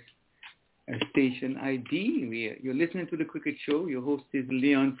introduce a station ID. You're listening to The Cricket Show. Your host is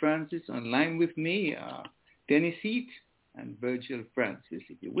Leon Francis. Online with me, Dennis Heath and Virgil Francis.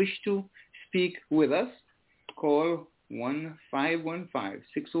 If you wish to speak with us, call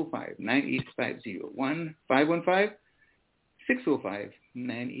 1-515-605-9850.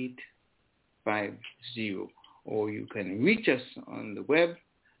 1-515-605-9850. Or you can reach us on the web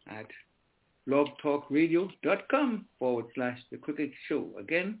at blogtalkradio.com /The Cricket Show.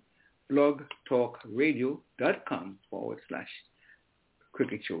 Again, blogtalkradio.com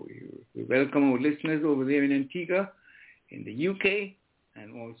 /Cricket Show. We welcome our listeners over there in Antigua, in the UK,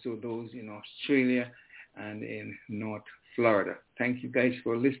 and also those in Australia and in North Florida. Thank you guys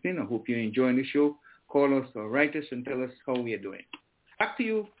for listening. I hope you're enjoying the show. Call us or write us and tell us how we are doing. Back to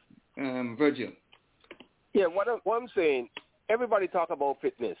you, Virgil. Yeah, what I'm saying, everybody talk about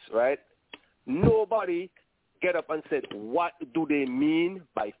fitness, right? Nobody get up and said, what do they mean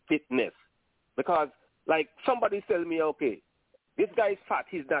by fitness? Because, like, somebody tell me, okay, this guy is fat,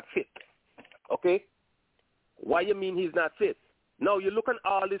 he's not fit. Okay? Why you mean he's not fit? Now, you look at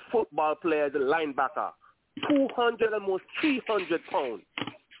all these football players, the linebacker, 200, almost 300 pounds.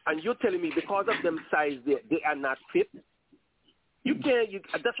 And you're telling me because of them size, they are not fit? You can't.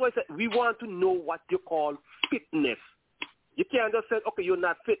 That's why I said we want to know what you call fitness. You can't just say, okay, you're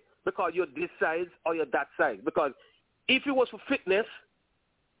not fit because you're this size or you're that size. Because if it was for fitness,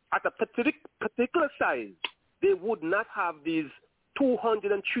 at a particular size, they would not have these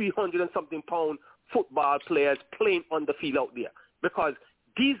 200 and 300 and something pound football players playing on the field out there. Because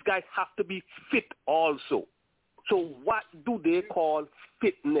these guys have to be fit also. So what do they call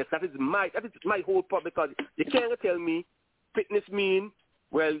fitness? That is my whole point, because you can't tell me fitness mean,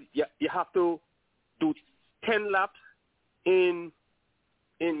 well, you have to do 10 laps in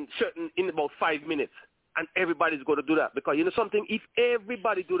about 5 minutes, and everybody's going to do that. Because you know something, if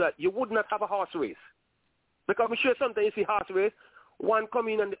everybody do that, you would not have a horse race. Because I'm sure sometimes you see horse race, one come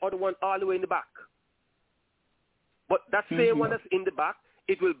in and the other one all the way in the back. But that same one that's in the back,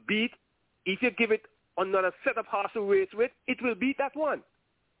 it will beat, if you give it another set of horse to race with, it will beat that one.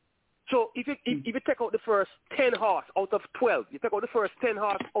 So if you take out the first 10 horse out of 12, you take out the first 10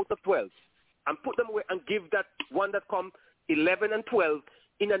 horse out of 12 and put them away and give that one that come 11 and 12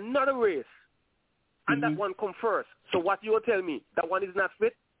 in another race, and that one come first. So what you will tell me, that one is not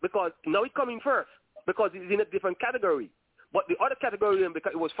fit because now it's coming first because it's in a different category. But the other category,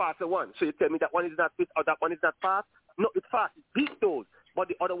 because it was faster one. So you tell me that one is not fit or that one is not fast? No, it's fast. It beats those. But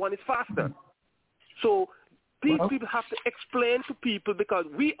the other one is faster. So these people have to explain to people, because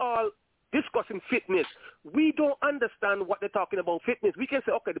we all discussing fitness. We don't understand what they're talking about fitness. We can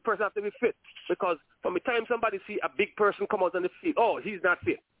say, okay, the person has to be fit, because from the time somebody see a big person come out on the field, oh, he's not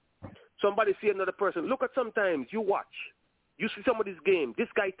fit. Somebody see another person. Look at sometimes, you watch. You see some of this game. This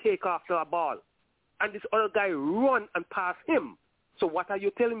guy take after a ball, and this other guy run and pass him. So what are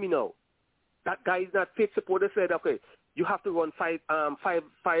you telling me now? That guy is not fit. Suppose they said, okay, you have to run five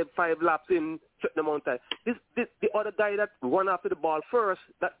laps in certain amount of time. The other guy that run after the ball first,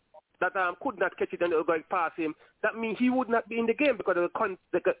 that could not catch it and they're going to pass him, that means he would not be in the game, because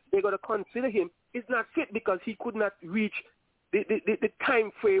they're going to consider him is not fit because he could not reach the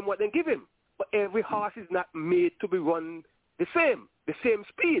time frame what they give him. But every horse is not made to be run the same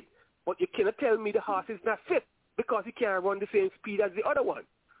speed. But you cannot tell me the horse is not fit because he can't run the same speed as the other one.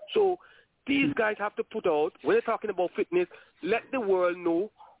 So these guys have to put out, when they're talking about fitness, let the world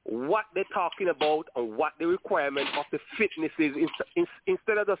know what they're talking about and what the requirement of the fitness is,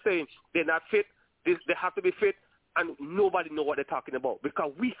 instead of just saying they're not fit, they have to be fit, and nobody know what they're talking about.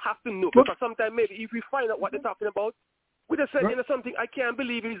 Because we have to know. Because sometimes maybe if we find out what they're talking about, we just say, you know, something I can't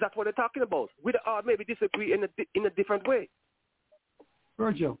believe is that what they're talking about. We maybe disagree in a different way.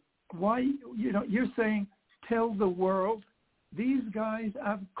 Virgil, why, you're saying tell the world. These guys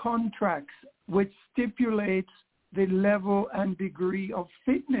have contracts which stipulates the level and degree of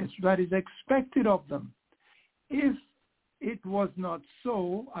fitness that is expected of them. If it was not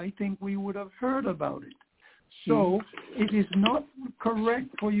so, I think we would have heard about it. So it is not correct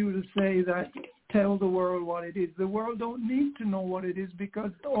for you to say that tell the world what it is. The world don't need to know what it is,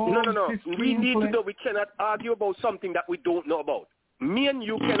 because all No. We need to know. We cannot argue about something that we don't know about. Me and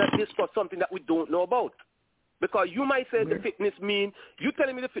you cannot discuss something that we don't know about. Because you might say the fitness mean, you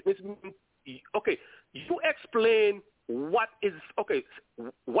telling me the fitness mean, okay, you explain what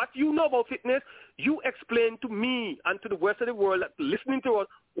you know about fitness, you explain to me and to the rest of the world listening to us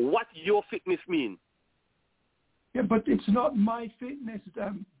what your fitness means. Yeah, but it's not my fitness,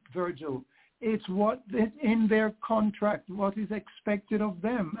 Virgil. It's what in their contract, what is expected of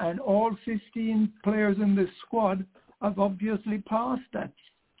them. And all 15 players in the squad have obviously passed that,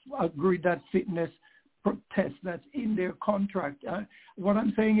 agreed that fitness test that's in their contract. What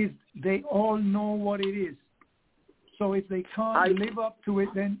I'm saying is they all know what it is. So if they can't live up to it,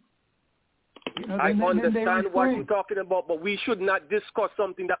 then I understand what you're talking about, but we should not discuss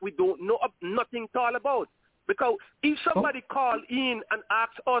something that we don't know nothing at all about. Because if somebody call in and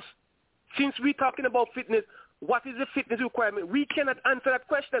ask us, since we're talking about fitness, what is the fitness requirement? We cannot answer that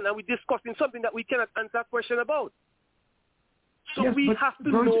question, and we're discussing something that we cannot answer that question about. So we have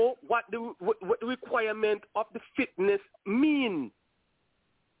to know what the requirement of the fitness mean.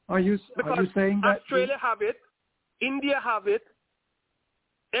 Are you saying that Australia have it, India have it,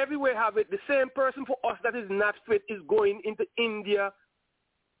 everywhere have it. The same person for us that is not fit is going into India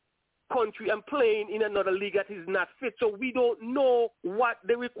country and playing in another league that is not fit. So we don't know what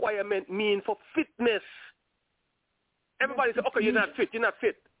the requirement means for fitness. everybody says, okay, you're not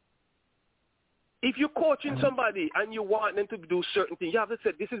fit. If you're coaching somebody and you want them to do certain things, you have to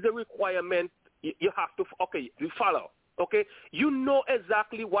say, this is the requirement you have to, you follow. Okay? You know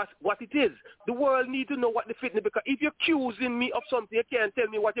exactly what it is. The world needs to know what the fitness, because if you're accusing me of something, you can't tell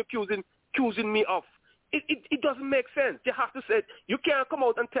me what you're accusing me of. It doesn't make sense. You have to say, you can't come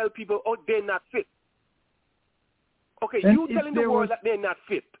out and tell people, oh, they're not fit. Okay, you telling the world that they're not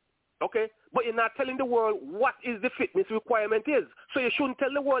fit. Okay? But you're not telling the world what is the fitness requirement is. So you shouldn't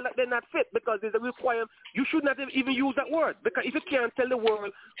tell the world that they're not fit, because there's a requirement. You should not even use that word, because if you can't tell the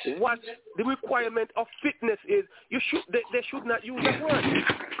world what the requirement of fitness is, they should not use that word.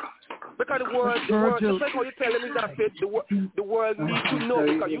 Because the world, just like how you tell them it's not fit, the world needs to know,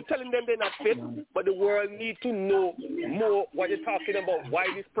 because you're telling them they're not fit, but the world needs to know more what you're talking about, why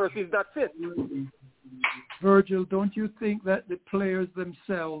this person is not fit. Virgil, don't you think that the players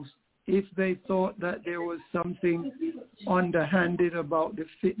themselves, if they thought that there was something underhanded about the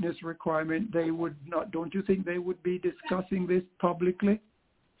fitness requirement, they would not, don't you think they would be discussing this publicly?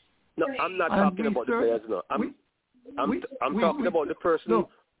 No, I'm not talking about the players, no. I'm talking about the person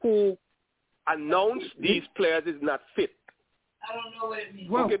who announced these players is not fit. I don't know what it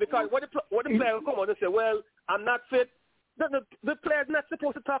means. Okay, because what the player will come on and say, well, I'm not fit. The player's not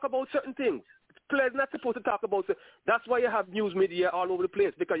supposed to talk about certain things. The player's not supposed to talk about. That's why you have news media all over the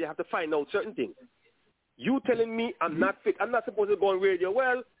place, because you have to find out certain things. You telling me I'm not fit. I'm not supposed to go on radio.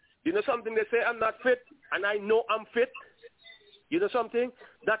 Well, you know something, they say I'm not fit, and I know I'm fit. You know something?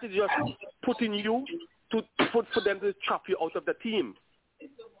 That is just putting you to put for them to chop you out of the team,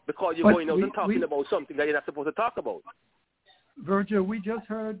 because you're going out and talking about something that you're not supposed to talk about. Virgil, we just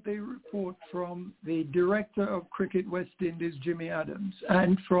heard the report from the director of Cricket West Indies, Jimmy Adams,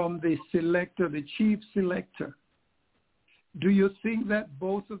 and from the selector, the chief selector. Do you think that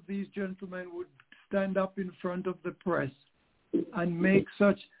both of these gentlemen would stand up in front of the press and make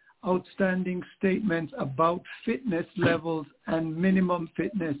such outstanding statements about fitness levels and minimum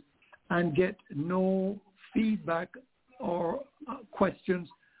fitness and get no feedback or questions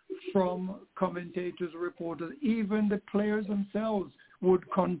from commentators, reporters? Even the players themselves would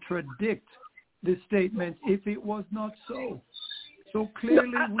contradict the statement if it was not so. So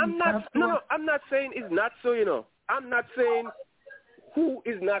clearly I'm not saying it's not so, you know. I'm not saying who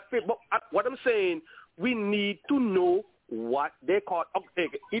is not fit, but what I'm saying, we need to know what they call. Okay,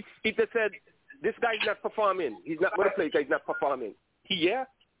 if they said this guy is not performing, he's not going to play because he's not performing.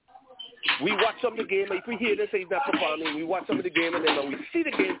 We watch some of the game, if we hear they say he's not performing, we watch some of the game, and then when we see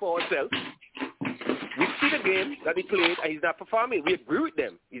the game for ourselves, we see the game that he played and he's not performing. We agree with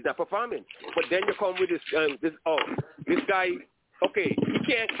them, he's not performing. But then you come with this guy, okay,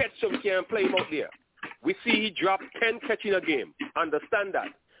 he can't catch, so we can't play him out there. We see he dropped 10 catching a game, understand that.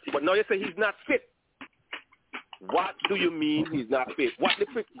 But now you say he's not fit. What do you mean he's not fit? What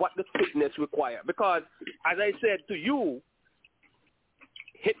the fitness require? Because, as I said to you,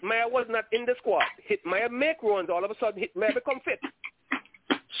 Hitmaier was not in the squad. Hitmaier make runs. All of a sudden, Hitmaier become fit.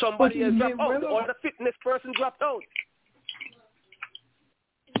 Somebody has dropped out, or the fitness person dropped out.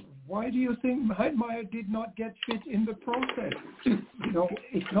 Why do you think Hitmaier did not get fit in the process? You know,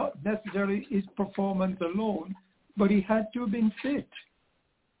 it's not necessarily his performance alone, but he had to have been fit.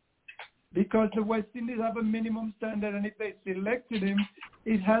 Because the West Indies have a minimum standard, and if they selected him,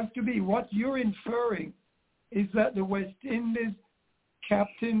 it has to be. What you're inferring is that the West Indies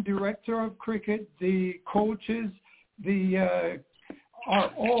captain, director of cricket, the coaches,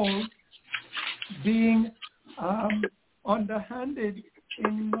 are all being underhanded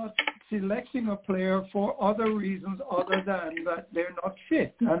in not selecting a player for other reasons other than that they're not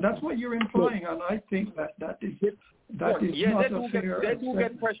fit. And that's what you're implying, and I think that is not a fair... They do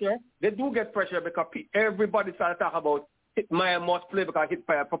get pressure. They do get pressure because everybody started to talk about Hitmaier must play because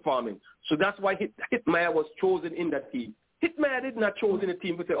Hitmaier performing. So that's why Hitmaier was chosen in that team. Hitmaier did not choose in the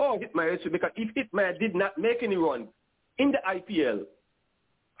team to say, oh, Hitmaier should, because if Hitmaier did not make any runs in the IPL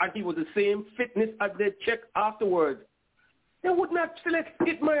and he was the same fitness as they checked afterwards, they would not select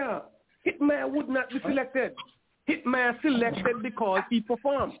Hitmaier. Hitmaier would not be selected. Hitmaier selected because he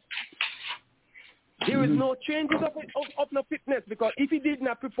performed. There is no changes of no fitness, because if he did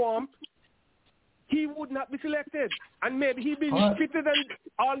not perform, he would not be selected. And maybe he'd be fitter than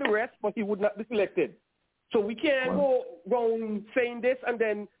all the rest, but he would not be selected. So we can't go around saying this and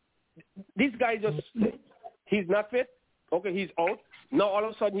then this guy he's not fit. Okay, he's out. Now all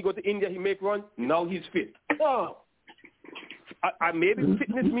of a sudden he go to India, he make runs. Now he's fit. Oh, maybe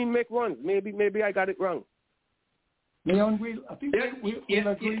fitness mean make runs. Maybe I got it wrong. Leon, I think we'll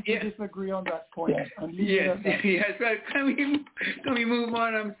agree to disagree on that point. Yes. Well, can we move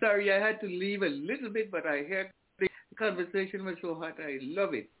on? I'm sorry, I had to leave a little bit, but I heard conversation was so hot. I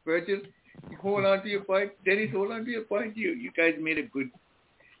love it. Virgil, hold on to your point. Dennis, hold on to your point. You guys made a good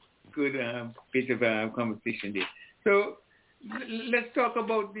bit of conversation there. So let's talk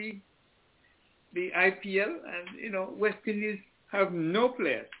about the IPL. And, West Indies have no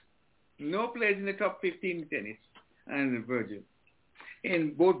players in the top 15 in tennis and Virgil.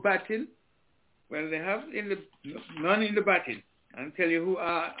 In both batting, well, they have none in the batting. I'll tell you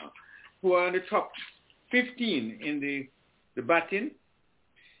who are in the top 15 in the batting.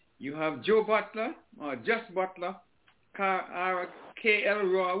 You have Joe Butler, or Just Butler, K.L.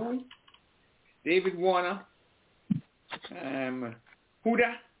 Rahul, David Warner,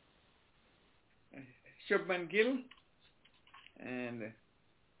 Huda, Shubman Gill, and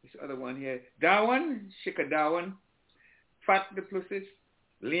this other one here, Shikhar Dhawan, Fat du Plessis,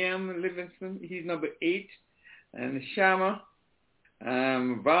 Liam Livingstone, he's number 8, and Sharma,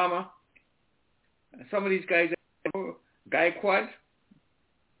 Varma. Some of these guys are Gaikwad,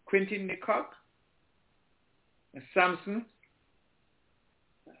 Quintin de Kock, Samson,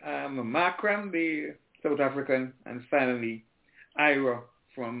 Markram, the South African, and finally Ira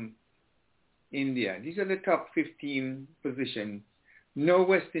from India. These are the top 15 positions. No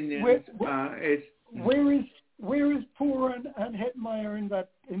West Indians. Where is Pooran and Hetmeyer in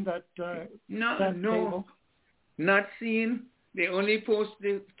that table? Not seen. They only post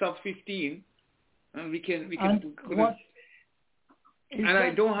the top 15, and we can. What and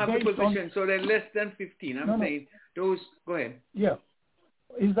I don't have the position, so they're less than 15. I'm saying those. Go ahead. Yeah.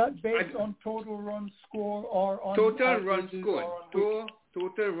 Is that based on total run score or on total run score?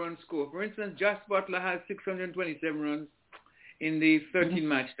 Total run score. For instance, Just Butler has 627 runs in the 13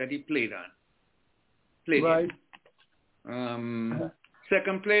 match that he played on. Right.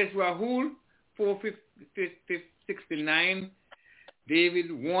 Second place, Rahul, 469.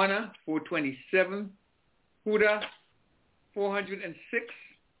 David Warner, 427. Huda, 406.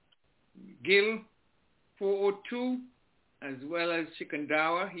 Gill, 402. As well as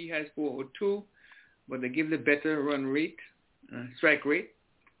Shikandawa, he has 402. But they give the better run rate, strike rate.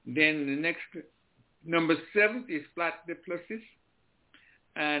 Then the next, number 7 is Flat du Plessis.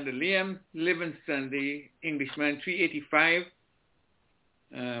 And Liam Livingstone, the Englishman, 385.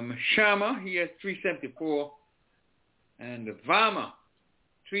 Sharma, he has 374. And Varma,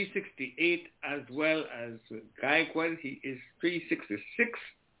 368, as well as Gaikwad, he is 366.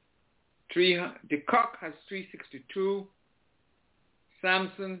 De Kock has 362.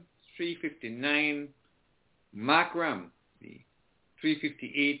 Samson, 359. Markram,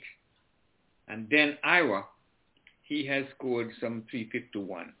 358. And then Ira, he has scored some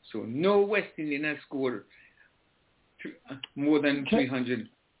 351. So no West Indian has scored more than 300.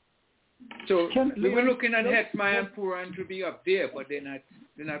 So we were looking at Hetmeyer and Pooran to be up there, but they're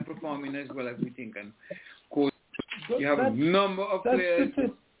not performing as well as we think. And of course, you have a number of players.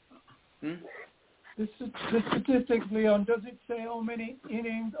 The statistics, Leon, does it say how many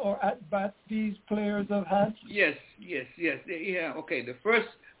innings or at-bats these players have had? Yes. Yeah, okay. The first,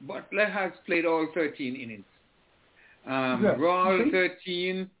 Butler has played all 13 innings. Raw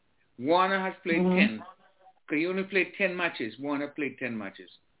 13. Warner has played 10. He only played 10 matches. Warner played 10 matches.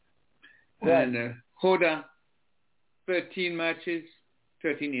 Right. And Hoda, 13 matches,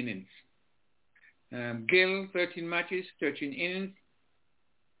 13 innings. Gill, 13 matches, 13 innings.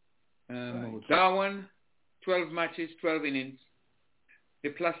 Dhawan, 12 matches, 12 innings.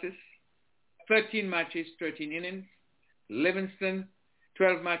 Du Plessis, 13 matches, 13 innings. Livingston,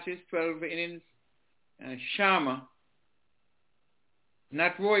 12 matches, 12 innings. Sharma,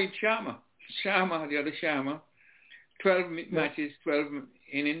 not Roy Sharma, the other Sharma, 12 matches, 12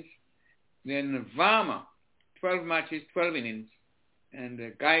 innings. Then Varma, 12 matches, 12 innings. And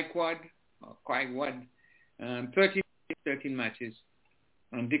Gaikwad, 13 matches.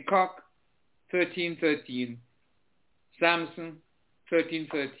 And De Kock, 13. Samson,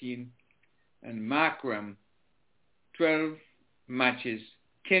 13. And Markram, 12 matches,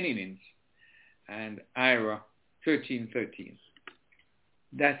 10 innings. And Ira, 13.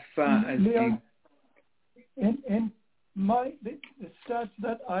 That's far as Leon, in the stats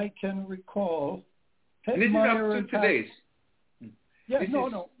that I can recall, this is up to today's. Yeah,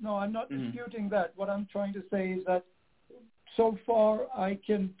 no, I'm not disputing that. What I'm trying to say is that so far I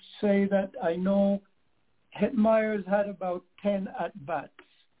can say that I know Hetmeyer's had about 10 at-bats.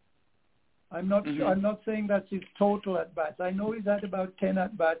 I'm not saying that's his total at-bats. I know he's had about 10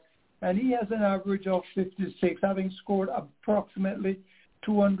 at-bats, and he has an average of 56, having scored approximately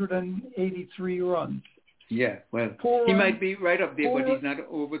 283 runs. Yeah, well, he might be right up there, but he's not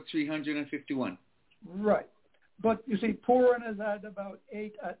over 351. Right. But you see, Pooran has had about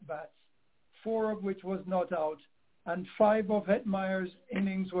 8 at-bats, 4 of which was not out, and 5 of Hetmeyer's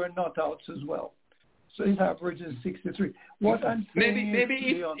innings were not outs as well. So his average is 63. What I'm saying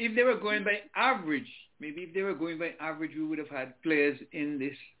if they were going by average, we would have had players in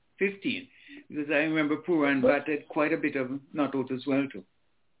this 15, because I remember Puran batted quite a bit of not out as well too.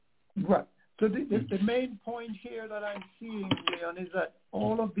 Right. So the main point here that I'm seeing, Leon, is that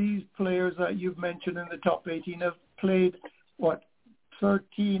all of these players that you've mentioned in the top 18 have played,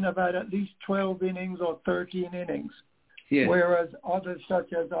 13 have had at least 12 innings or 13 innings. Yes. Whereas others,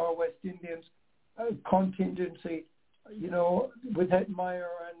 such as our West Indians contingency, with Hetmeyer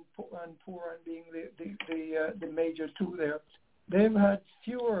and Puran being the major two there, they've had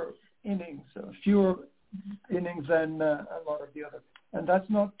fewer innings than a lot of the others. And that's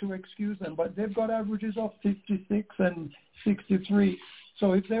not to excuse them, but they've got averages of 56 and 63.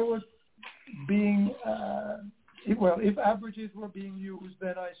 So if they were being, if averages were being used,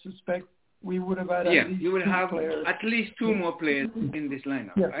 then I suspect we would have had you would have players. At least 2 more players in this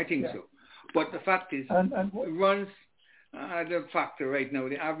lineup. Yeah, I think so. But the fact is, runs are the factor right now.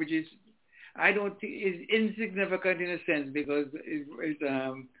 The averages, I don't think, is insignificant in a sense, because it's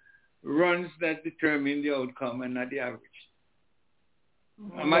runs that determine the outcome and not the average.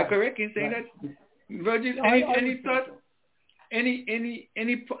 Am I correct in saying that? Virgil, any thought?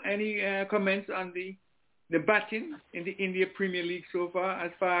 Any comments on the batting in the India Premier League so far?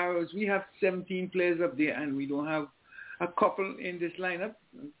 As far as we have 17 players up there and we don't have a couple in this lineup,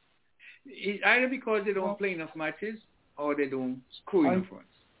 it's either because they don't play enough matches or they don't score enough runs.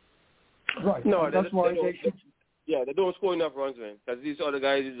 Right. No, that's why they should. Yeah, they don't score enough runs, man. Because these other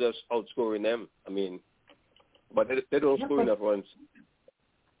guys is just outscoring them. I mean, but they don't score enough runs.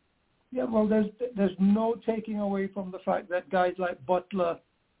 Yeah, well, there's no taking away from the fact that guys like Butler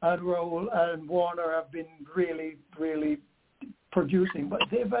and Rahul and Warner have been really, really producing, but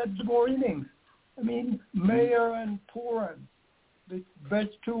they've had more innings. I mean, Mayer and Puran, the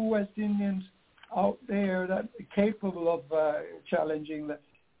best 2 West Indians out there that are capable of challenging that,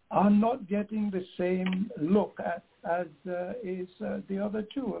 are not getting the same look as is the other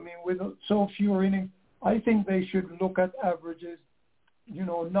 2. I mean, with so few innings, I think they should look at averages,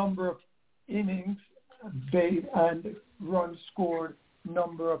 number of innings and runs scored,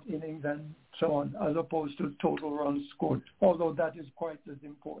 number of innings and so on, as opposed to total runs scored, although that is quite as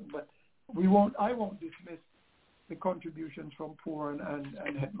important. But I won't dismiss the contributions from Puran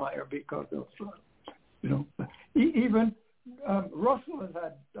and Hetmeyer because of, even Russell has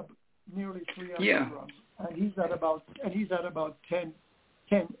had nearly 300 runs, and he's at about 10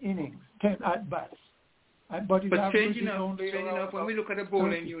 innings, 10 at bats. But strange enough, when we look at the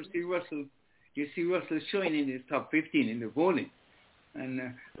bowling, you see Russell showing in the top 15 in the bowling,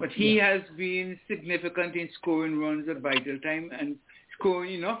 and but he has been significant in scoring runs at vital time and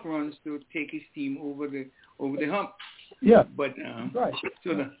scoring enough runs to take his team over the hump. Yeah. But right.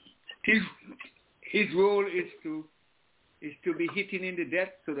 So his role is to be hitting in the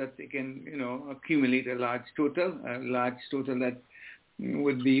depth so that they can accumulate a large total that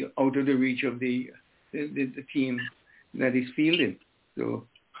would be out of the reach of the team that is fielding. So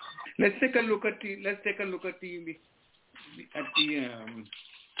let's take a look at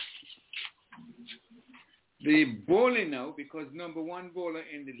the bowling now, because number 1 bowler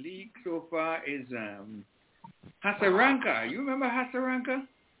in the league so far is Hasaranka. You remember Hasaranka?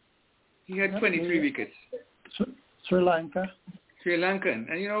 He had 23 wickets. Sri Lankan. And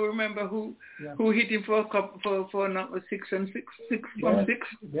remember who hit him for a couple for number 6 and 6 from 6?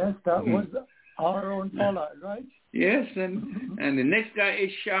 Yes, that was our own Pollard, right? Yes, and the next guy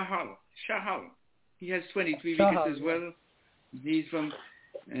is Shahal. He has 23 wickets as well. He's from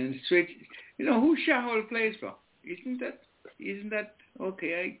straight. Who Shahal plays for? Isn't that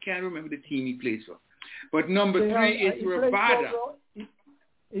okay? I can't remember the team he plays for. But number 3 is Rabada.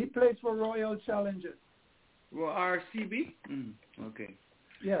 He plays for Royal Challengers. Well, RCB? Okay.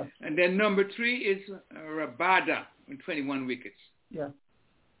 Yeah. And then number 3 is Rabada with 21 wickets. Yeah.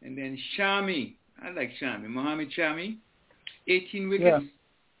 And then Shami, I like Shami, Mohammed Shami, 18 wickets.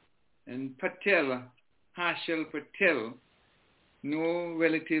 Yeah. And Patel, Harshal Patel, no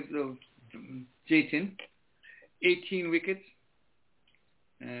relatives of Jatin, 18 wickets.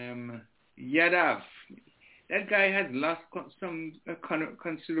 Yadav, that guy has lost a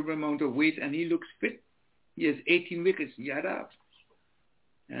considerable amount of weight and he looks fit. He has 18 wickets, Yadav.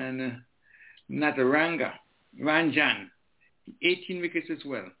 And Nataranga, Ranjan, 18 wickets as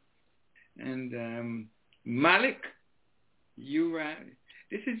well. And Malik,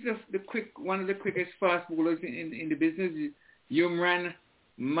 this is one of the quickest fast bowlers in the business. Umran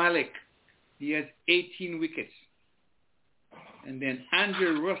Malik, he has 18 wickets. And then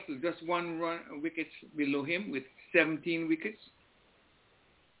Andrew Russell, just one wicket below him with 17 wickets.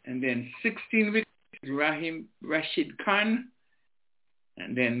 And then 16 wickets, Rashid Khan.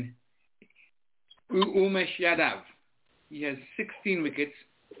 And then Umesh Yadav. He has 16 wickets.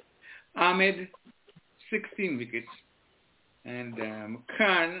 Ahmed, 16 wickets. And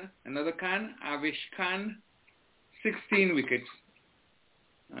Khan, another Khan, Avish Khan, 16 wickets.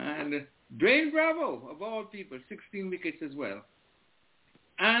 And Dwayne Bravo, of all people, 16 wickets as well.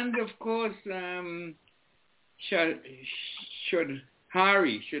 And, of course, Shadhari,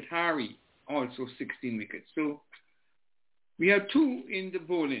 also 16 wickets. So we have 2 in the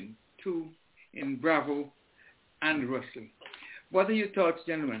bowling, 2 in Bravo and Russell. What are your thoughts,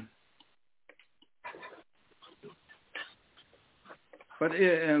 gentlemen? But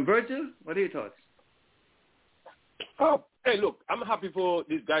Virgil, what are your thoughts? Oh, hey, look, I'm happy for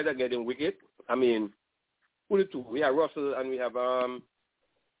these guys that are getting wicket. I mean, who the 2? We have Russell and we have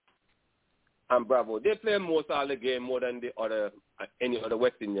and Bravo. They play most of the game more than any other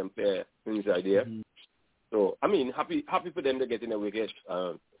West Indian player inside there. Mm-hmm. So, I mean, happy for them to get in a wicket.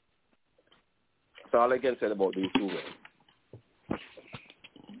 That's all I can say about these 2 guys.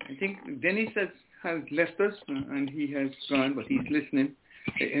 I think Dennis has left us and he has gone, but he's listening.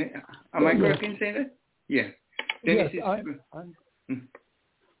 Am I correct in saying that? Yeah. Dennis yes,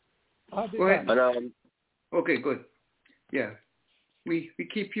 Go ahead. Okay, good. Yeah. We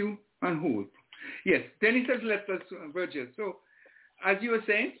keep you on hold. Yes, Dennis has left us, Virgil. So, as you were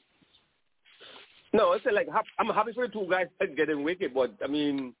saying? No, it's like I'm happy for the 2 guys getting wicket, but I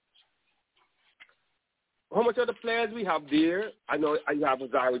mean, how much of the players we have there? I know you have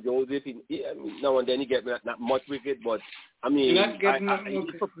Zara Joseph. Now and then he gets not much wicket, but I mean,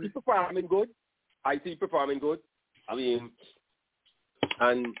 he's performing good. I see performing good. I mean,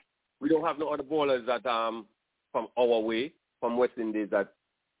 and we don't have no other bowlers that from our way, from West Indies that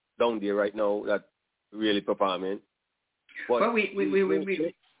down there right now that really performing. But well,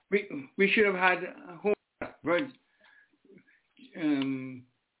 we should have had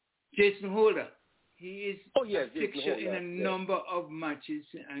Jason Holder. He is a fixture in a number of matches,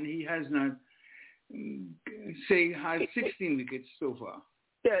 and he has not, had 16 wickets so far.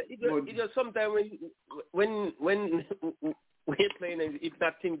 Yeah, it just sometimes when you're playing, it's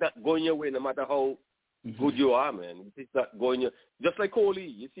that thing that going your way, no matter how good you are, man. It's not going your, just like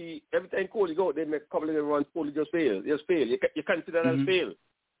Kohli. You see, every time Kohli go, they make a couple of runs. Kohli just fail. You consider that fail,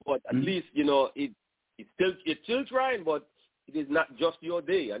 but at least it's still trying, but it is not just your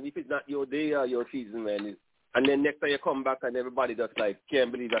day. And if it's not your day or your season, man, and then next time you come back and everybody just like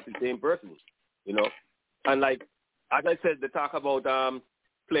can't believe that's the same person, And like as I said, they talk about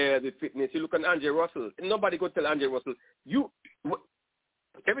players with fitness. You look at Andre Russell. Nobody could tell Andre Russell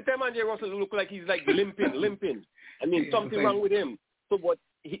every time Andre Russell look like he's like limping. I mean, something wrong with him. So, but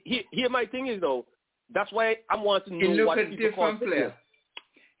here my thing is though. That's why I'm wanting to know what people call fitness.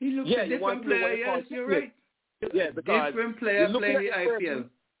 He looks a different player. Yes, you're right. Yeah, because different player playing the IPL.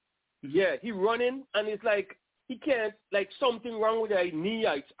 Yeah, he running and it's like he can't, like something wrong with his knee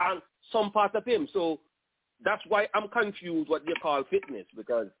and some part of him. So that's why I'm confused what they call fitness,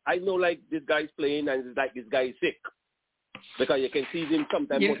 because I know like this guy's playing and it's like this guy is sick. Because you can see him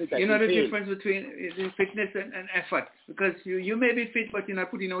sometimes. You know the difference between fitness and effort, because you may be fit but you're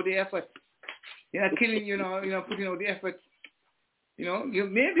not putting out the effort. You're not killing, you're not putting out the effort. You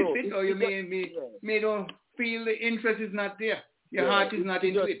may be fit or you may don't feel the interest is not there. Your heart is not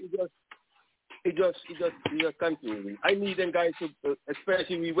into it. It just confusing. I need them guys to,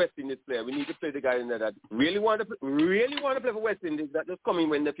 especially we West Indies player. We need to play the guys in there that really want to play for West Indies, that just come in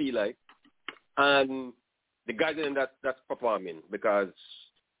when they feel like, and the guys in that's performing. Because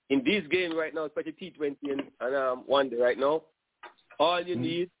in these games right now, especially T20 and one day right now, all you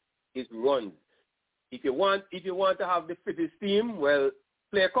need is runs. If you want to have the fittest team, well,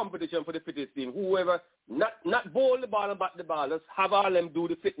 play a competition for the fittest team. Whoever, not bowl the ball and bat the ball, just have all them do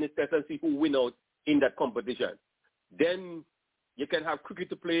the fitness test and see who win out in that competition. Then you can have cricket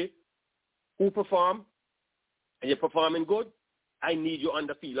to play, who perform, and you're performing good. I need you on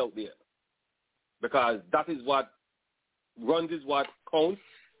the field out there. Because that is what, runs is what counts.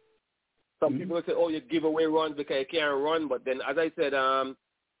 Some people say, oh, you give away runs because you can't run. But then, as I said,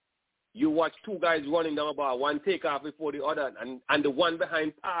 you watch two guys running down the ball, one take off before the other, and the one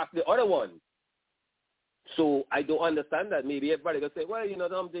behind pass the other one. So I don't understand that. Maybe everybody will say, well,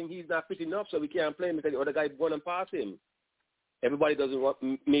 something, he's not fit enough, so we can't play him because the other guy going and pass him. Everybody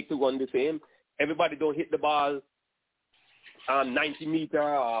doesn't make the run the same. Everybody don't hit the ball 90 meter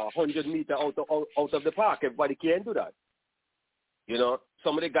or 100 meter out of the park. Everybody can't do that. You know,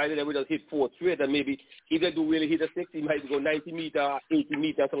 some of the guys that will just hit 4 straight, and maybe if they do really hit a 6, he might go 90 meter, 80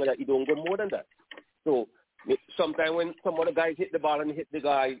 meter, something like that. He don't go more than that. So sometimes when some other guys hit the ball and hit the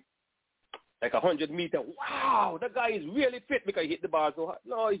guy like 100 meter, wow, that guy is really fit because he hit the ball so hard.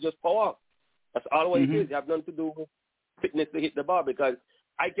 No, he's just power. That's all what it is. You have nothing to do with fitness to hit the ball, because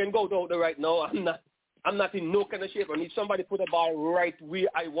I can go out there right now. I'm not in no kind of shape. And if somebody put a ball right where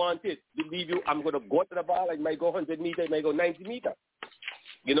I want it, believe you, I'm going to go to the ball. I might go 100 meters, I might go 90 meters.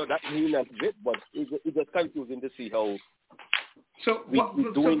 You know, that means that's it, but it's just confusing to see how. So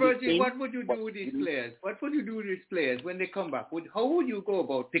Virgil, what would you do with these players? What would you do with these players when they come back? How would you go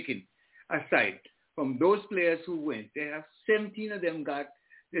about picking aside from those players who went? They have 17 of them got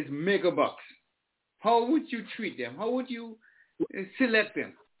this mega bucks. How would you treat them? How would you select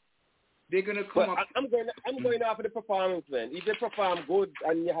them? They're going to come up. I'm going after the performance, man. If they perform good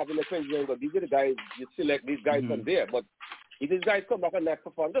and you're having a friend, these are the guys, you select these guys from there. But if these guys come back and not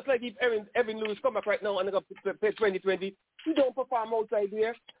perform, just like if Evan Lewis come back right now and they're going to play 2020, he don't perform outside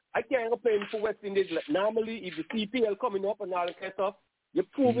there. I can't go play him for West Indies. Like, normally, if the CPL coming up and all that kind of stuff, you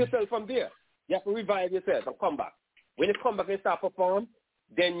prove yourself from there. You have to revive yourself and come back. When you come back and start perform,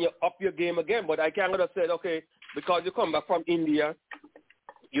 then you up your game again. But I can't just say, okay, because you come back from India,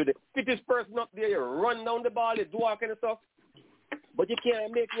 you're the fittest person up there, you run down the ball, you do all kind of stuff, but you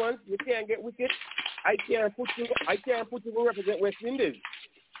can't make runs, you can't get wickets. I can't put you to represent West Indies.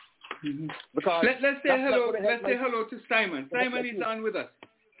 Because let's say hello to Simon. Simon is on with us.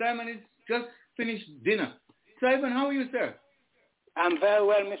 Simon is just finished dinner. Simon, how are you, sir? I'm very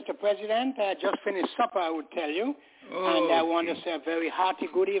well, Mr. President. I just finished supper, I would tell you. And I want to say a very hearty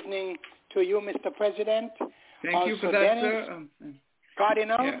good evening to you, Mr. President. Thank you for that, Dennis, sir.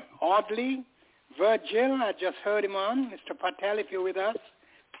 Cardinal, Audley, Virgil, I just heard him on. Mr. Patel, if you're with us.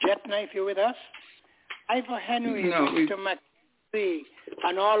 Jatin, if you're with us. Ivor Henry, Mr. McKenzie,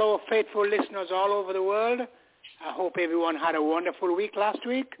 and all our faithful listeners all over the world. I hope everyone had a wonderful week last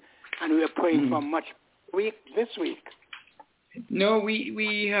week, and we are praying for much week this week. No,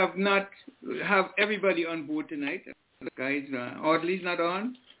 we have not have everybody on board tonight. Guys, Audley's not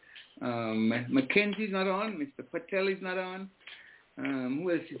on. McKenzie's not on. Mr. Patel is not on.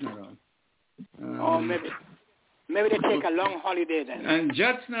 Who else is not on? Maybe they take a long holiday then. And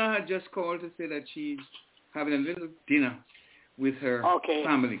Jatina had just called to say that she's having a little dinner with her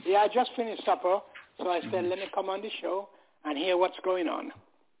family. Yeah, I just finished supper, so I said, let me come on the show and hear what's going on.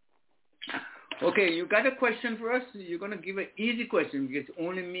 Okay, you got a question for us? You're going to give an easy question because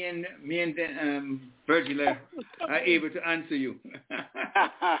only me and Virgil are able to answer you.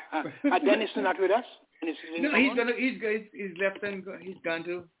 Dennis is not with us? No, he's left and he's gone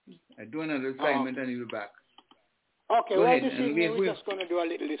to do another assignment and he'll be back. Okay, Go ahead. This evening we're just going to do a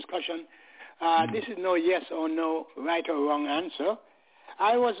little discussion. This is no yes or no, right or wrong answer.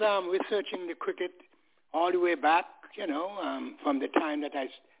 I was researching the cricket all the way back, from the time that I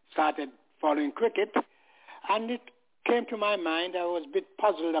started following cricket, and it came to my mind. I was a bit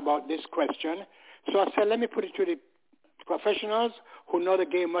puzzled about this question, so I said, let me put it to the professionals who know the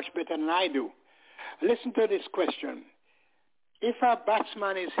game much better than I do. Listen to this question. If a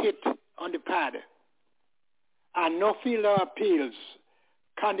batsman is hit on the pad and no fielder appeals,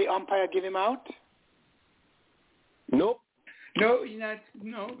 can the umpire give him out? Nope. No,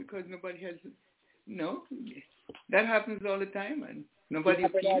 because nobody has. No, that happens all the time, and nobody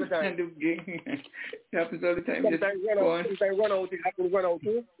appeals and the game. It happens all the time. Sometimes run out. It happens run out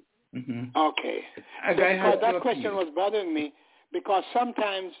too. Okay. That question was bothering me because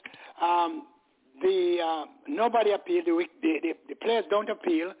sometimes nobody appeals. The players don't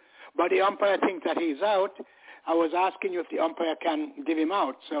appeal, but the umpire thinks that he's out. I was asking you if the umpire can give him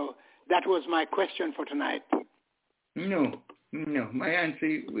out. So that was my question for tonight. No. My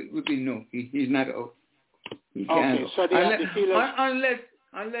answer would be no. He's not out. Okay, so unless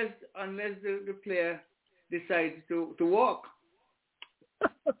the player decides to walk.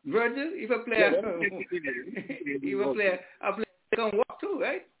 Virgil, if a player can walk too,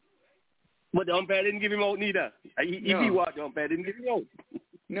 right? But the umpire didn't give him out neither. If he walked, the umpire didn't give him out.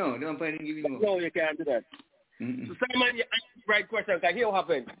 No, the umpire didn't give him out. No, you can't do that. So Simon, you ask the right question. Because here what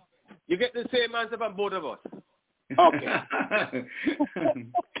happened. You get the same answer from both of us. Okay.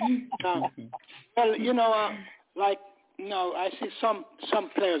 I see some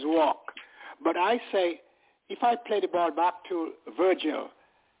players walk, but I say if I play the ball back to Virgil,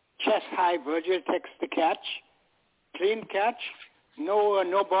 chest high, Virgil takes the catch, clean catch,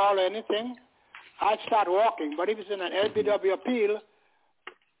 no ball or anything, I'd start walking. But if it's in an LBW appeal,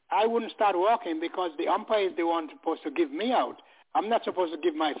 I wouldn't start walking because the umpire is the one supposed to give me out. I'm not supposed to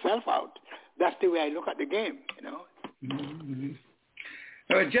give myself out. That's the way I look at the game,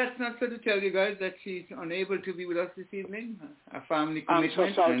 Just not so to tell you guys that she's unable to be with us this evening. A family commitment. I'm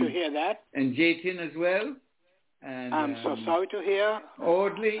so sorry to hear that. And Jatin as well. And I'm so sorry to hear.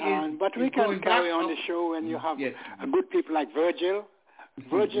 Audley is. But we can carry on the show when you have good people like Virgil.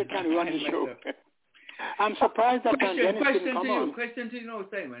 Virgil can run the show. I'm surprised that Dennis didn't come on. Question to you now,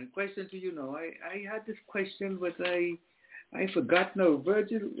 Simon. Question to you now. I had this question, but I forgot now.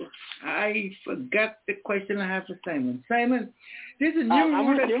 Virgil, I forgot the question I have for Simon. Simon, there's a new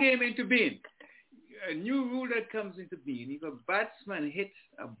rule that came into being. A new rule that comes into being. If a batsman hits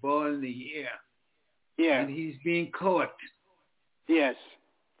a ball in the air, and he's being caught. Yes.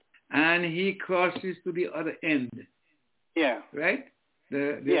 And he crosses to the other end. Yeah. Right?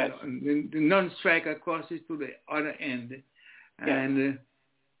 The non-striker crosses to the other end. And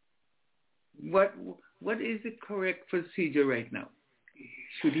what is the correct procedure right now?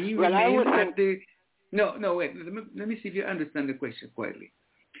 Should he remain at the... No, wait. Let me see if you understand the question quietly.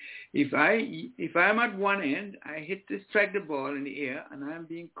 If I'm at one end, I strike the ball in the air, and I'm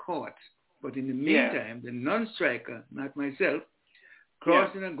being caught. But in the meantime, the non-striker, not myself,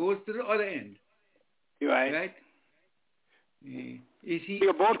 crosses and goes to the other end. Right? Is he?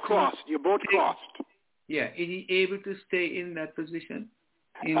 You're both crossed. Yeah. Is he able to stay in that position?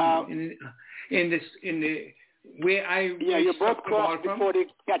 In the where I you're both crossed before the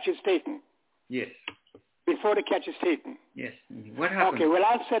catch is taken. Yes. Before the catch is taken. Yes. What happened? Okay. Well,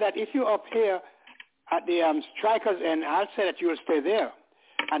 I'll say that if you're up here at the striker's end, I'll say that you will stay there,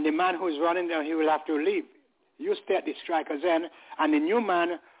 and the man who's running there, he will have to leave. You stay at the striker's end, and the new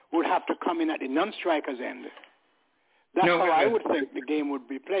man would have to come in at the non-striker's end. That's how I would think the game would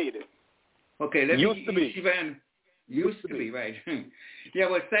be played. Okay, used to be, right? Yeah,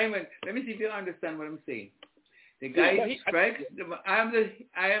 well, Simon, let me see if you understand what I'm saying. The guy strikes.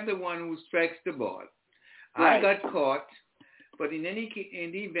 I am the one who strikes the ball. Right. I got caught, but in the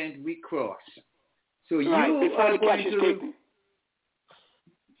event we cross. So you are going to.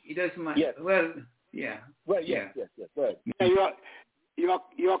 It doesn't matter. Yes. Well, yeah. Well, yes. Go ahead.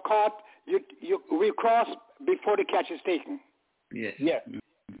 You're caught. We cross before the catch is taken. Yes. Yes.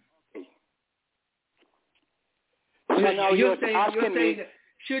 So now you're saying me,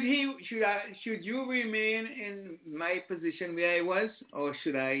 should you remain in my position where I was, or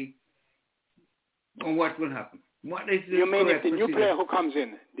should I? Or what will happen? What is the You mean if the procedure? new player who comes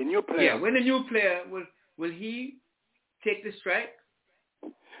in, the new player? Yeah, when the new player will he take the strike?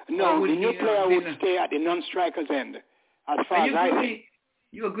 No, the new player would stay at the non-striker's end. As far as I think.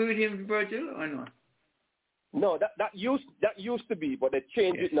 You agree with him, Virgil, or not? No, that used to be, but they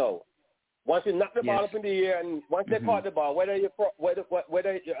changed it now. Once you knock the ball up in the air, and once they caught the ball, whether you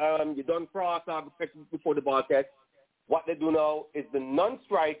done cross or before the ball catch, what they do now is the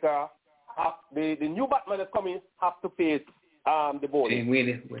non-striker, the new batsman that's coming have to face the ball.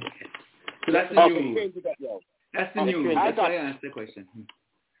 Wait. So that's the new rule. That's the new rule. That's why I asked the question.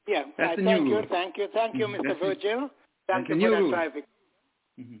 Yeah. That's the new rule. Thank you, Mr. Virgil. Thank you for that traffic.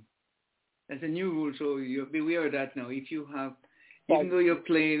 That's a new rule, so you'll be aware of that now. If you have, even though you're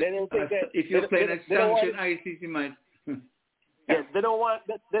playing, if you're playing a sanctioned ICC match. Yes, they don't want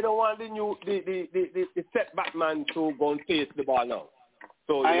the set batsman to go and face the ball now.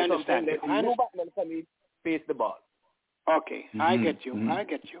 So I understand. The new batsman come in, face the ball. Okay, I get you.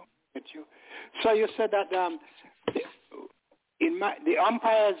 So you said that the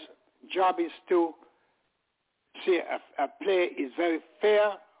umpire's job is to see a play is very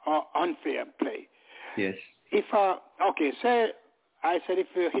fair or unfair play. Yes. If say I said if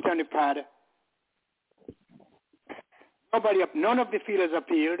you hit on the pad, none of the fielders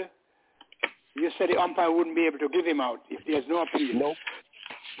appealed. You said the umpire wouldn't be able to give him out if there's no appeal.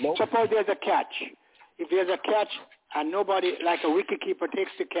 Nope. Suppose there's a catch. If there's a catch and nobody, like a wicketkeeper,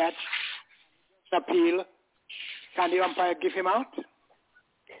 takes the catch, appeal, can the umpire give him out?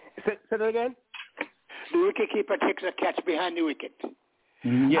 Say that again. The wicketkeeper takes a catch behind the wicket.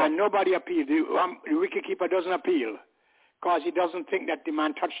 And nobody appeals. The wicketkeeper doesn't appeal because he doesn't think that the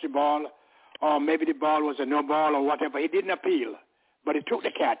man touched the ball, or maybe the ball was a no ball or whatever. He didn't appeal, but he took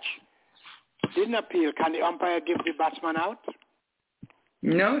the catch. Didn't appeal. Can the umpire give the batsman out?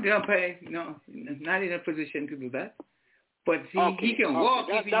 No, the umpire, not in a position to do that. But he can walk.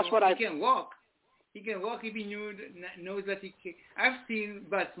 He can walk. He can walk if he knows that he can. I've seen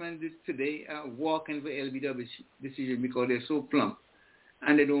batsmen today walking for LBW decision because they're so plump,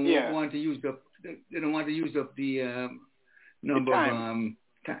 and they don't want to use up. They don't want to use up the number of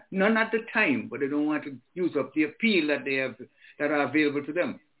not the time, but they don't want to use up the appeal that they have that are available to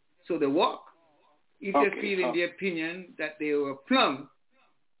them. So they walk. If they feel in the opinion that they were plumb,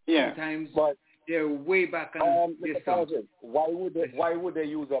 sometimes they're way back on this song. Why would they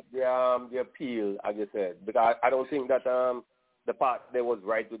use up the appeal, as you said? Because I don't think that the part they was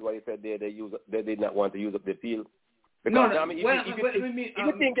right with what you said there. They did not want to use up the appeal. Because, let's say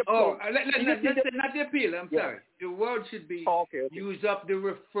not the appeal. I'm sorry. The word should be use up the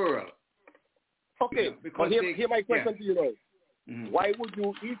referral. Okay. Because here my question to you now. Mm-hmm. Why would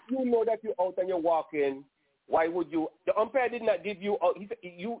you, if you know that you're out and you're walking, why would you? The umpire did not give you out.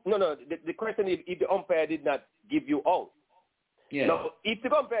 The question is if the umpire did not give you out. Yeah. Now, if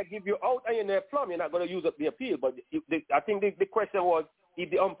the umpire give you out and you're in a plum, you're not going to use up the appeal. But I think the question was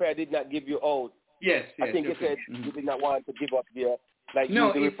if the umpire did not give you out. Yes. I think you said you did not want to give up the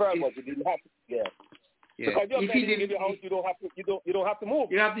referral, but you didn't have to. Yeah. Because the umpire didn't give you out, you don't have to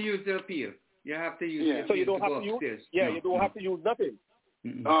move. You have to use the appeal. You have to use. Yeah. So you don't have to use. Yeah, you don't have to use nothing.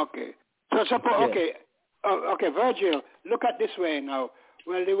 Mm-hmm. Okay. So suppose okay, Virgil, look at this way now.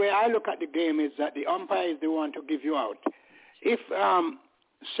 Well, the way I look at the game is that the umpire is the one to give you out. If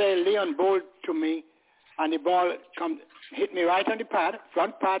say Leon bowled to me and the ball hit me right on the pad,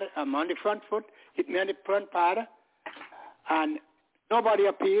 front pad, I'm on the front foot, hit me on the front pad, and nobody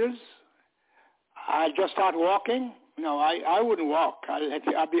appeals, I just start walking. No, I wouldn't walk.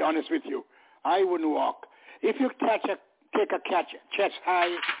 I'll be honest with you. I wouldn't walk. If you take a catch, chest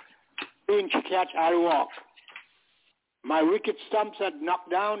high, inch catch, I'll walk. My wicket stumps are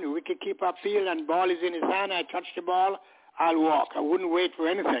knocked down, the wicket keeper appeal and ball is in his hand, I touch the ball, I'll walk. I wouldn't wait for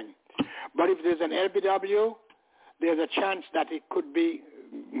anything. But if there's an LBW, there's a chance that it could be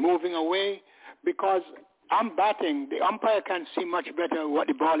moving away because I'm batting. The umpire can see much better what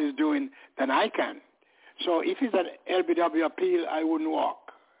the ball is doing than I can. So if it's an LBW appeal, I wouldn't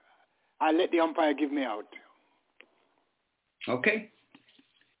walk. I let the umpire give me out. Okay.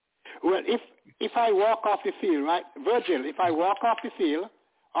 Well, if I walk off the field, right, Virgil, if I walk off the field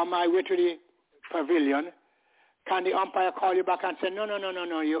on my way to the pavilion, can the umpire call you back and say, no,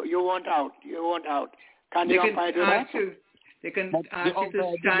 you want out, Can the umpire do that? They can ask you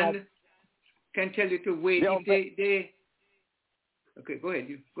to stand, can tell you to wait. They okay, go ahead.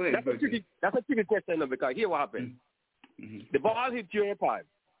 That's a tricky question, because here what happened. Mm-hmm. The ball hit you in a pipe.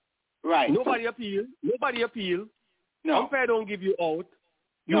 Right. Nobody appeal. No. Umpire don't give you out.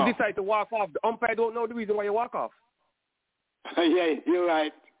 You decide to walk off. The umpire don't know the reason why you walk off. Yeah, you're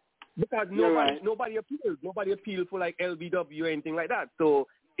right. Because nobody appeals. Nobody appeals for like LBW or anything like that. So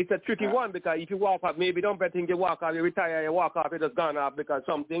it's a tricky one, because if you walk off, maybe the umpire think you walk off, you retire, you walk off, it has gone off because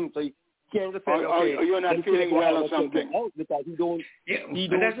something. So you can't just say, okay, you're not feeling well or something. Because he don't.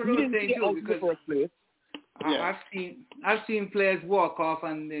 That's what I was saying too. Because first place. I've seen players walk off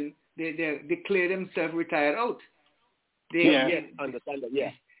and then they declare themselves retired out. Understand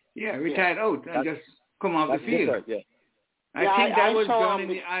that. Yeah, retired out and just come off the field. I think think that was done in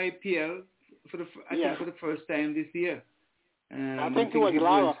the IPL for the first time this year. I think it was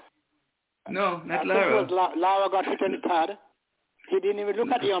Lara. No, not Lara. Lara got hit on the pad. He didn't even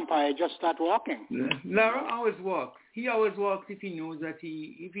look at the umpire; just start walking. Lara always walks. He always walks if he knows that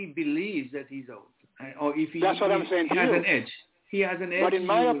if he believes that he's out, or if he. That's what I'm saying. He has an edge. He has an edge. But in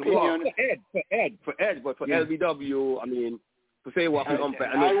my opinion, for edge, but for LBW, I mean, to say walking umpire,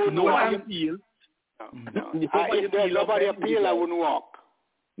 I would nobody appeal. If there's nobody appeal, I wouldn't walk.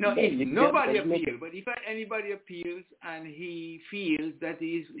 No, if nobody appeals, but if anybody appeals and he feels that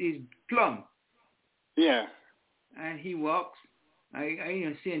he's plumb, and he walks, I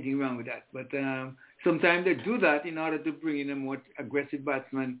don't see anything wrong with that. But sometimes they do that in order to bring in a more aggressive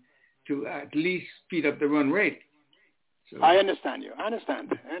batsman to at least speed up the run rate. So, I understand you. I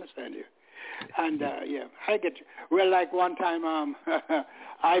understand you. And I get you. Well, like one time,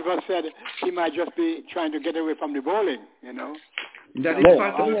 Ivor said he might just be trying to get away from the bowling. That is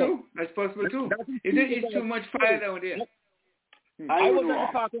possible too. That's possible too. It's too much fire down there. I was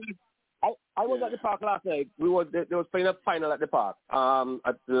at the park last night. They was playing a final at the park,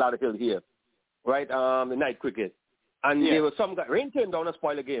 at the Ladder Hill here, right? The night cricket. And there was some guy, rain came down and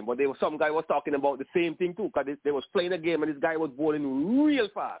spoiled the game, but there was some guy was talking about the same thing too, because they was playing a game and this guy was bowling real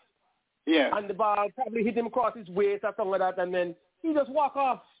fast. Yeah. And the ball probably hit him across his waist or something like that, and then he just walk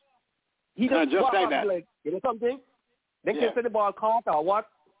off. He just walk like off, that. like, you know something? Then can't say the ball caught or what.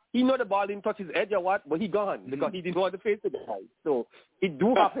 He know the ball didn't touch his edge or what, but he gone because he didn't want to face the guy. So it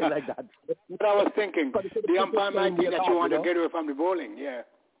do happen like that. But I was thinking, the umpire might think that you want to get away from the bowling, Yeah.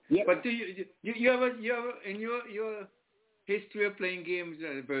 But do you ever in your history of playing games,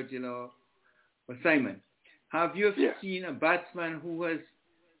 Virgil or Simon, have you ever seen a batsman who was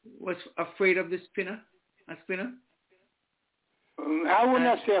afraid of a spinner? I would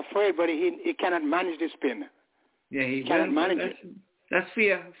not say afraid, but he cannot manage the spin. Yeah, he cannot manage it. That's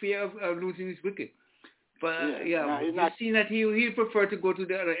fear of losing his wicket. But you've seen that he prefer to go to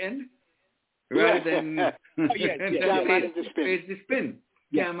the other end rather than manage the spin. Face the spin.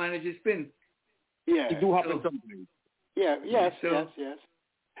 Yeah. Can't manage the spin. Yeah. It do happen sometimes. Yeah, yes.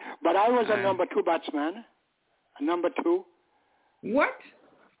 But I was a number 2 batsman. A number 2. What?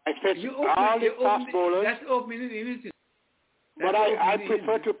 I faced all the fast bowlers. That's opening innings. But I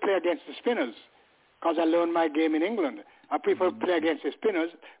prefer to play against the spinners because I learned my game in England. I prefer to play against the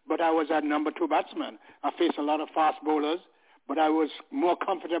spinners, but I was a number 2 batsman. I faced a lot of fast bowlers, but I was more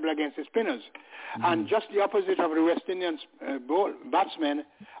comfortable against the spinners. And just the opposite of the West Indian batsmen,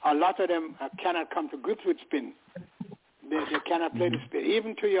 a lot of them cannot come to grips with spin. They cannot play the spin.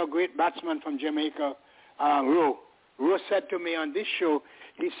 Even to your great batsman from Jamaica, Rowe. Rowe said to me on this show,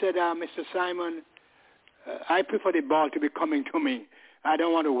 he said, Mr. Simon, I prefer the ball to be coming to me. I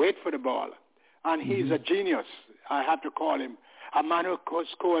don't want to wait for the ball. And he's a genius, I have to call him. A man who could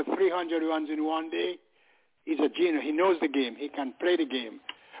score 300 runs in one day, he's a genius. He knows the game. He can play the game.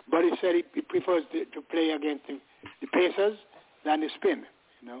 But he said he prefers to play against the pacers than the spin,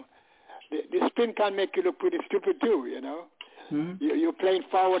 you know. The spin can make you look pretty stupid too, you know. You're playing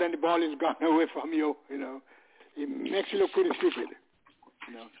forward and the ball is gone away from you, you know. It makes you look pretty stupid,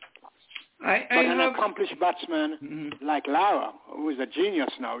 you know. But an accomplished batsman like Lara, who is a genius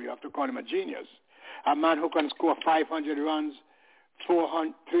now, you have to call him a genius, a man who can score 500 runs,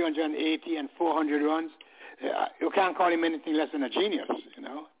 380 and 400 runs, you can't call him anything less than a genius, you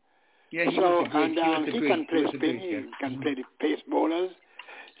know. Yeah, he can play spin, he can play the pace bowlers.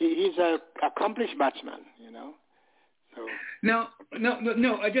 He's an accomplished batsman, you know. So. No,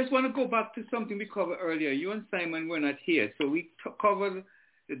 I just want to go back to something we covered earlier. You and Simon were not here, so we covered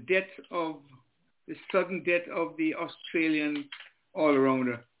the sudden death of the Australian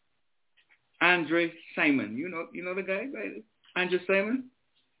all-rounder, Andre Simon. You know the guy, right? Andre Simon?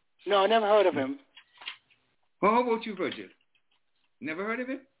 No, I never heard of him. Well, how about you, Virgil? Never heard of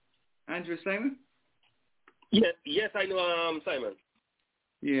him? Andre Simon? Yes, I know Simon.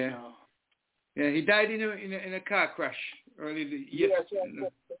 Yeah. No. Yeah, he died in a car crash early yesterday.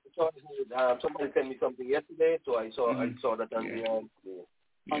 Somebody sent me something yesterday, so I saw that on the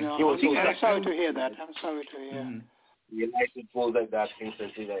I'm sorry to hear that. I'm sorry to hear. Yeah, it falls like that,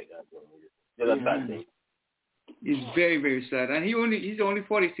 instantly like that. That's a bad thing. It's very, very sad, and he's only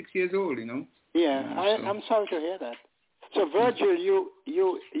 46 years old, you know. Yeah, I'm sorry to hear that. So Virgil,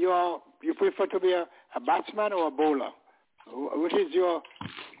 you prefer to be a batsman or a bowler? What is your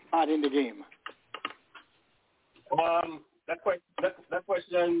part in the game? That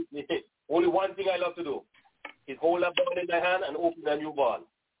question. Only one thing I love to do is hold a ball in my hand and open a new ball.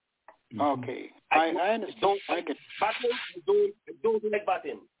 Okay, I understand. Batting, don't like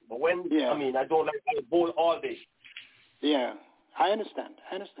batting, but I don't like to bowl all day. Yeah, I understand.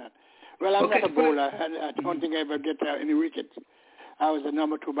 Well, I'm not a bowler, and I don't think I ever get any wickets. I was the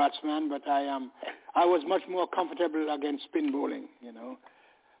number 2 batsman, but I was much more comfortable against spin bowling, you know.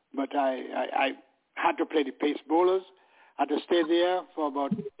 But I had to play the pace bowlers. I had to stay there for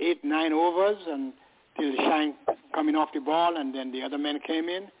about 8-9 overs until the shine coming off the ball, and then the other men came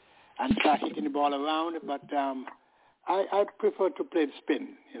in and started hitting the ball around. But I prefer to play the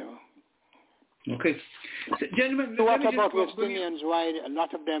spin, you know. Okay. So, gentlemen, so what about West Indians, why a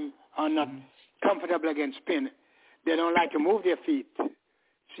lot of them are not comfortable against spin? They don't like to move their feet.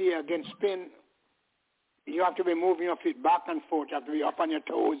 See, against spin, you have to be moving your feet back and forth. You have to be up on your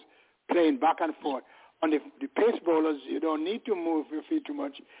toes, playing back and forth. On the pace bowlers, you don't need to move your feet too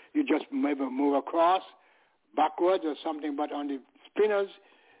much. You just maybe move across, backwards or something. But on the spinners,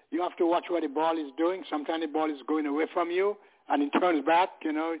 you have to watch what the ball is doing. Sometimes the ball is going away from you, and it turns back,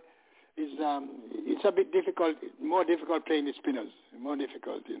 you know. It's a bit difficult, more difficult playing the spinners, more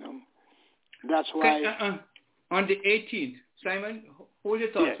difficult, you know. That's why... On the 18th, Simon, hold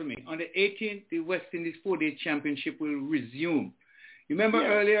your thoughts for me. On the 18th, the West Indies 4-Day Championship will resume. You remember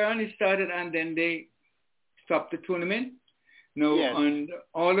earlier on it started and then they stopped the tournament? No, and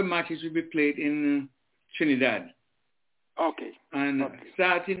all the matches will be played in Trinidad. Okay. And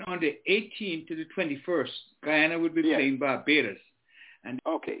starting on the 18th to the 21st, Guyana will be playing Barbados. And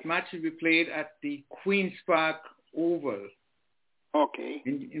the match will be played at the Queen's Park Oval. Okay.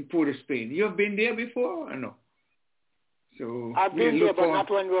 In Port of Spain. You have been there before or no? So I've been there, but not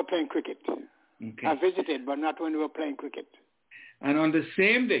when we were playing cricket. Okay. I visited, but not when we were playing cricket. And on the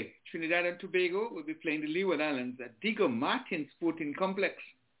same day, Trinidad and Tobago will be playing the Leeward Islands at Diego Martin Sporting Complex.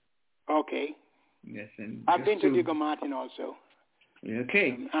 Okay. Yes, and I've been to Diego Martin also.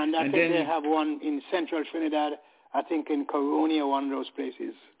 Okay. And I think they have one in central Trinidad, I think in Coronia, one of those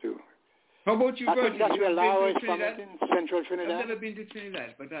places too. How about you, Virgil? That's where Lara is from, Trinidad? in Central Trinidad. I've never been to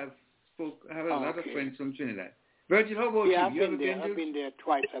Trinidad, but I have a lot of friends from Trinidad. Virgil, how about you? I've You been ever there. I've been there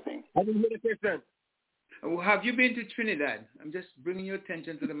twice, I think. I didn't hear the question. Have you been to Trinidad? I'm just bringing your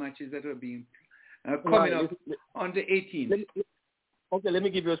attention to the matches that are being coming up on the 18th. Let me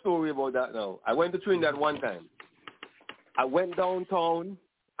give you a story about that now. I went to Trinidad one time. I went downtown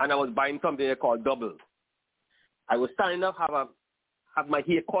and I was buying something they call double. I was standing up, have my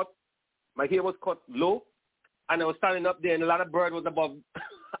hair cut. My hair was cut low, and I was standing up there, and a lot of bird was above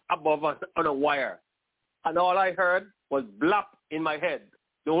on a wire. And all I heard was blap in my head.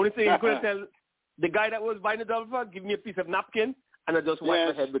 The only thing I could tell the guy that was buying the double for, give me a piece of napkin, and I just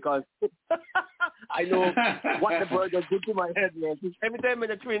wiped my head because I know what the bird does do to my head, man. Every time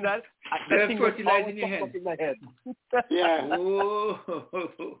I'm in Trinidad, that thing was always in my head. Yeah. Oh,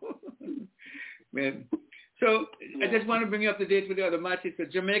 man. So I just want to bring you up to date with the other matches. So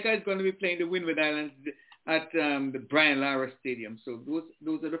Jamaica is going to be playing the Windward Islands at the Brian Lara Stadium. So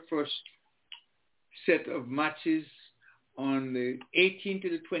those are the first set of matches on the 18th to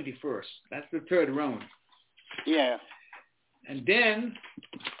the 21st. That's the third round. Yeah. And then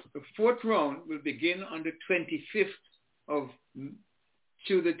the fourth round will begin on the 25th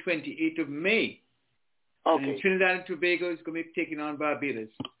to the 28th of May. Okay. And Trinidad and Tobago is going to be taking on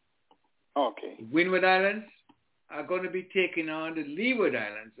Barbados. Okay. Windward Islands are going to be taking on the Leeward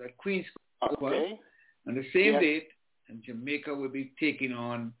Islands at Queen's Court on the same date, and Jamaica will be taking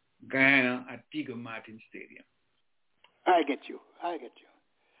on Guyana at Diego Martin Stadium. I get you.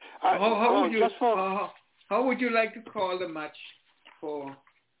 How would you like to call the match for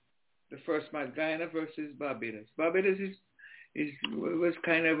the first match, Guyana versus Barbados? Barbados was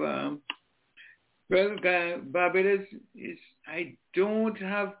kind of Barbados is. I don't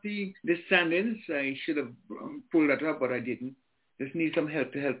have the standings. I should have pulled that up, but I didn't. Just need some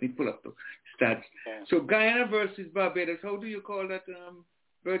help to help me pull up the stats. Yeah. So Guyana versus Barbados. How do you call that,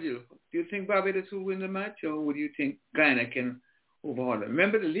 Virgil? Do you think Barbados will win the match, or would you think Guyana can overhaul them?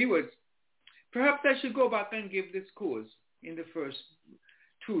 Remember the Leewards. Perhaps I should go back and give the scores in the first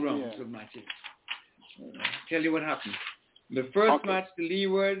two rounds of matches. Tell you what happened. The first match, the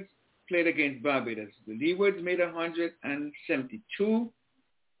Leewards played against Barbados. The Leewards made 172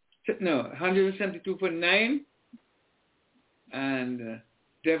 for 9, and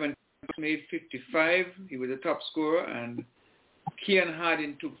Devon made 55. He was a top scorer, and Kian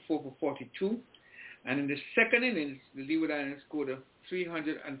Hardin took 4 for 42. And in the second innings, the Leeward Islands scored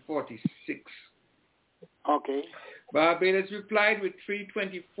 346. Okay. Barbados replied with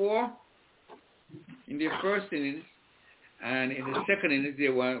 324 in their first innings, and in the second innings they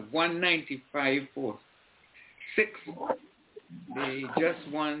were 195 for 6. They just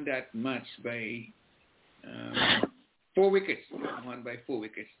won that match by 4 wickets. Won by 4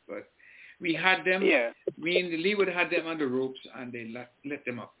 wickets, but we had them. We in the Leeward had them on the ropes, and they let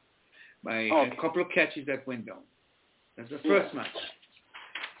them up by a couple of catches that went down. That's the first match.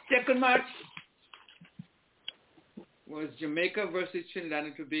 Second match was Jamaica versus Trinidad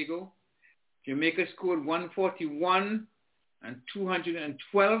and Tobago. Jamaica scored 141 and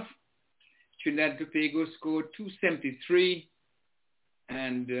 212. Trinidad and Tobago scored 273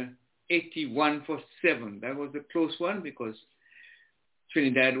 and 81 for 7. That was a close one because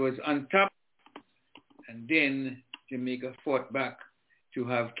Trinidad was on top, and then Jamaica fought back to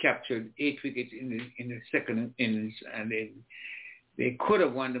have captured 8 wickets in the second innings, and they could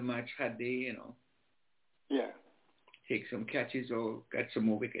have won the match had they, take some catches or got some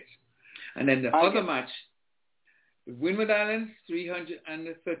more wickets. And then the other match, the Windward Islands,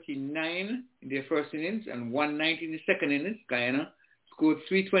 339 in their first innings and 190 in the second innings. Guyana scored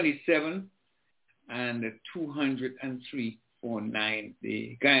 327 and 203 for 9.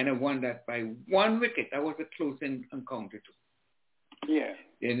 The Guyana won that by 1 wicket. That was a close encounter too. Yeah.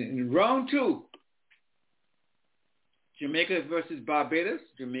 In round 2, Jamaica versus Barbados.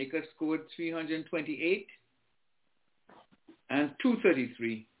 Jamaica scored 328 and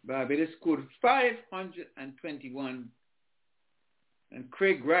 233. Barbados scored 521. And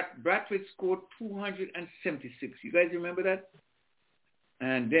Craig Bradford scored 276. You guys remember that?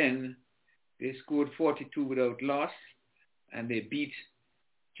 And then they scored 42 without loss, and they beat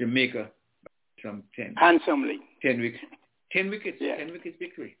Jamaica by some 10. Handsomely. 10 wickets. 10 wickets. Yeah. 10 wickets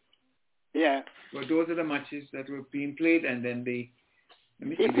victory. Yeah. Well, those are the matches that were being played, and then they.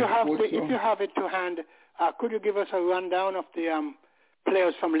 If you have it to hand, could you give us a rundown of the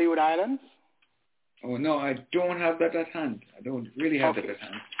players from Leeward Islands? Oh no, I don't have that at hand. I don't really have that at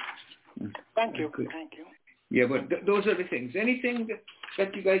hand. Thank you. Yeah, but those are the things. Anything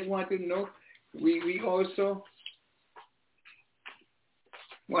that you guys want to know, we also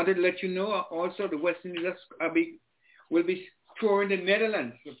wanted to let you know also the West Indies will be touring the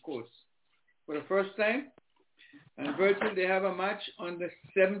Netherlands, of course, for the first time. And virtually they have a match on the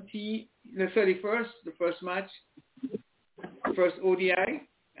 31st, the first match, first ODI,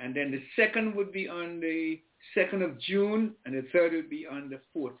 and then the second would be on the 2nd of June, and the third would be on the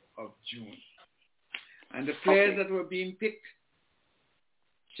 4th of June. And the players that were being picked,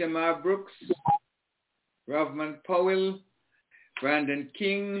 Shamar Brooks, Rovman Powell, Brandon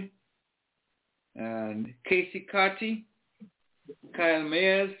King, and Casey Carty, Kyle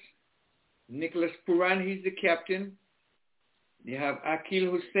Mayers, Nicholas Puran, he's the captain. You have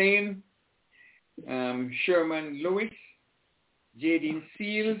Akil Hussain, Sherman Lewis, Jadine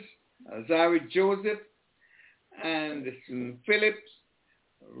Seals, Zari Joseph, Anderson Phillips,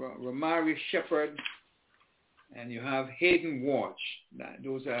 Romari Shepard, and you have Hayden Walsh.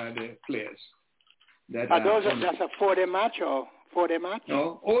 Those are the players. That's a 4-day match or 4-day match?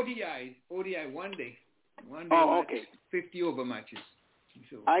 No, ODI 1 day. One day oh, match, okay. 50 over matches.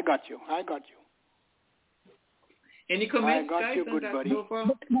 So. I got you. Any comments, guys, you, good on buddy. that so far?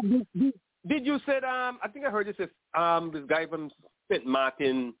 Did you say, I think I heard you say, this guy from St.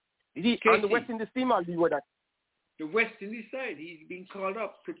 Martin, is he on the West Indies team or you were that? The West Indies side. He's been called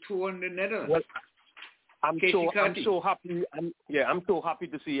up to tour in the Netherlands. Well, I'm so happy. I'm so happy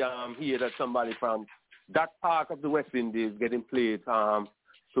to see hear that somebody from that part of the West Indies getting played to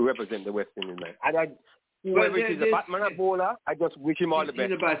represent the West Indies. Whoever it is, a batsman or bowler, I just wish him all the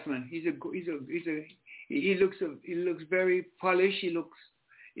best. He's a batsman. He looks very polished. He looks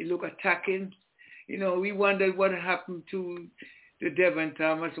attacking. You know, we wondered what happened to Devon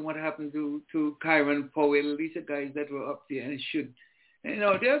Thomas and what happened to Kyron Powell. These are guys that were up there and should. You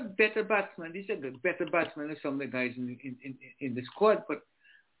know, they're better batsmen. These are the better batsmen than some of the guys in the squad. But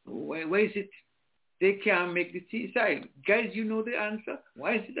why is it they can't make the side? Guys, you know the answer.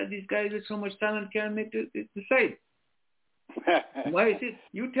 Why is it that these guys with so much talent can't make the side? Why is it?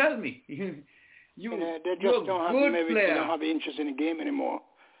 You tell me. They just don't have, maybe they don't have interest in the game anymore.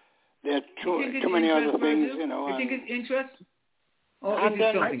 There are too many other things, you know. You think it's interest? Or is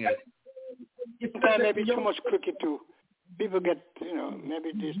it something else? Maybe too much cricket too. People get, you know,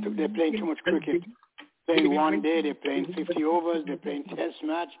 maybe they're playing too much cricket. Playing one day, they're playing 50 overs, they're playing test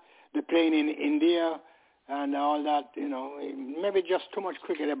match, they're playing in India and all that, you know. Maybe just too much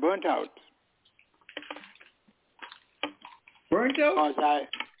cricket. They're burnt out. Burnt out?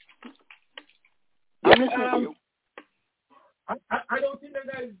 I'm listening to you. I don't think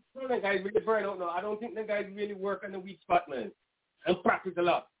the guys really burn out now. I don't think the guys really work on the weak spot, man, and practice a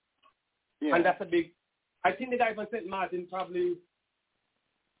lot. Yeah. And that's a big... I think the guy from St. Martin probably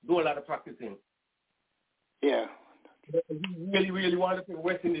do a lot of practicing. Yeah. He really wanted to play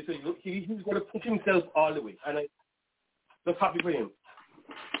West Indies, so he's going to push himself all the way. And I'm just happy for him.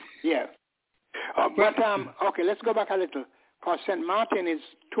 Yeah. But, okay, let's go back a little. Because St. Martin is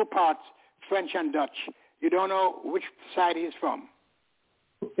two parts, French and Dutch. You don't know which side he's from.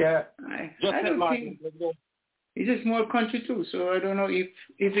 Yeah. I don't think... He's a small country too, so I don't know if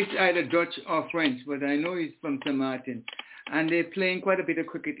it's either Dutch or French, but I know he's from St. Martin. And they're playing quite a bit of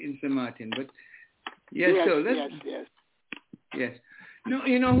cricket in St. Martin. But yes. No,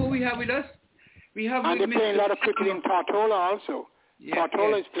 you know who we have with us? And they're playing a lot of cricket in Tortola also.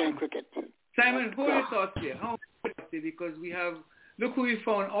 Tortola is playing cricket. Simon, who are your thoughts here? Because look who we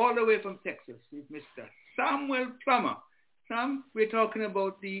found all the way from Texas, with Mr. Samuel Plummer. Sam, we're talking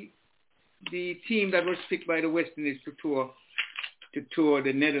about the team that was picked by the West Indies to tour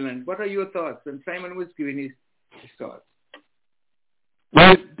the Netherlands. What are your thoughts? And Simon was giving his thoughts.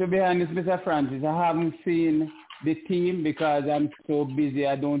 Well, to be honest, Mr. Francis, I haven't seen the team because I'm so busy.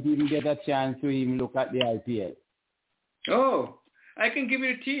 I don't even get a chance to even look at the IPL. Oh, I can give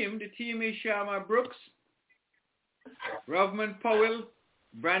you the team. The team is Sharma Brooks, Rovman Powell,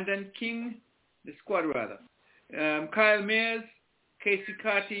 Brandon King, the squad rather, Kyle Mayers, Casey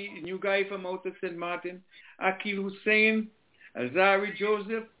Carty, new guy from out of St. Martin, Akil Hussain, Azari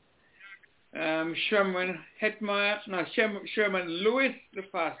Joseph, Sherman Lewis, the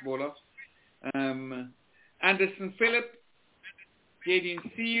fast bowler, Anderson Phillip, Jadine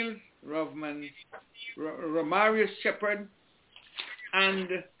Seals, Romarius Shepard,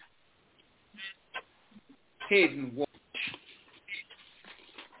 and Hayden Walsh.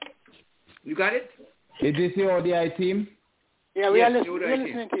 You got it? Is this the ODI team? Yeah, we are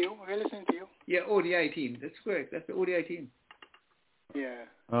listening to you. We're listening to you. Yeah, ODI team. That's correct. That's the ODI team. Yeah.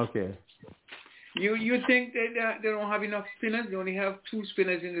 Okay. You think that they don't have enough spinners? They only have 2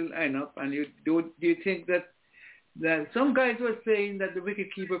 spinners in the lineup, and do you think that some guys were saying that the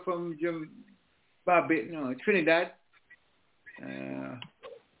wicketkeeper from Trinidad,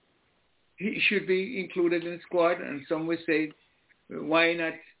 he should be included in the squad, and some would say, why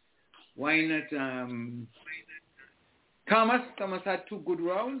not Thomas? Thomas had 2 good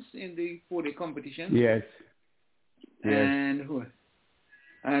rounds in the 4-day competition. Yes. And who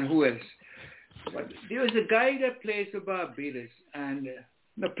else? But there was a guy that plays for Barbados and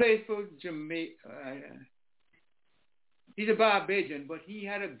plays for Jamaica. He's a Barbadian, but he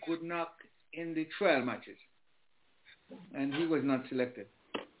had a good knock in the trial matches, and he was not selected.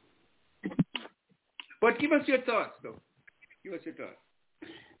 But give us your thoughts, though. Give us your thoughts.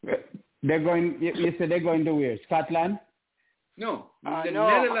 They're going. You said they're going to where? Scotland? No,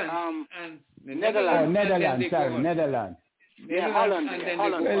 Netherlands. Netherlands. Netherlands. Sorry, Netherlands. Yeah, Holland. And then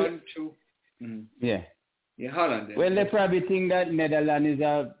Holland. they go on to. Yeah, Holland. Then. Well, they probably think that Netherlands is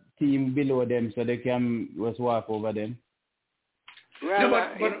a team below them, so they can just walk over them. Well,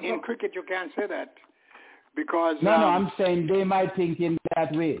 but in cricket you can't say that because. No, I'm saying they might think in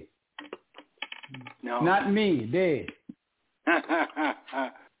that way. No. Not me. They.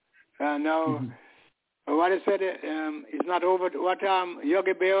 No. What I said is not over. What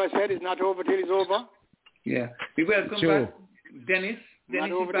Yogi Bear said is not over till it's over. Yeah. We welcome back Dennis. Dennis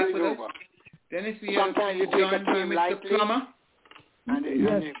not over is back till with it's us. over. Dennis, we sometimes you take a team Mr. lightly. Plummer.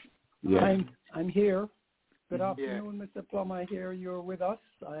 Yes. I'm here. Good afternoon, Mr. Plummer. I hear you're with us.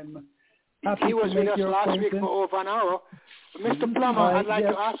 I'm happy he was to with make us your last week acquaintance. for over an hour. Mr. Plummer, I'd like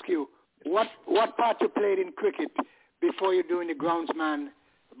to ask you, what part you played in cricket before you doing the groundsman?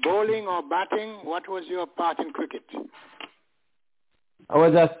 Bowling or batting? What was your part in cricket? I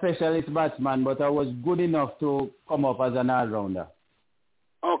was a specialist batsman, but I was good enough to come up as an all-rounder.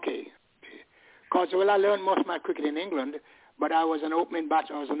 Okay. Because, I learned most of my cricket in England, but I was an opening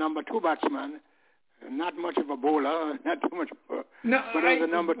batsman. I was a number 2 batsman. Not much of a bowler, not too much of a... but I was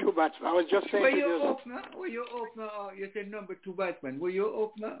a number 2 batsman. I was just saying Were you opener? Or you said number 2 batsman? Were you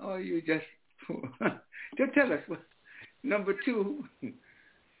opener or you just... Just tell us. Number 2,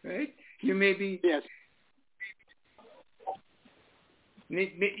 right? You may be... Yes.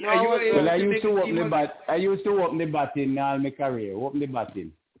 I used to open the bat. I used to open the batting all my career. Open the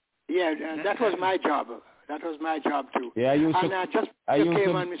batting. Yeah, that was my job. That was my job too. Yeah, I used to. I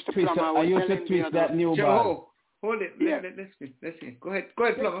used to twist that new ball. Hold it. Yeah. Let's see. Go ahead,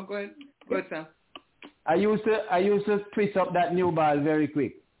 Plummer. Go ahead, Sam. I used to twist up that new ball very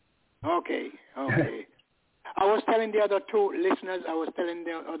quick. Okay. I was telling the other 2 listeners. I was telling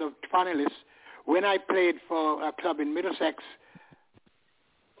the other panelists when I played for a club in Middlesex,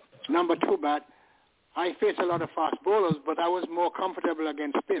 number 2 bat. I faced a lot of fast bowlers, but I was more comfortable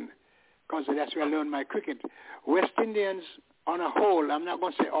against spin because that's where I learned my cricket. West Indians, on a whole, I'm not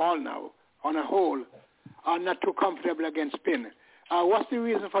going to say all now, on a whole, are not too comfortable against spin. What's the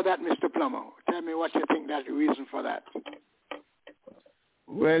reason for that, Mr. Plummer? Tell me what you think that's the reason for that.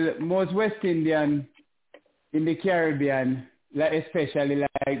 Well, most West Indian in the Caribbean, especially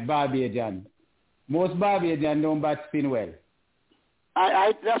like Barbadian, most Barbadian don't bat spin well.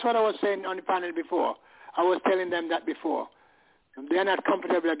 That's what I was saying on the panel before. I was telling them that before. They're not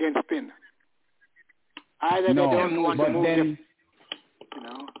comfortable against spin. Either they don't want to move them.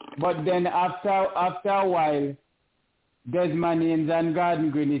 But then after a while, Desmanians and Garden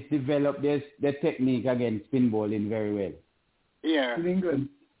Greenies developed the technique against spin bowling very well. Yeah. In England.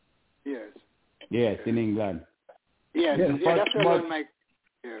 Yes. Yes, in England. Yes. That's what I learned my...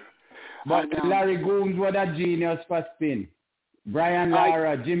 Yeah. But Larry Goombs was a genius for spin. Brian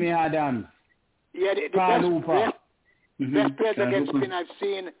Lara, Jimmy Adams, Carl Hooper. Best players against spin I've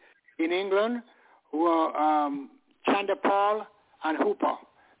seen in England were Chandler Paul and Hooper.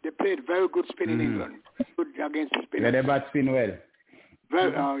 They played very good spin in England. Good against the spin. Yeah, they bat spin well.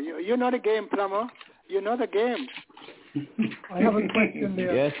 You know the game, Plummer. You know the game. I have a question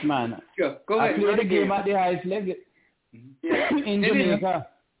there. Yes, man. Sure. Go ahead. I play the game at the highest level. Yeah. In Jamaica.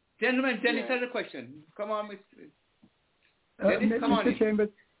 Gentlemen, Dennis has a question. Come on, Mr. Dennis, come on. Mr. Chambers,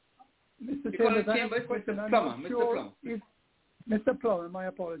 I have a question. I'm not sure if Mr. Plummer, my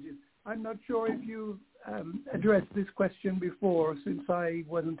apologies. I'm not sure if you addressed this question before, since I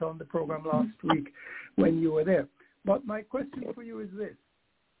wasn't on the program last week when you were there. But my question for you is this.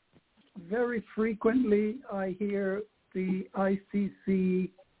 Very frequently I hear the ICC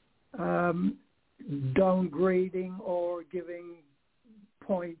downgrading or giving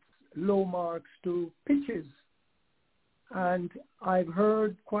points, low marks to pitches. And I've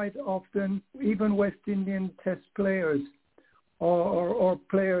heard quite often, even West Indian Test players or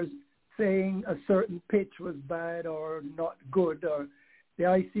players saying a certain pitch was bad or not good, or the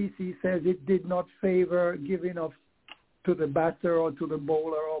ICC says it did not favor giving off to the batter or to the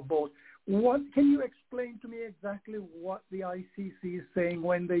bowler or both. What can you explain to me exactly what the ICC is saying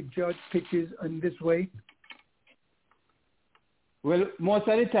when they judge pitches in this way? Well, most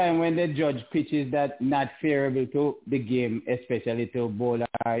of the time when they judge pitches that not favorable to the game, especially to bowler,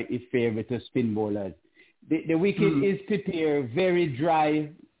 is favorable to spin bowlers. The wicket is prepared very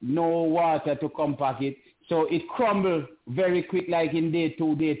dry, no water to compact it, so it crumbles very quick like in day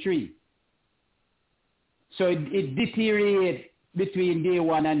 2, day 3. So it deteriorates between day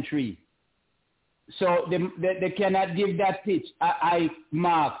 1 and 3. So they cannot give that pitch a high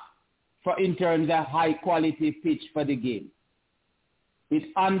mark for in terms of high quality pitch for the game. It's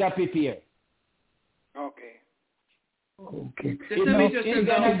under-prepared. Okay.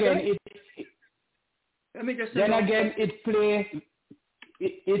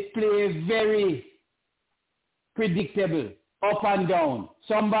 It plays very predictable, up and down.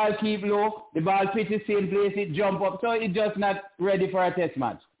 Some ball keep low, the ball pitch the same place, it jump up. So it's just not ready for a test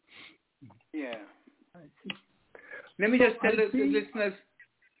match. Yeah. Let me just tell the listeners.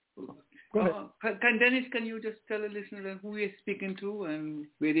 Dennis, can you just tell the listeners who you're speaking to and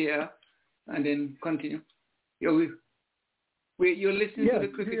where they are, and then continue? You're listening to the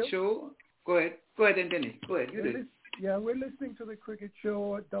cricket show. Go ahead, Dennis. Go ahead. We're listening to the cricket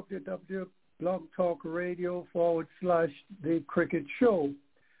show at www.blogtalkradio.com/the cricket show.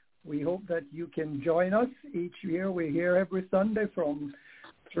 We hope that you can join us each year. We're here every Sunday from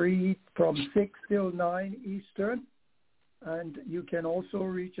 6 till 9 Eastern. And you can also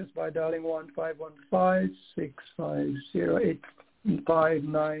reach us by dialing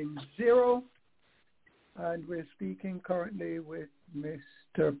 1-515-650-8590. And we're speaking currently with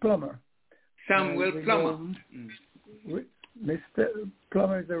Mr. Plummer. Samuel Plummer. Mr.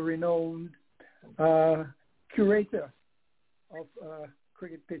 Plummer is a renowned curator of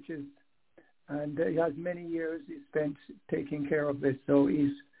cricket pitches. And he has many years he spent taking care of this. So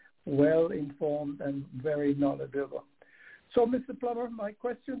he's well informed and very knowledgeable. So, Mr. Plummer, my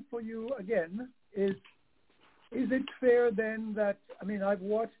question for you again is it fair then that, I've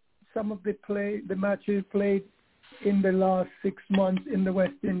watched some of the matches played in the last 6 months in the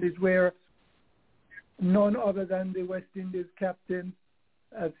West Indies where none other than the West Indies captain,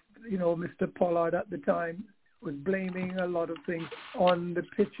 as Mr. Pollard at the time, was blaming a lot of things on the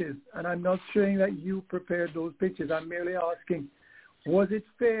pitches. And I'm not saying that you prepared those pitches. I'm merely asking, was it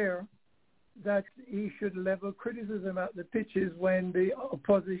fair that he should level criticism at the pitches when the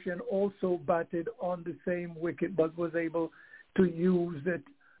opposition also batted on the same wicket but was able to use it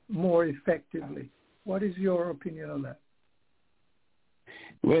more effectively? What is your opinion on that?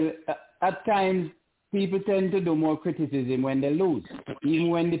 Well, at times people tend to do more criticism when they lose, even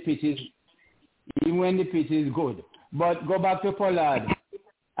when the pitch is good. But go back to Pollard.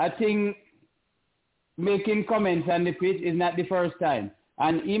 I think making comments on the pitch is not the first time.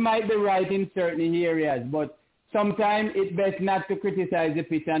 And he might be right in certain areas, but sometimes it's best not to criticize the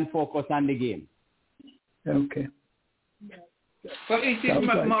pitch and focus on the game. Okay. But it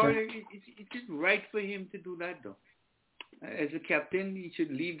is right for him to do that, though. As a captain, he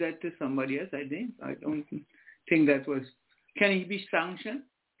should leave that to somebody else, I think. I don't think that was... Can he be sanctioned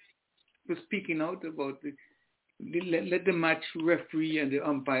for speaking out about let the match referee and the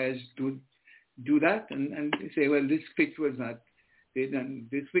umpires do that and say, well, this pitch was not... This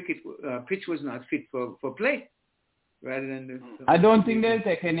pitch was not fit for play, rather than. I don't think they'll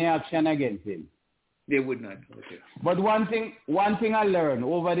take any action against him. They would not. Okay. But one thing I learned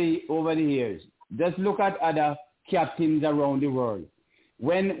over the years, just look at other captains around the world.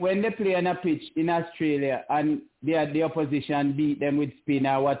 When they play on a pitch in Australia and the opposition beat them with spin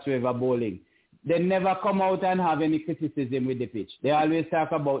or whatsoever bowling, they never come out and have any criticism with the pitch. They always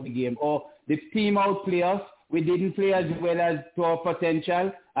talk about the game or the team outplay us. We didn't play as well as to our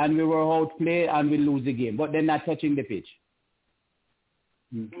potential, and we were outplayed, and we lose the game. But they're not touching the pitch.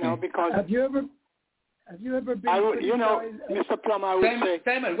 No, because have you ever been? Mr. Plummer, I would say.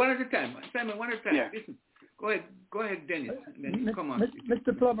 Simon, one at a time. Yeah. Listen, go ahead, Dennis. Then come on.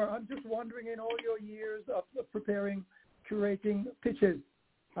 Mr. Plummer, I'm just wondering, in all your years of preparing, curating pitches,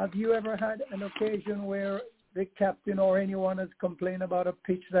 have you ever had an occasion where the captain or anyone has complained about a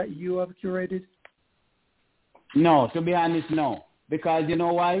pitch that you have curated? No, to be honest, no. Because you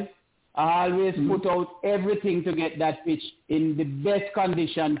know why? I always put out everything to get that pitch in the best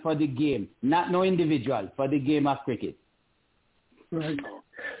condition for the game, not no individual, for the game of cricket. Right.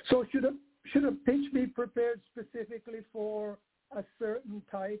 So should a pitch be prepared specifically for a certain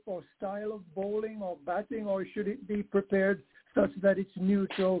type or style of bowling or batting, or should it be prepared such that it's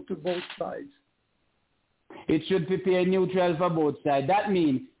neutral to both sides? It should prepare neutral for both sides. That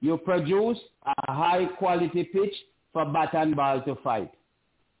means you produce a high-quality pitch for bat and ball to fight.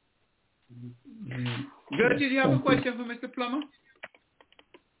 Judge, do you have a question for Mr. Plummer?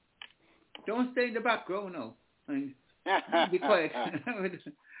 Don't stay in the back row now. Be quiet.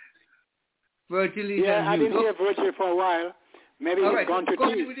 Virtually. Yeah, I didn't hear Virgil for a while. Maybe he's gone to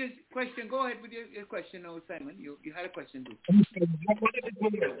tea. With your question. Go ahead with your question now, Simon. You had a question too.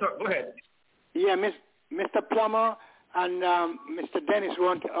 Go ahead. Yeah, Mr. Plummer and Mr. Dennis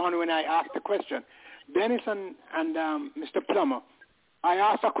weren't on when I asked the question. Dennis and Mr. Plummer, I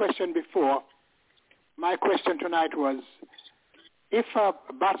asked a question before. My question tonight was, if a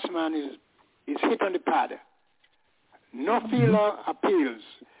batsman is hit on the pad, no fielder appeals,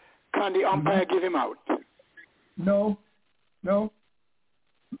 can the umpire give him out? No. Well,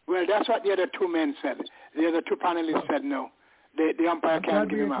 that's what the other two men said. The other two panelists said no. The umpire can't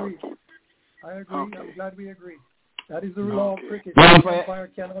give him out. I agree. Okay. I'm glad we agree. That is the law of cricket.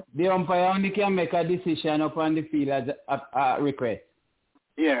 The umpire only can make a decision upon the fielder's request.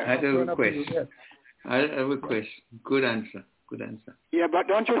 Yeah. I have a request. I have a request. Good answer. Yeah, but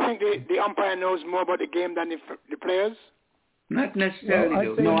don't you think the umpire knows more about the game than the players? Not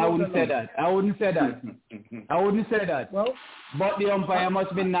necessarily. No, I wouldn't say that. I wouldn't say that. Well, but the umpire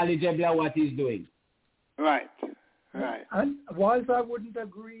must be knowledgeable of what he's doing. Right. And whilst I wouldn't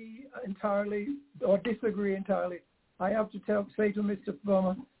agree entirely or disagree entirely, I have to say to Mr.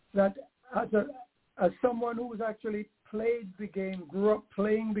 Plummer that as someone who has actually played the game, grew up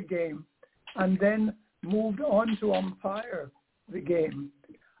playing the game, and then moved on to umpire the game,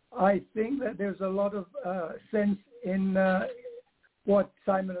 I think that there's a lot of sense in what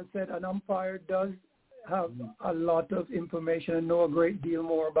Simon has said. An umpire does have a lot of information and know a great deal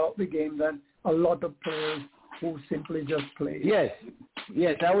more about the game than a lot of players who simply just play. Yes,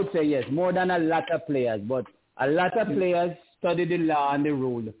 I would say yes, more than a lot of players, but a lot of players study the law and the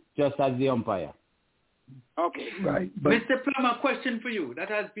rule just as the umpire. Okay. Right. Mr. Plummer, question for you. That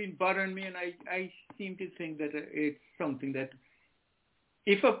has been bothering me, and I seem to think that it's something that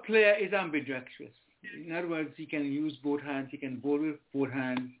if a player is ambidextrous, in other words, he can use both hands, he can bowl with both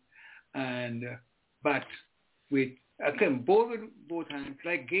hands and bat with, bowl with both hands,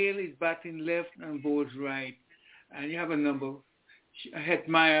 like Gale is batting left and bowls right, and you have a number,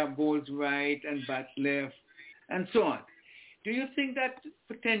 Hetmeyer bowls right and bats left, and so on. Do you think that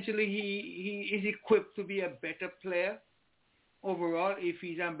potentially he is equipped to be a better player overall if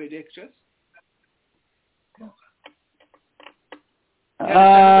he's ambidextrous?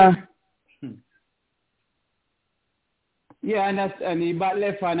 Yeah, and he bat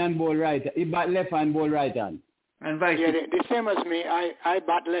left hand and bowl right. He bat left hand, bowl right hand. And vice versa. Yeah, the same as me. I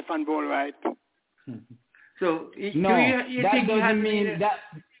bat left and bowl right. So that doesn't mean that.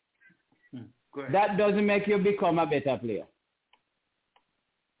 That doesn't make you become a better player.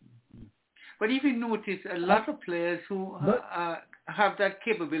 But if you notice, a lot of players who have that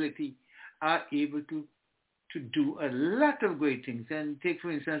capability are able to do a lot of great things. And take,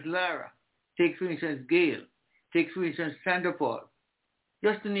 for instance, Lara. Take, for instance, Gale. Take, for instance, Sanderpaul.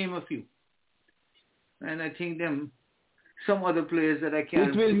 Just to name a few. And I think some other players that I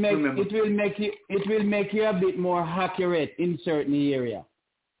can't remember. It will make you a bit more accurate in certain area.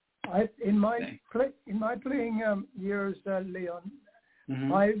 In my playing years, Leon,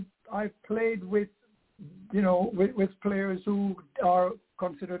 I've played with players who are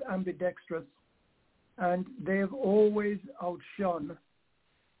considered ambidextrous, and they've always outshone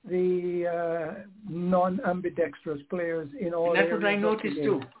the non-ambidextrous players in all areas. That's what I noticed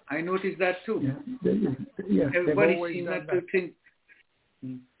too. I noticed that too. Yeah. Everybody seems not to think.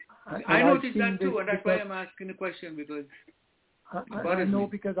 I noticed that too, and that's why I'm asking the question, because I know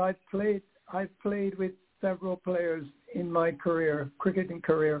because I've played with several players in my cricketing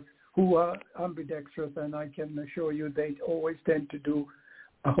career, who are ambidextrous, and I can assure you they always tend to do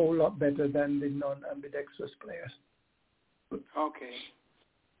a whole lot better than the non-ambidextrous players. Okay.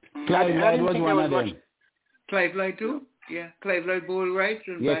 Clive Lloyd was one of them. Clive Lloyd too? Yeah, Clive Lloyd bowl right.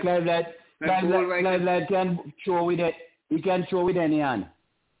 Yeah, Clive Lloyd can throw with it. He can throw with any hand.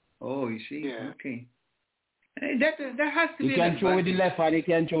 Oh, you see? Yeah. Okay. That has to be. He can throw with the left hand. He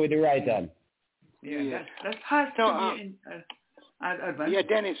can throw with the right hand. Yeah. That has to be an advantage. Yeah,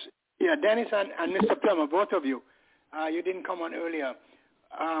 Dennis. Yeah, Dennis and Mr. Plummer, both of you. You didn't come on earlier.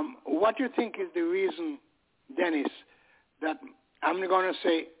 What do you think is the reason, Dennis, that I'm going to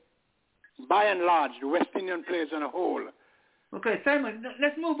say, by and large, the West Indian players on a whole. Okay, Simon,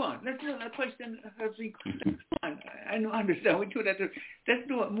 let's move on. Let's do a question. I don't understand what you. Let's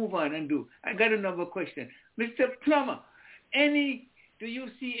move on and do. I got another question, Mr. Plummer. Do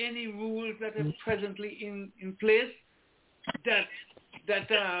you see any rules that are presently in place that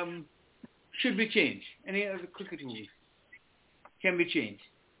should be changed? Any of the cricket rules can be changed?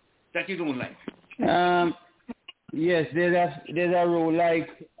 that you don't like? Yes, there's a rule like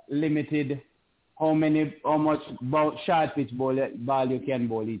limited how much short pitch ball you can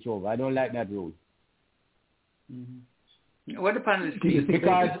bowl each over. I don't like that rule. Mm-hmm. What the panelists think?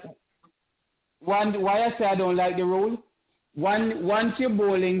 Because why I say I don't like the rule, once you're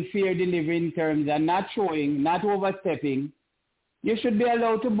bowling fair delivery in terms and not showing, not overstepping, you should be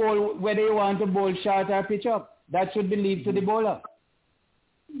allowed to bowl whether you want to bowl short or pitch up. That should be leave to the bowler.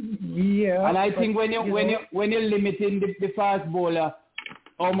 Yeah. And I think when you're limiting the fast bowler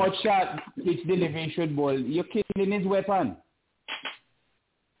how much short pitch delivery should bowl, you're killing his weapon.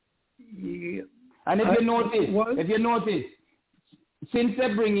 Yeah. And if you notice, since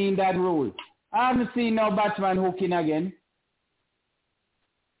they're bringing that rule, I haven't seen no batsman hooking again.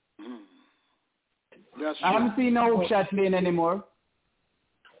 I haven't seen no hook shot playing anymore.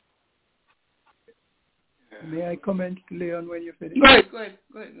 May I comment, Leon, when you finish? Go ahead.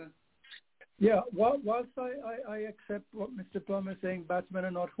 Yeah, whilst I accept what Mr. Plummer is saying, batsmen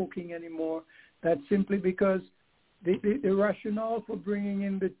are not hooking anymore, that's simply because the rationale for bringing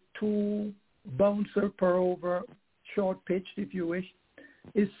in the 2 bouncer per over, short pitched if you wish,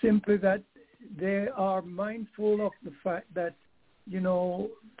 is simply that they are mindful of the fact that,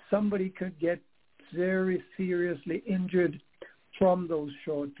 somebody could get very seriously injured from those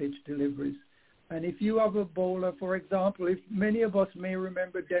short pitch deliveries. And if you have a bowler, for example, if many of us may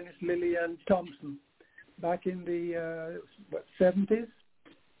remember Dennis Lilly and Thompson back in the 70s,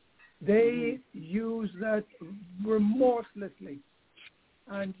 they used that remorselessly.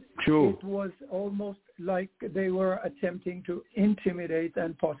 And it was almost like they were attempting to intimidate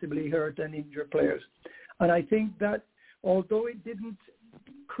and possibly hurt and injure players. And I think that although it didn't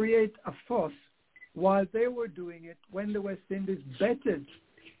create a fuss, while they were doing it, when the West Indies betted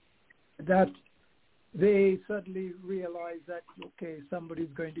that, they suddenly realized that, okay,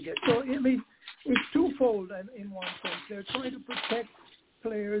 somebody's going to get... So, I mean, it's twofold in one sense. They're trying to protect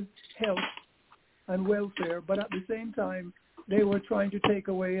players' health and welfare, but at the same time, they were trying to take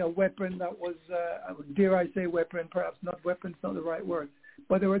away a weapon that was, dare I say weapon, perhaps not weapon's not the right word,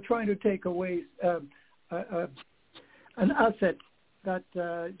 but they were trying to take away an asset that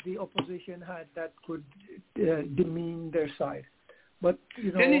the opposition had that could demean their side. But,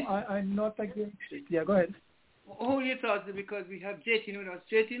 Dennis, I'm not against it. Yeah, go ahead. Hold your thoughts because we have Jatin with us.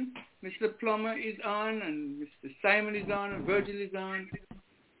 Jatin, Mr. Plummer is on, and Mr. Simon is on, and Virgil is on,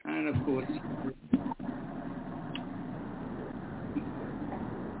 and of course...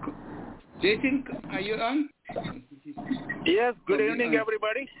 Jatin, are you on? Yes, good evening,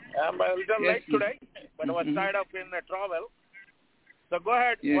 everybody. I'm a little late today, but I was tied up in travel. So go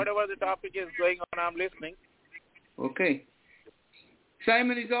ahead, whatever the topic is going on, I'm listening. Okay.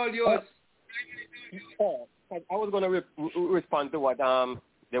 Simon, is all yours. I was going to respond to what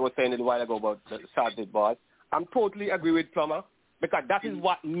they were saying a little while ago about the short ball. I'm totally agree with Plummer because that is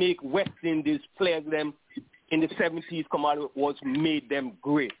what make West Indies players them in the 70s come out was made them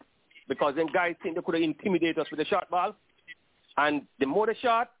great. Because then guys think they could intimidate us with the short ball. And the more they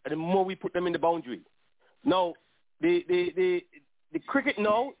shot, the more we put them in the boundary. Now, the cricket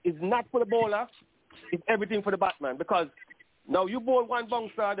now is not for the bowler. It's everything for the batsman. Because now you bowl one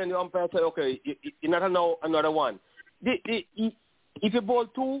bouncer, then the umpire say, okay, you're not allow another one. If you bowl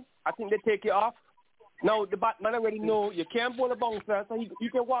 2, I think they take you off. Now the batsman already know you can't bowl a bouncer, so he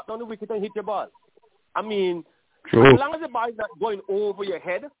can walk down the wicket and hit your ball. I mean, as long as the ball is not going over your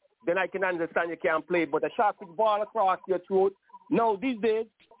head, then I can understand you can't play. But a sharp pitch ball across your throat, now these days,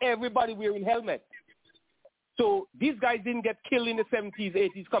 everybody wearing helmets. So these guys didn't get killed in the 70s,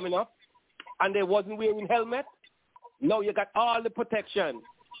 80s coming up, and they wasn't wearing helmets. Now you got all the protection.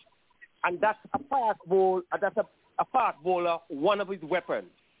 And that's a fast bowler, one of his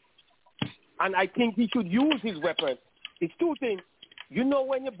weapons. And I think he should use his weapon. It's 2 things. You know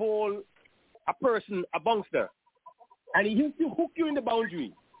when you bowl a person, a bouncer, and he used to hook you in the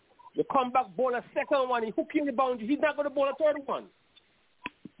boundary. You come back, bowl a second one, he hook you in the boundary. He's not going to bowl a third one.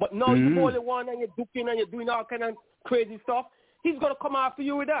 But now you bowl the one and you're ducking and you're doing all kind of crazy stuff. He's going to come after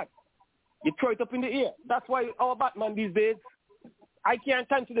you with that. You throw it up in the air. That's why our Batman these days, I can't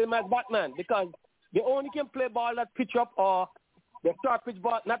consider him as Batman because they only can play ball that pitch up or the short pitch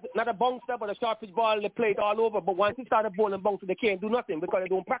ball, not a bouncer, but a short pitch ball, they play it all over. But once he started bowling bouncer, they can't do nothing because they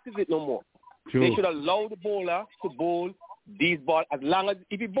don't practice it no more. True. They should allow the bowler to bowl these balls as long as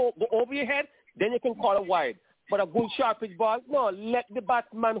if you go over your head, then you can call it wide. But a good short pitch ball, no, let the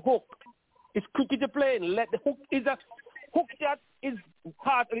batsman hook. It's cricket to play. Let the hook shot is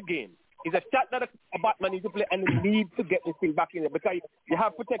part of the game. It's a shot that a batsman needs to play and he needs to get the thing back in there because you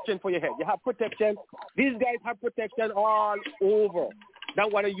have protection for your head. You have protection. These guys have protection all over.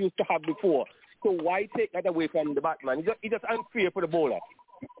 than what he used to have before. So why take that away from the batsman? It's just unfair for the bowler.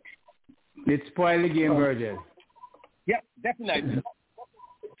 It spoiled the game, Virgil. Yeah, definitely.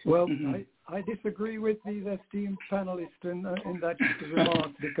 Well, I disagree with these esteemed panelists in that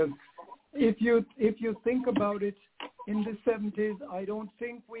remark, because if you think about it, in the 70s, I don't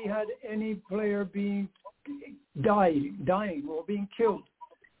think we had any player being dying or being killed,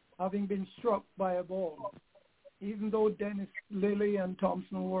 having been struck by a ball, even though Dennis, Lilly, and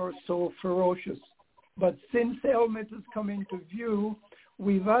Thompson were so ferocious. But since the helmet has come into view,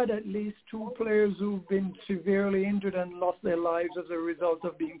 we've had at least 2 players who've been severely injured and lost their lives as a result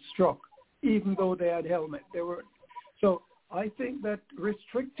of being struck, even though they had helmet. So I think that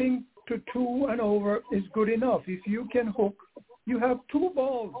restricting to 2 and over is good enough. If you can hook, you have 2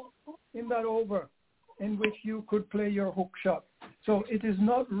 balls in that over in which you could play your hook shot. So it is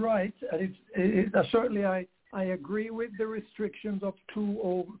not right. Certainly I agree with the restrictions of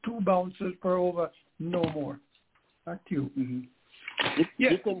 2 bounces per over, no more. Back to you. Mm-hmm.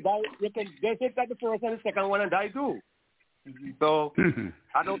 You can get hit at the first and the second one and die too. So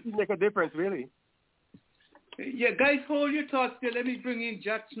I don't think it makes a difference really. Yeah, guys, hold your thoughts there. Let me bring in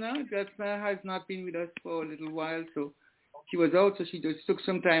Jatsna. Jatsna has not been with us for a little while, so she was out, so she just took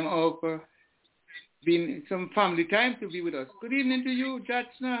some time off for being some family time to be with us. Good evening to you,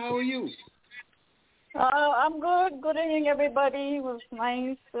 Jatsna. How are you? I'm good. Good evening, everybody. It was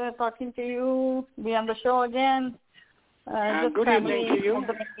nice talking to you. Be on the show again. Good evening to you.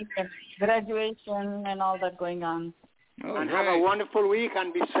 Graduation and all that going on. Have a wonderful week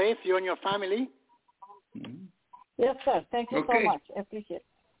and be safe, you and your family. Mm-hmm. Yes, sir. Thank you so much. I appreciate it.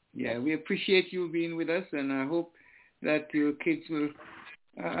 Yeah, we appreciate you being with us, and I hope that your kids will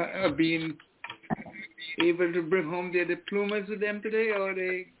being able to bring home their diplomas with them today, or are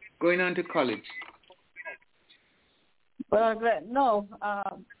they going on to college? Well, no,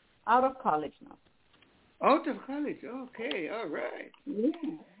 out of college now. Out of college. Okay, all right.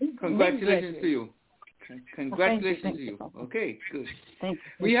 Congratulations to you. Congratulations to you. Okay, good. Thank you.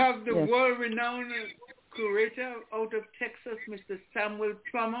 We have the world-renowned curator out of Texas, Mr. Samuel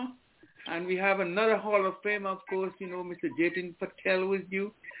Plummer, and we have another Hall of Fame, of course, Mr. Jatin Patel with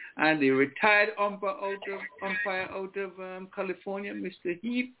you, and the retired umpire out of California, Mr.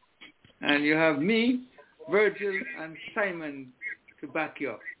 Heath, and you have me, Virgil, and Simon to back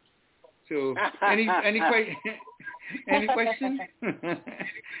you up. So, any questions?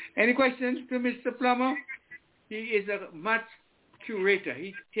 Any questions to Mr. Plummer? He is a match curator.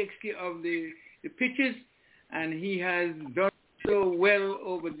 He takes care of the pitches, and he has done so well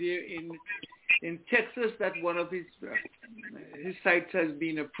over there in Texas that one of his sites has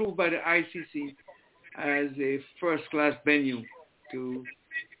been approved by the ICC as a first-class venue to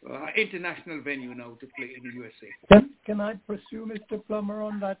international venue now to play in the USA. Can I pursue Mr. Plummer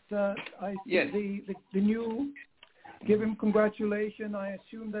on that? Yes. The new, give him congratulations. I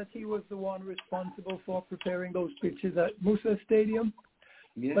assume that he was the one responsible for preparing those pitches at Musa Stadium.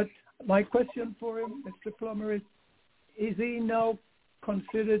 Yes. But my question for him, Mr. Plummer, is he now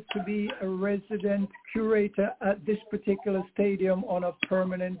considered to be a resident curator at this particular stadium on a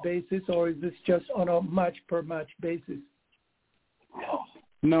permanent basis, or is this just on a match-per-match basis?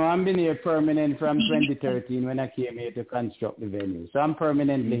 No, I've been here permanent from 2013 when I came here to construct the venue. So I'm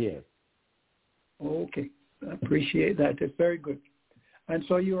permanently here. Okay. I appreciate that. It's very good. And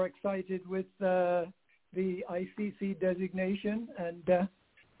so you're excited with the ICC designation, and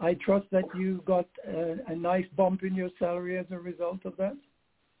I trust that you got a nice bump in your salary as a result of that?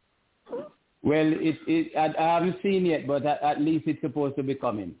 Well, I haven't seen yet, but at least it's supposed to be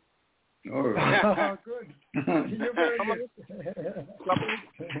coming. All right. Good. You're very good.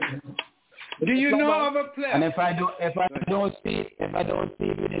 Do you know of a player? And if I don't see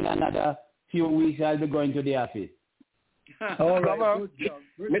it within another few weeks, I'll be going to the office. All right. Plummer, Good job.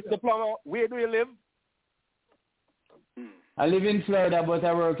 Mr. Plummer, where do you live? I live in Florida, but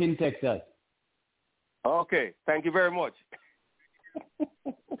I work in Texas. Okay, thank you very much.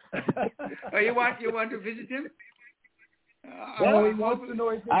 You want to visit him? He wants to know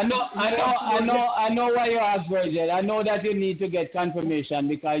if I know why you ask, Virgil. I know that you need to get confirmation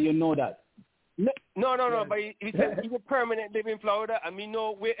because you know that. No. But he said he's a permanent live in Florida, and we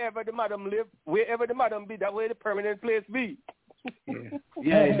know wherever the madam live, wherever the madam be, that way the permanent place be.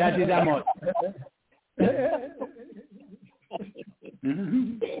 Yeah, that is a must.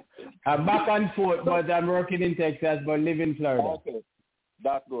 I'm back and forth, but I'm working in Texas, but live in Florida. Okay,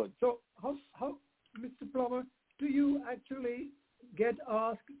 that's good. So, how, Mr. Plummer, do you actually get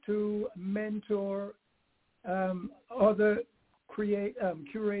asked to mentor other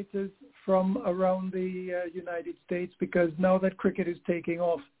curators from around the United States? Because now that cricket is taking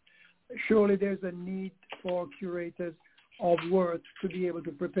off, surely there's a need for curators of worth to be able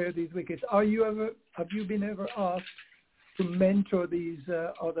to prepare these wickets. Have you been ever asked to mentor these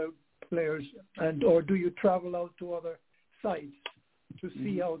other players, or do you travel out to other sites to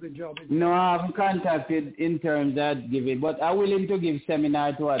see how the job is? No, I haven't contacted in terms of giving, but I'm willing to give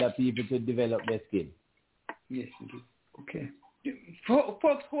seminar to other people to develop their skill. Yes, indeed. Okay.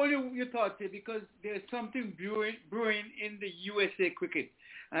 Folks, hold your thoughts here, because there's something brewing in the USA cricket.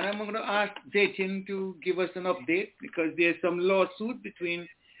 And I'm going to ask Jatin to give us an update, because there's some lawsuit between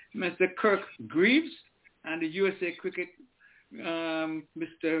Mr. Kirk Greaves and the USA cricket,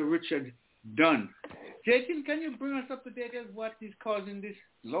 Mr. Richard Dunn. Jatin, can you bring us up to date as what is causing this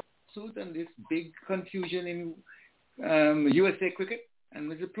lawsuit and this big confusion in USA cricket? And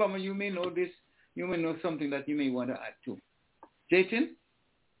Mr. Plummer, you may know this. You may know something that you may want to add to. Jatin?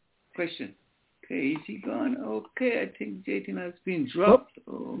 Question. Okay, is he gone? Okay, I think Jatin has been dropped.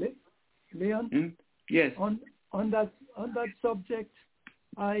 Oh. Leon? Yes. On that subject,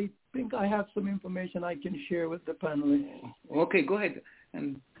 I think I have some information I can share with the panelists. Okay, go ahead.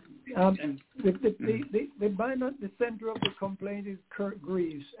 The center of the complaint is Kirk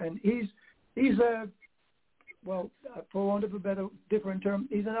Greaves, and he's a, well, for want of a different term,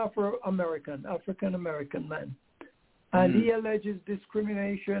 he's an African-American man. And he alleges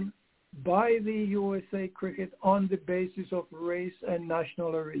discrimination by the USA cricket on the basis of race and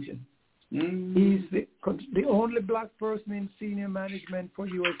national origin. He's the only black person in senior management for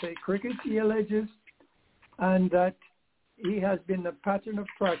USA cricket, he alleges, and that he has been a pattern of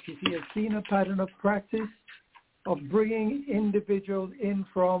practice. He has seen a pattern of practice of bringing individuals in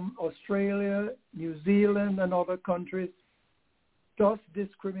from Australia, New Zealand, and other countries, thus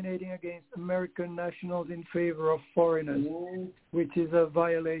discriminating against American nationals in favor of foreigners, which is a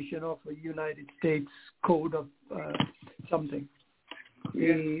violation of a United States code of something.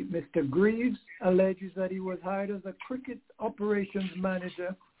 Mr. Greaves alleges that he was hired as a cricket operations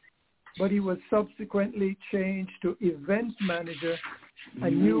manager, but he was subsequently changed to events manager, a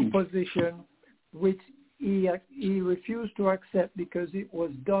new position which he refused to accept because it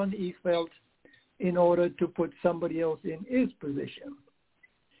was done, he felt, in order to put somebody else in his position.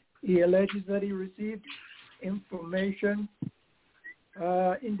 He alleges that he received information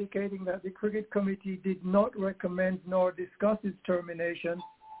indicating that the cricket committee did not recommend nor discuss his termination,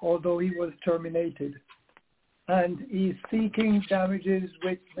 although he was terminated. And he's seeking damages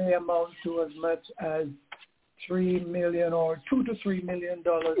which may amount to as much as $3 million or $2 to $3 million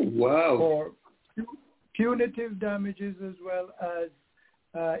for punitive damages, as well as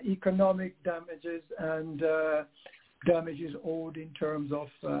economic damages and damages owed in terms of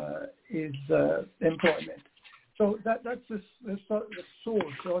his employment. So that's the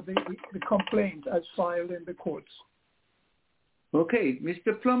source or the complaint as filed in the courts. Okay,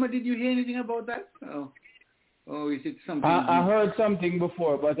 Mr. Plummer, did you hear anything about that? Oh, is it something? I heard something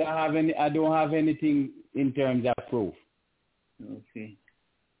before, but I don't have anything in terms of proof. Okay.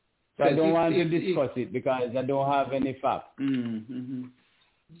 So I don't want to discuss it because I don't have any facts. Mm-hmm.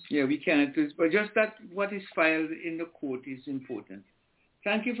 Yeah, we can't. But just that what is filed in the court is important.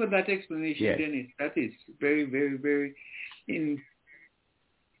 Thank you for that explanation, yes. Dennis. That is very, very, very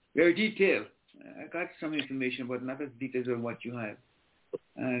detailed. I got some information, but not as detailed as what you have.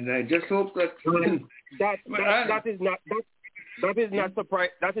 And I just hope that that is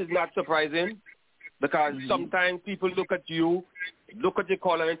not surprising, because sometimes people look at your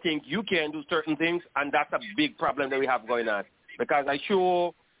caller and think you can do certain things, and that's a big problem that we have going on. Because I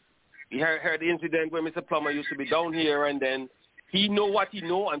sure heard the incident where Mr. Plummer used to be down here, and then he know what he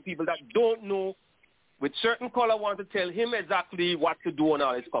know, and people that don't know with certain caller want to tell him exactly what to do on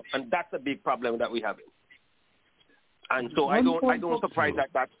all his stuff, and that's a big problem that we have. And so I don't surprise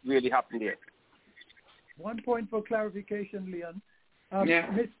that really happened there. 1 point for clarification, Leon.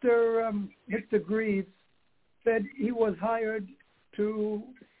 Mr. Greaves said he was hired to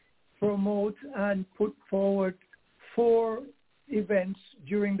promote and put forward 4 events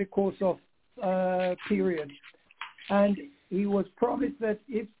during the course of period. And he was promised that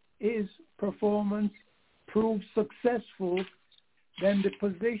if his performance proved successful, then the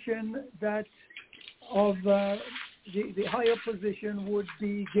position that of the higher position would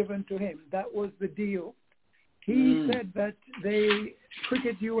be given to him. That was the deal. He said that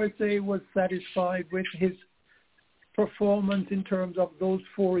Cricket USA was satisfied with his performance in terms of those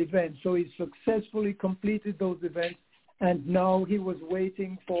 4 events. So he successfully completed those events, and now he was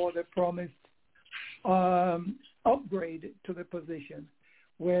waiting for the promised upgrade to the position,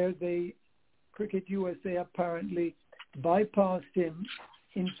 where the Cricket USA apparently bypassed him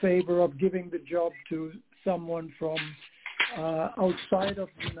in favor of giving the job to someone from outside of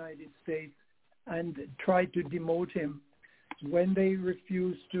the United States and tried to demote him. When they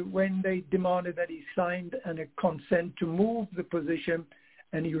demanded that he signed a consent to move the position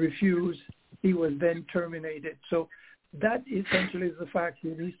and he refused, he was then terminated. So that essentially is the fact.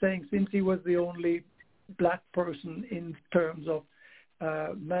 He's saying since he was the only black person in terms of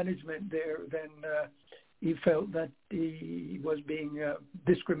management there, then he felt that he was being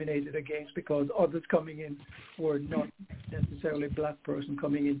discriminated against because others coming in were not necessarily black person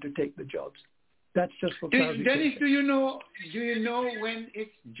coming in to take the jobs. That's just for clarification. Dennis, do you know when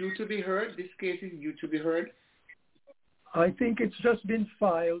it's due to be heard? This case is due to be heard? I think it's just been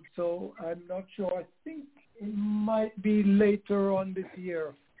filed, so I'm not sure. I think it might be later on this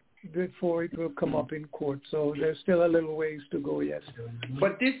year before it will come up in court. So there's still a little ways to go yet.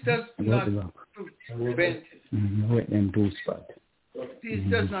 But this does not prevent. This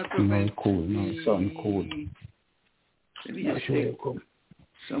does not prevent. Let me just take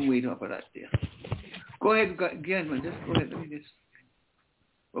some weight off of that there. Go ahead, gentlemen. Just go ahead. Let me just.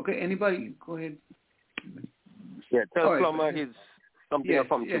 Okay, anybody? Go ahead. Yeah, tell Plummer he's something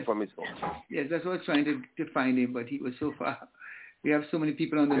from his phone. Yes, that's what I was trying to find him, but he was so far. We have so many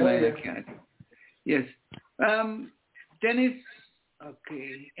people on the line, I can't. Yes. Dennis,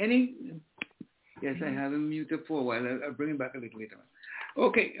 okay. Yes, I have him muted for a while. I'll bring him back a little later.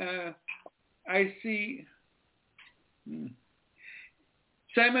 Okay, I see.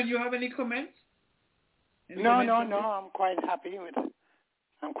 Simon, you have any comments? No. I'm quite happy with it.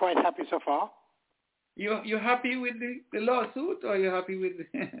 I'm quite happy so far. You're happy with the lawsuit, or you're happy with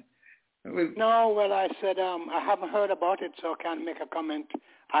No, well, I said I haven't heard about it, so I can't make a comment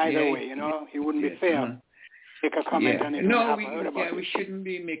either way. It wouldn't be fair. Make a comment on it. No, we shouldn't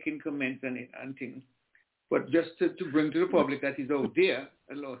be making comments on it and things. But just to bring to the public that is out there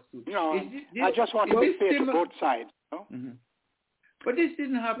a lawsuit. No, I just want to be fair to both sides. Mm-hmm. But this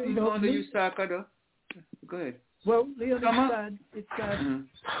didn't happen on the USACA, though. Go ahead. Well, Leon, it's sad.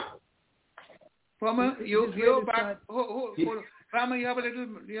 Plummer, you're back. Hold on. Plummer, you have a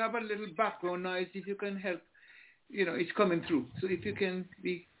little background noise. If you can help, it's coming through. So if you can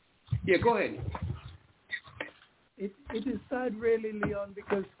be, go ahead. It is sad, really, Leon,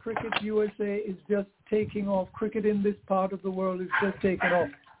 because Cricket USA is just taking off. Cricket in this part of the world is just taking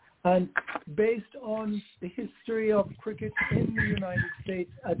off. And based on the history of cricket in the United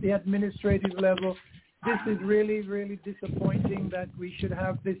States at the administrative level, this is really, really disappointing that we should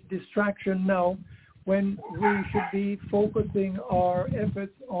have this distraction now when we should be focusing our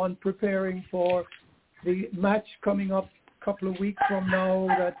efforts on preparing for the match coming up a couple of weeks from now,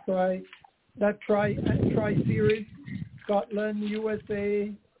 that tri-series, Scotland,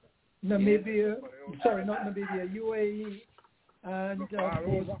 USA, Namibia, UAE, and of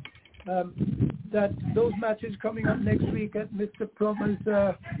course, that those matches coming up next week at Mr. Plummer's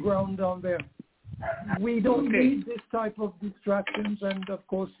ground down there. We don't need this type of distractions, and of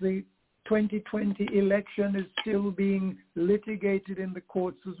course the 2020 election is still being litigated in the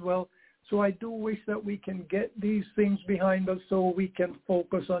courts as well. So I do wish that we can get these things behind us so we can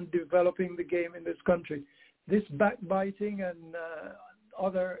focus on developing the game in this country. This backbiting and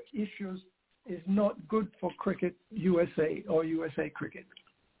other issues is not good for Cricket USA or USA Cricket.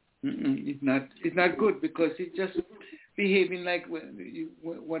 It's not good because it's just behaving like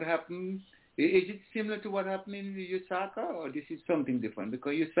what happened. Is it similar to what happened in the USACA, or this is something different?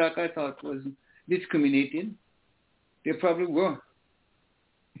 Because USACA I thought was discriminating. They probably were.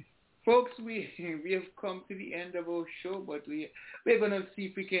 Folks, we have come to the end of our show, but we're going to see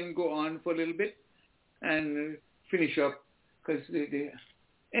if we can go on for a little bit and finish up. Because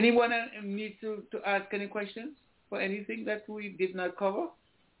anyone needs to ask any questions for anything that we did not cover?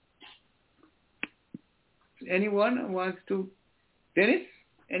 Anyone wants to? Dennis,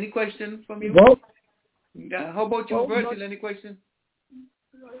 any questions from you? No. How about you, Virgil? Any questions?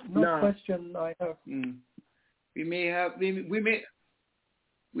 No question I have. We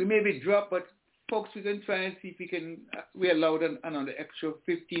may be dropped, but folks, we can try and see if we allowed another extra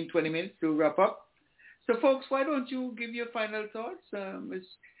 15, 20 minutes to wrap up. So, folks, why don't you give your final thoughts?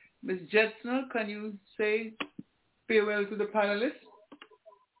 Ms. Jetsner, can you say farewell to the panelists?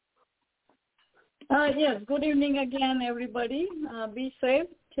 Yes, good evening again, everybody. Be safe,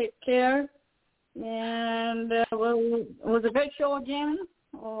 take care. And it was a great show again.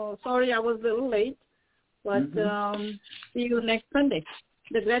 Sorry I was a little late, but see you next Sunday.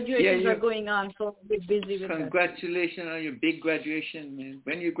 The graduations are going on, so I'll be busy with that. Congratulations on your big graduation, man.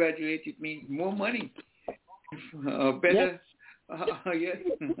 When you graduate, it means more money, Yes.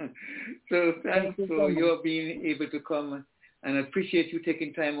 So thanks for your being able to come, and I appreciate you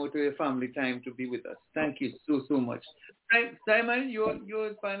taking time out of your family time to be with us. Thank you so much. Right, Simon,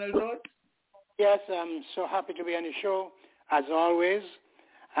 your final thoughts? Yes, I'm so happy to be on the show, as always.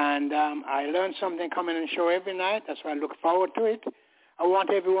 And I learn something coming on the show every night. That's why I look forward to it. I want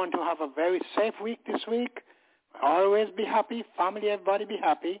everyone to have a very safe week this week. Always be happy. Family, everybody be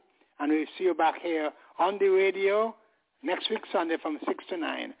happy. And we'll see you back here on the radio next week, Sunday, from 6 to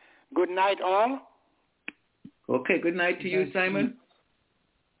 9. Good night, all. Okay, good night to you, Simon.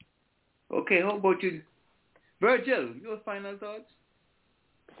 Okay, how about you? Virgil, your final thoughts?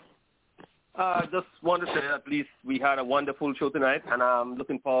 Just want to say at least we had a wonderful show tonight, and I'm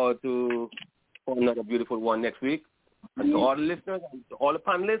looking forward to another beautiful one next week. And to all the listeners and to all the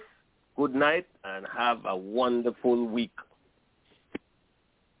panelists, good night and have a wonderful week.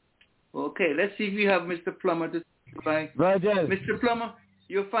 Okay, let's see if we have Mr. Plummer to say goodbye. Virgil. Mr. Plummer,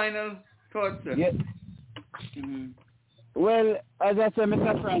 your final thoughts, sir? Yes. Mm-hmm. Well, as I said,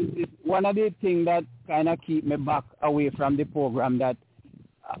 Mr. Francis, one of the things that kind of keep me back away from the program that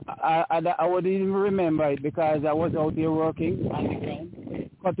I wouldn't even remember it because I was out there working on the ground,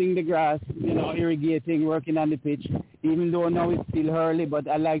 cutting the grass, irrigating, working on the pitch, even though now it's still early, but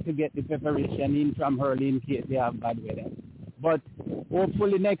I like to get the preparation in from early in case they have bad weather. But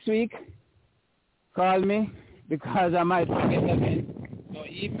hopefully next week, call me because I might forget again. So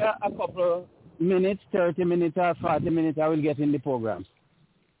even a couple minutes, 30 minutes or 40 minutes, I will get in the program.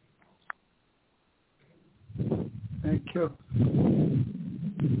 Thank you.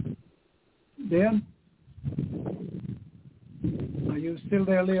 Leon? Are you still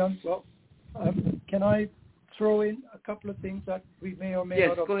there, Leon? Well, can I throw in a couple of things that we may or may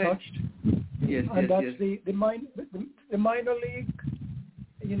not have touched? Yes, and that's the minor league.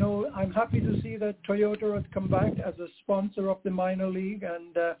 I'm happy to see that Toyota has come back as a sponsor of the minor league,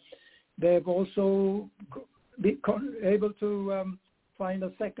 and they've also been able to find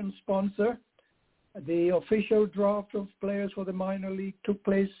a second sponsor. The official draft of players for the minor league took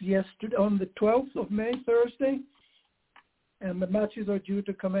place yesterday on the 12th of May, Thursday, and the matches are due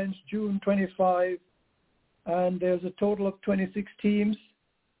to commence June 25, and there's a total of 26 teams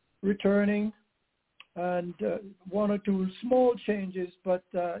returning, and one or two small changes, but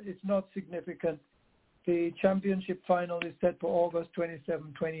it's not significant. The championship final is set for August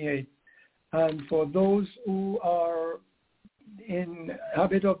 27-28, and for those who are in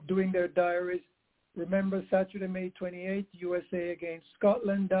habit of doing their diaries, remember Saturday, May 28th, USA against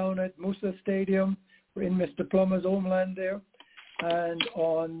Scotland down at Musa Stadium. We're in Mr. Plummer's homeland there. And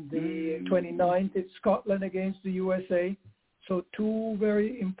on the 29th, it's Scotland against the USA. So two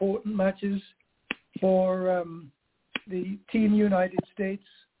very important matches for the Team United States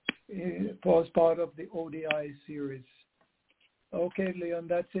as part of the ODI series. Okay, Leon,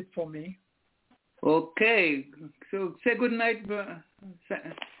 that's it for me. Okay. So say good night,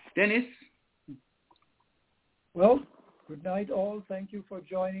 Dennis. Well, good night all. Thank you for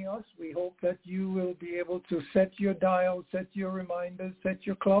joining us. We hope that you will be able to set your dial, set your reminders, set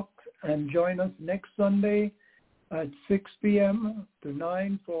your clock, and join us next Sunday at 6 p.m. to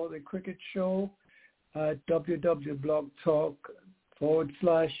 9 for the cricket show at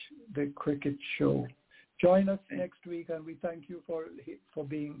www.blogtalk/The Cricket Show. Join us next week, and we thank you for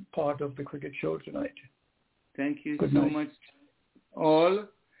being part of the cricket show tonight. Thank you so much, all.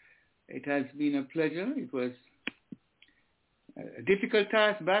 It has been a pleasure. It was a difficult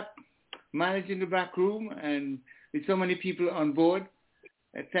task managing the back room and with so many people on board.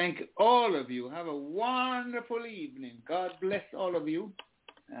 I thank all of you. Have a wonderful evening. God bless all of you.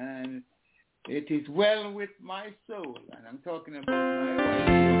 And it is well with my soul. And I'm talking about my wife.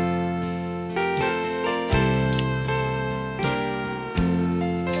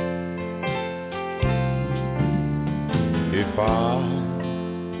 If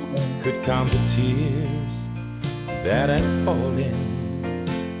I could count the tears that had fallen,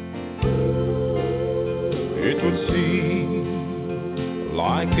 it would seem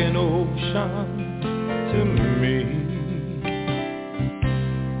like an ocean to me.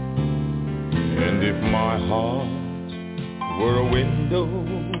 And if my heart were a window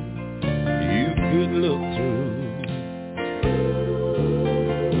you could look through,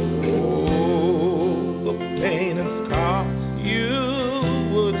 oh, the pain and scars you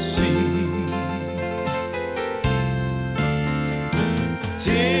would see.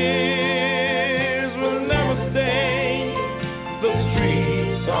 Tears will never stain the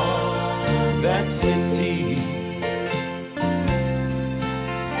streets of that city.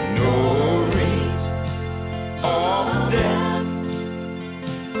 No wreath of death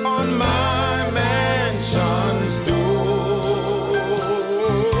on my mansion's door.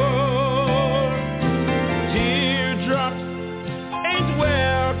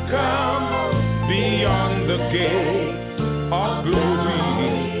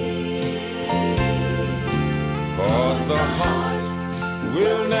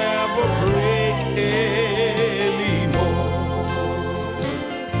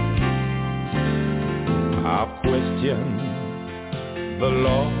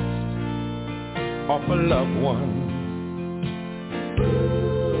 loss of a loved one.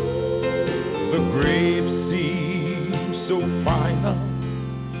 The grave seems so final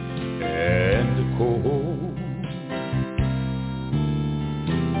and cold,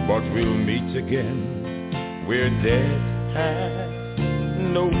 but we'll meet again where death has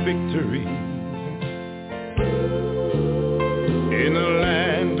no victory, in a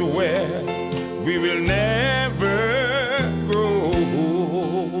land where we will never grow.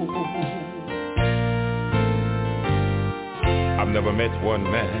 I've never met one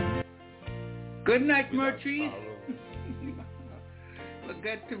man. Good night, Myrtrice.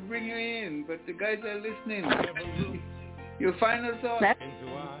 Forgot to bring you in, but the guys are listening. Your final thoughts?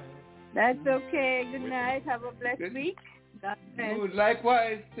 That's okay. Good night. Have a blessed week. Good.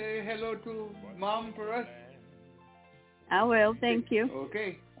 Likewise, say hello to Mom for us. I will. Thank you.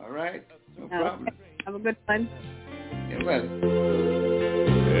 Okay. All right. No problem. Have a good one. You're welcome.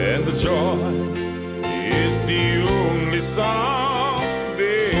 And the joy is the only song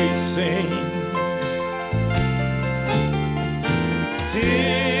they sing.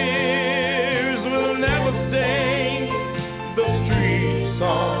 Tears will never stain the streets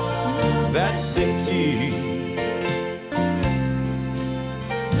of that city.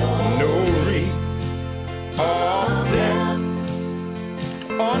 No wreath of death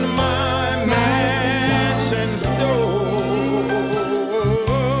on my mansion's door.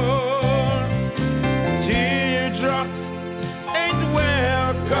 Teardrops ain't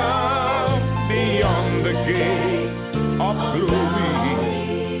welcome beyond the gate of glory,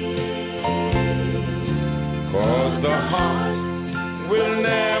 'cause the heart will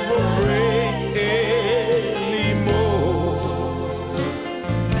never break anymore.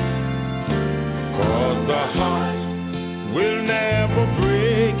 'Cause the heart will never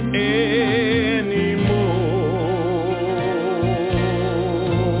break anymore.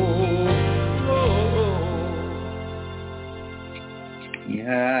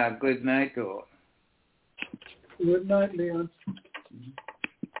 Yeah, good night all. Good night, Leon.